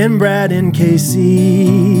 Jake and Brad and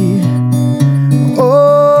Casey.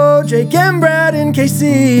 Oh, Jake and Brad and Casey.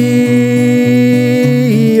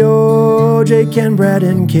 Oh, Oh, Jake and Brad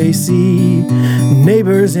and Casey,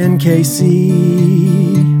 neighbors in KC.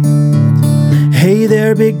 Hey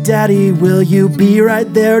there, Big Daddy, will you be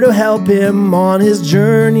right there to help him on his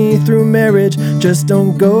journey through marriage? Just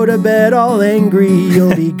don't go to bed all angry,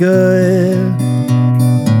 you'll be good.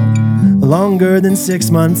 Longer than 6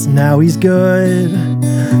 months, now he's good.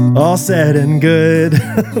 All said and good.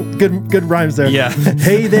 good rhymes there. Yeah.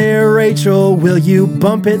 Hey there, Rachel, will you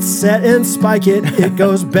bump it, set, and spike it? It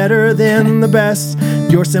goes better than the best.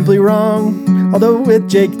 You're simply wrong, although with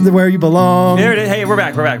Jake, where you belong. There it is. Hey, we're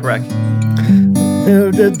back.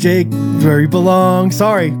 Jake, where you belong.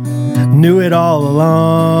 Sorry, knew it all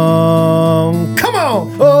along. Come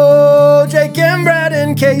on! Oh, Jake and Brad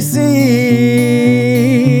and Casey.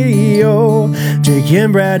 Oh, Jake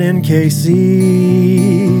and Brad and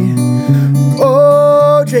Casey.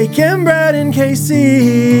 Oh, Jake and Brad and Casey.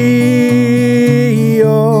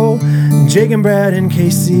 Oh, Jake and Brad and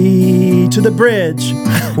Casey. To the bridge.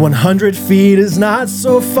 100 feet is not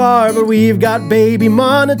so far, but we've got baby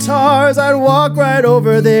monitors. I'd walk right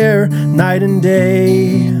over there night and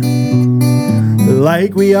day.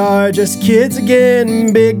 Like we are just kids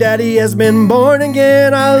again. Big Daddy has been born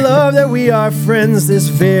again. I love that we are friends this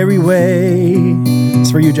very way.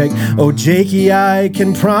 It's for you, Jake. Oh, Jakey, I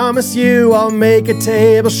can promise you I'll make a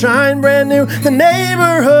table shine brand new. The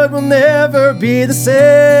neighborhood will never be the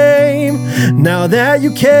same now that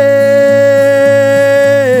you came.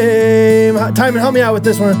 Timon, help me out with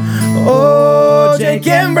this one. Oh, Jake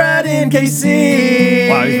and Brad and KC.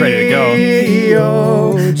 Wow, he's ready to go.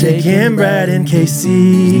 Oh, Jake and Brad and KC.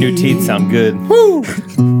 New teeth sound good. Woo!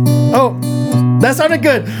 Oh, that sounded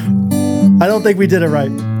good. I don't think we did it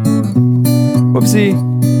right. Whoopsie.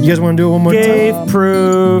 You guys want to do it one more Gave time?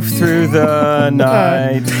 proof through the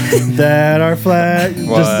night That our flag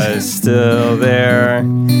was still there.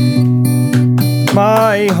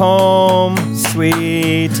 My home,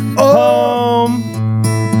 sweet home.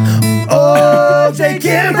 Oh, Jake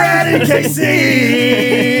and Brad and KC.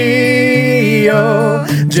 Oh,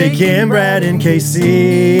 Jake and Brad and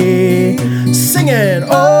KC. Singing.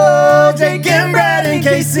 Oh, Jake and Brad and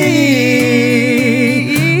KC.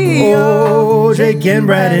 Oh, Jake and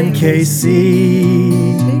Brad and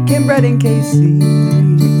KC. Jake and Brad and Casey.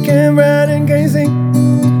 Jake and Brad and KC.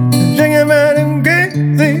 Jake and Brad and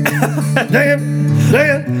KC. Jake and Brad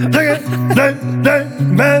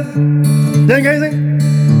and KC.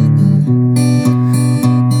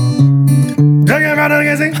 Jake and Brad and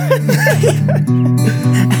KC.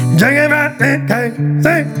 Jake and Brad and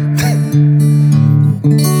KC.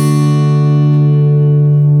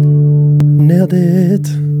 Nailed it.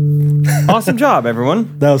 Awesome job,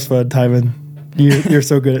 everyone. That was fun, Timon. You're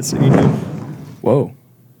so good at singing. Whoa.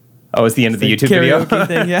 Oh, it's the end of the YouTube video. Karaoke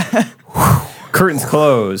thing, yeah. Curtains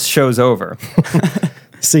closed. Show's over.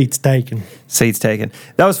 Seats taken. Seats taken.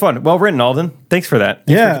 That was fun. Well written, Alden. Thanks for that.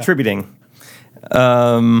 Thanks Yeah. for contributing.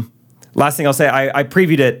 Last thing I'll say, I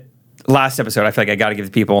previewed it last episode. I feel like I got to give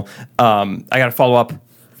the people. I got to follow up.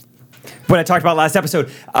 When I talked about last episode,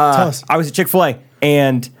 Tell us. I was at Chick-fil-A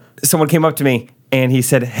and someone came up to me and he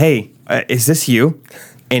said, "Hey, is this you?"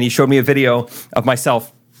 And he showed me a video of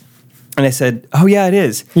myself. And I said, "Oh yeah, it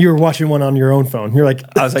is." You were watching one on your own phone. You're like,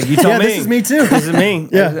 I was like, "You tell yeah, me. this is me too." This is me."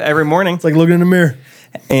 Yeah. Every morning. It's like looking in the mirror.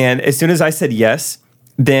 And as soon as I said yes,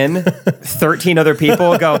 then 13 other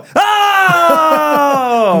people go,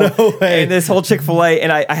 "Oh!" No way. And this whole Chick-fil-A,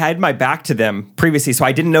 and I had my back to them previously, so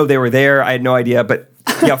I didn't know they were there. I had no idea. But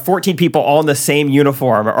yeah, 14 people all in the same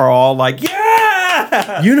uniform are all like,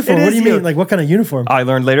 "Yeah!" Uniform? It What is do you you. mean? Like what kind of uniform? I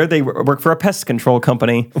learned later they work for a pest control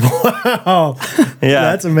company. Oh, Yeah.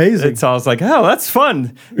 that's amazing. And so I was like, "Oh, that's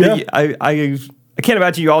fun." Yeah. I can't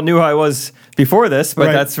imagine you all knew who I was before this, but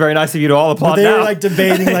Right. that's very nice of you to all applaud But they now. were like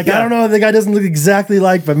debating, like, I don't know, the guy doesn't look exactly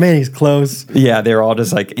like, but man, he's close. Yeah, they were all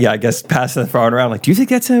just like, I guess passing the phone around, like, "Do you think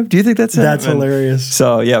that's him? Do you think that's him?" That's And hilarious.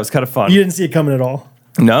 So yeah, it was kind of fun. You didn't see it coming at all.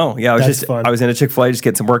 No, yeah, That's fun. I was in a Chick-fil-A just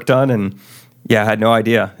getting some work done, and yeah, I had no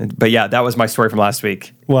idea. But yeah, that was my story from last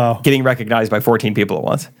week. Wow. Getting recognized by 14 people at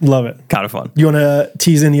once, Love it. kind of fun. You want to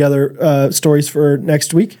tease any other stories for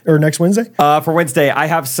next week or next Wednesday? For Wednesday, I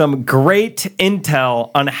have some great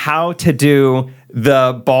intel on how to do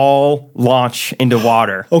the ball launch into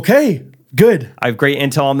water. Okay, good. I have great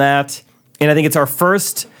intel on that, and I think it's our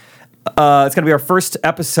first. It's going to be our first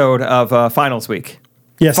episode of Finals Week.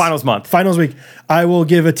 Yes. Finals month. Finals week. I will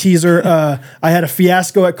give a teaser. I had a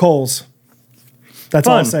fiasco at Kohl's. That's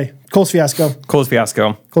all I'll Fun. say. Kohl's fiasco. Cole's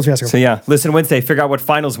fiasco. Kohl's fiasco. So yeah, listen Wednesday. Figure out what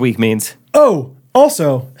Finals Week means. Oh,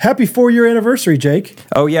 also, happy 4-year anniversary, Jake.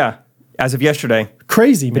 Oh yeah, As of yesterday.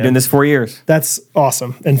 Crazy, man. Been doing this 4 years. That's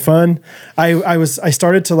awesome and fun. I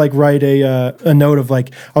started to like write a note of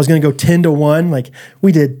like I was gonna go 10 to 1. Like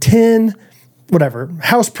we did 10 whatever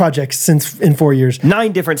house projects in 4 years.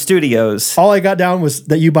 9 different studios. All I got down was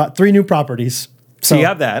that you bought 3 new properties. So you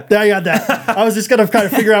have that. Yeah, I got that. I was just gonna kind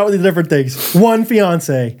of figure out the different things. 1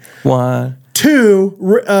 fiance. 1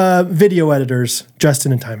 2 video editors,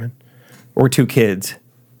 Justin and Timon. or 2 kids.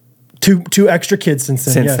 2 extra kids since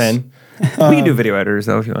then. Yes. Then. We can do video editors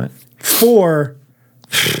though if you want. 4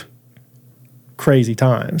 crazy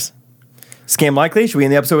times. Scam likely? Should we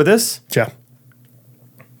end the episode with this? Yeah.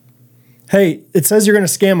 Hey, it says you're going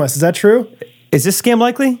to scam us. Is that true? Is this scam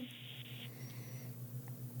likely?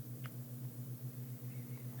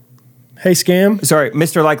 Hey, scam. Sorry,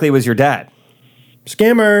 Mr. Likely was your dad.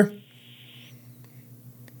 Scammer.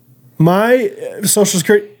 My social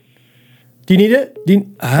security. Do you need it?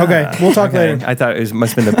 Okay, we'll talk later. I thought it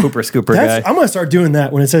must have been the pooper scooper guy. I'm going to start doing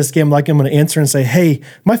that when it says scam like I'm going to answer and say, hey,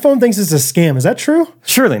 my phone thinks it's a scam. Is that true?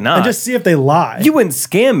 Surely not. And just see if they lie. You wouldn't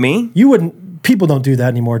scam me. You wouldn't. People don't do that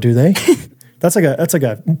anymore, do they? That's like a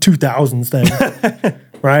 2000s thing,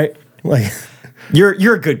 right? Like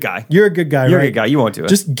You're a good guy. you're a good guy, You're right? a good guy. You won't do it.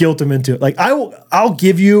 Just guilt them into it. Like I'll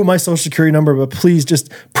give you my social security number, but please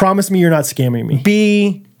just promise me you're not scamming me.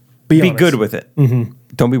 be honest. good with it. Mm-hmm.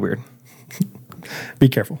 Don't be weird. Be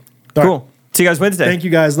careful. All Cool. right. See you guys Wednesday. Thank you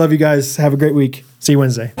guys. Love you guys. Have a great week. See you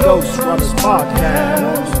Wednesday. Ghost Runners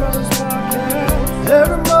Podcast.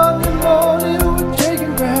 Everybody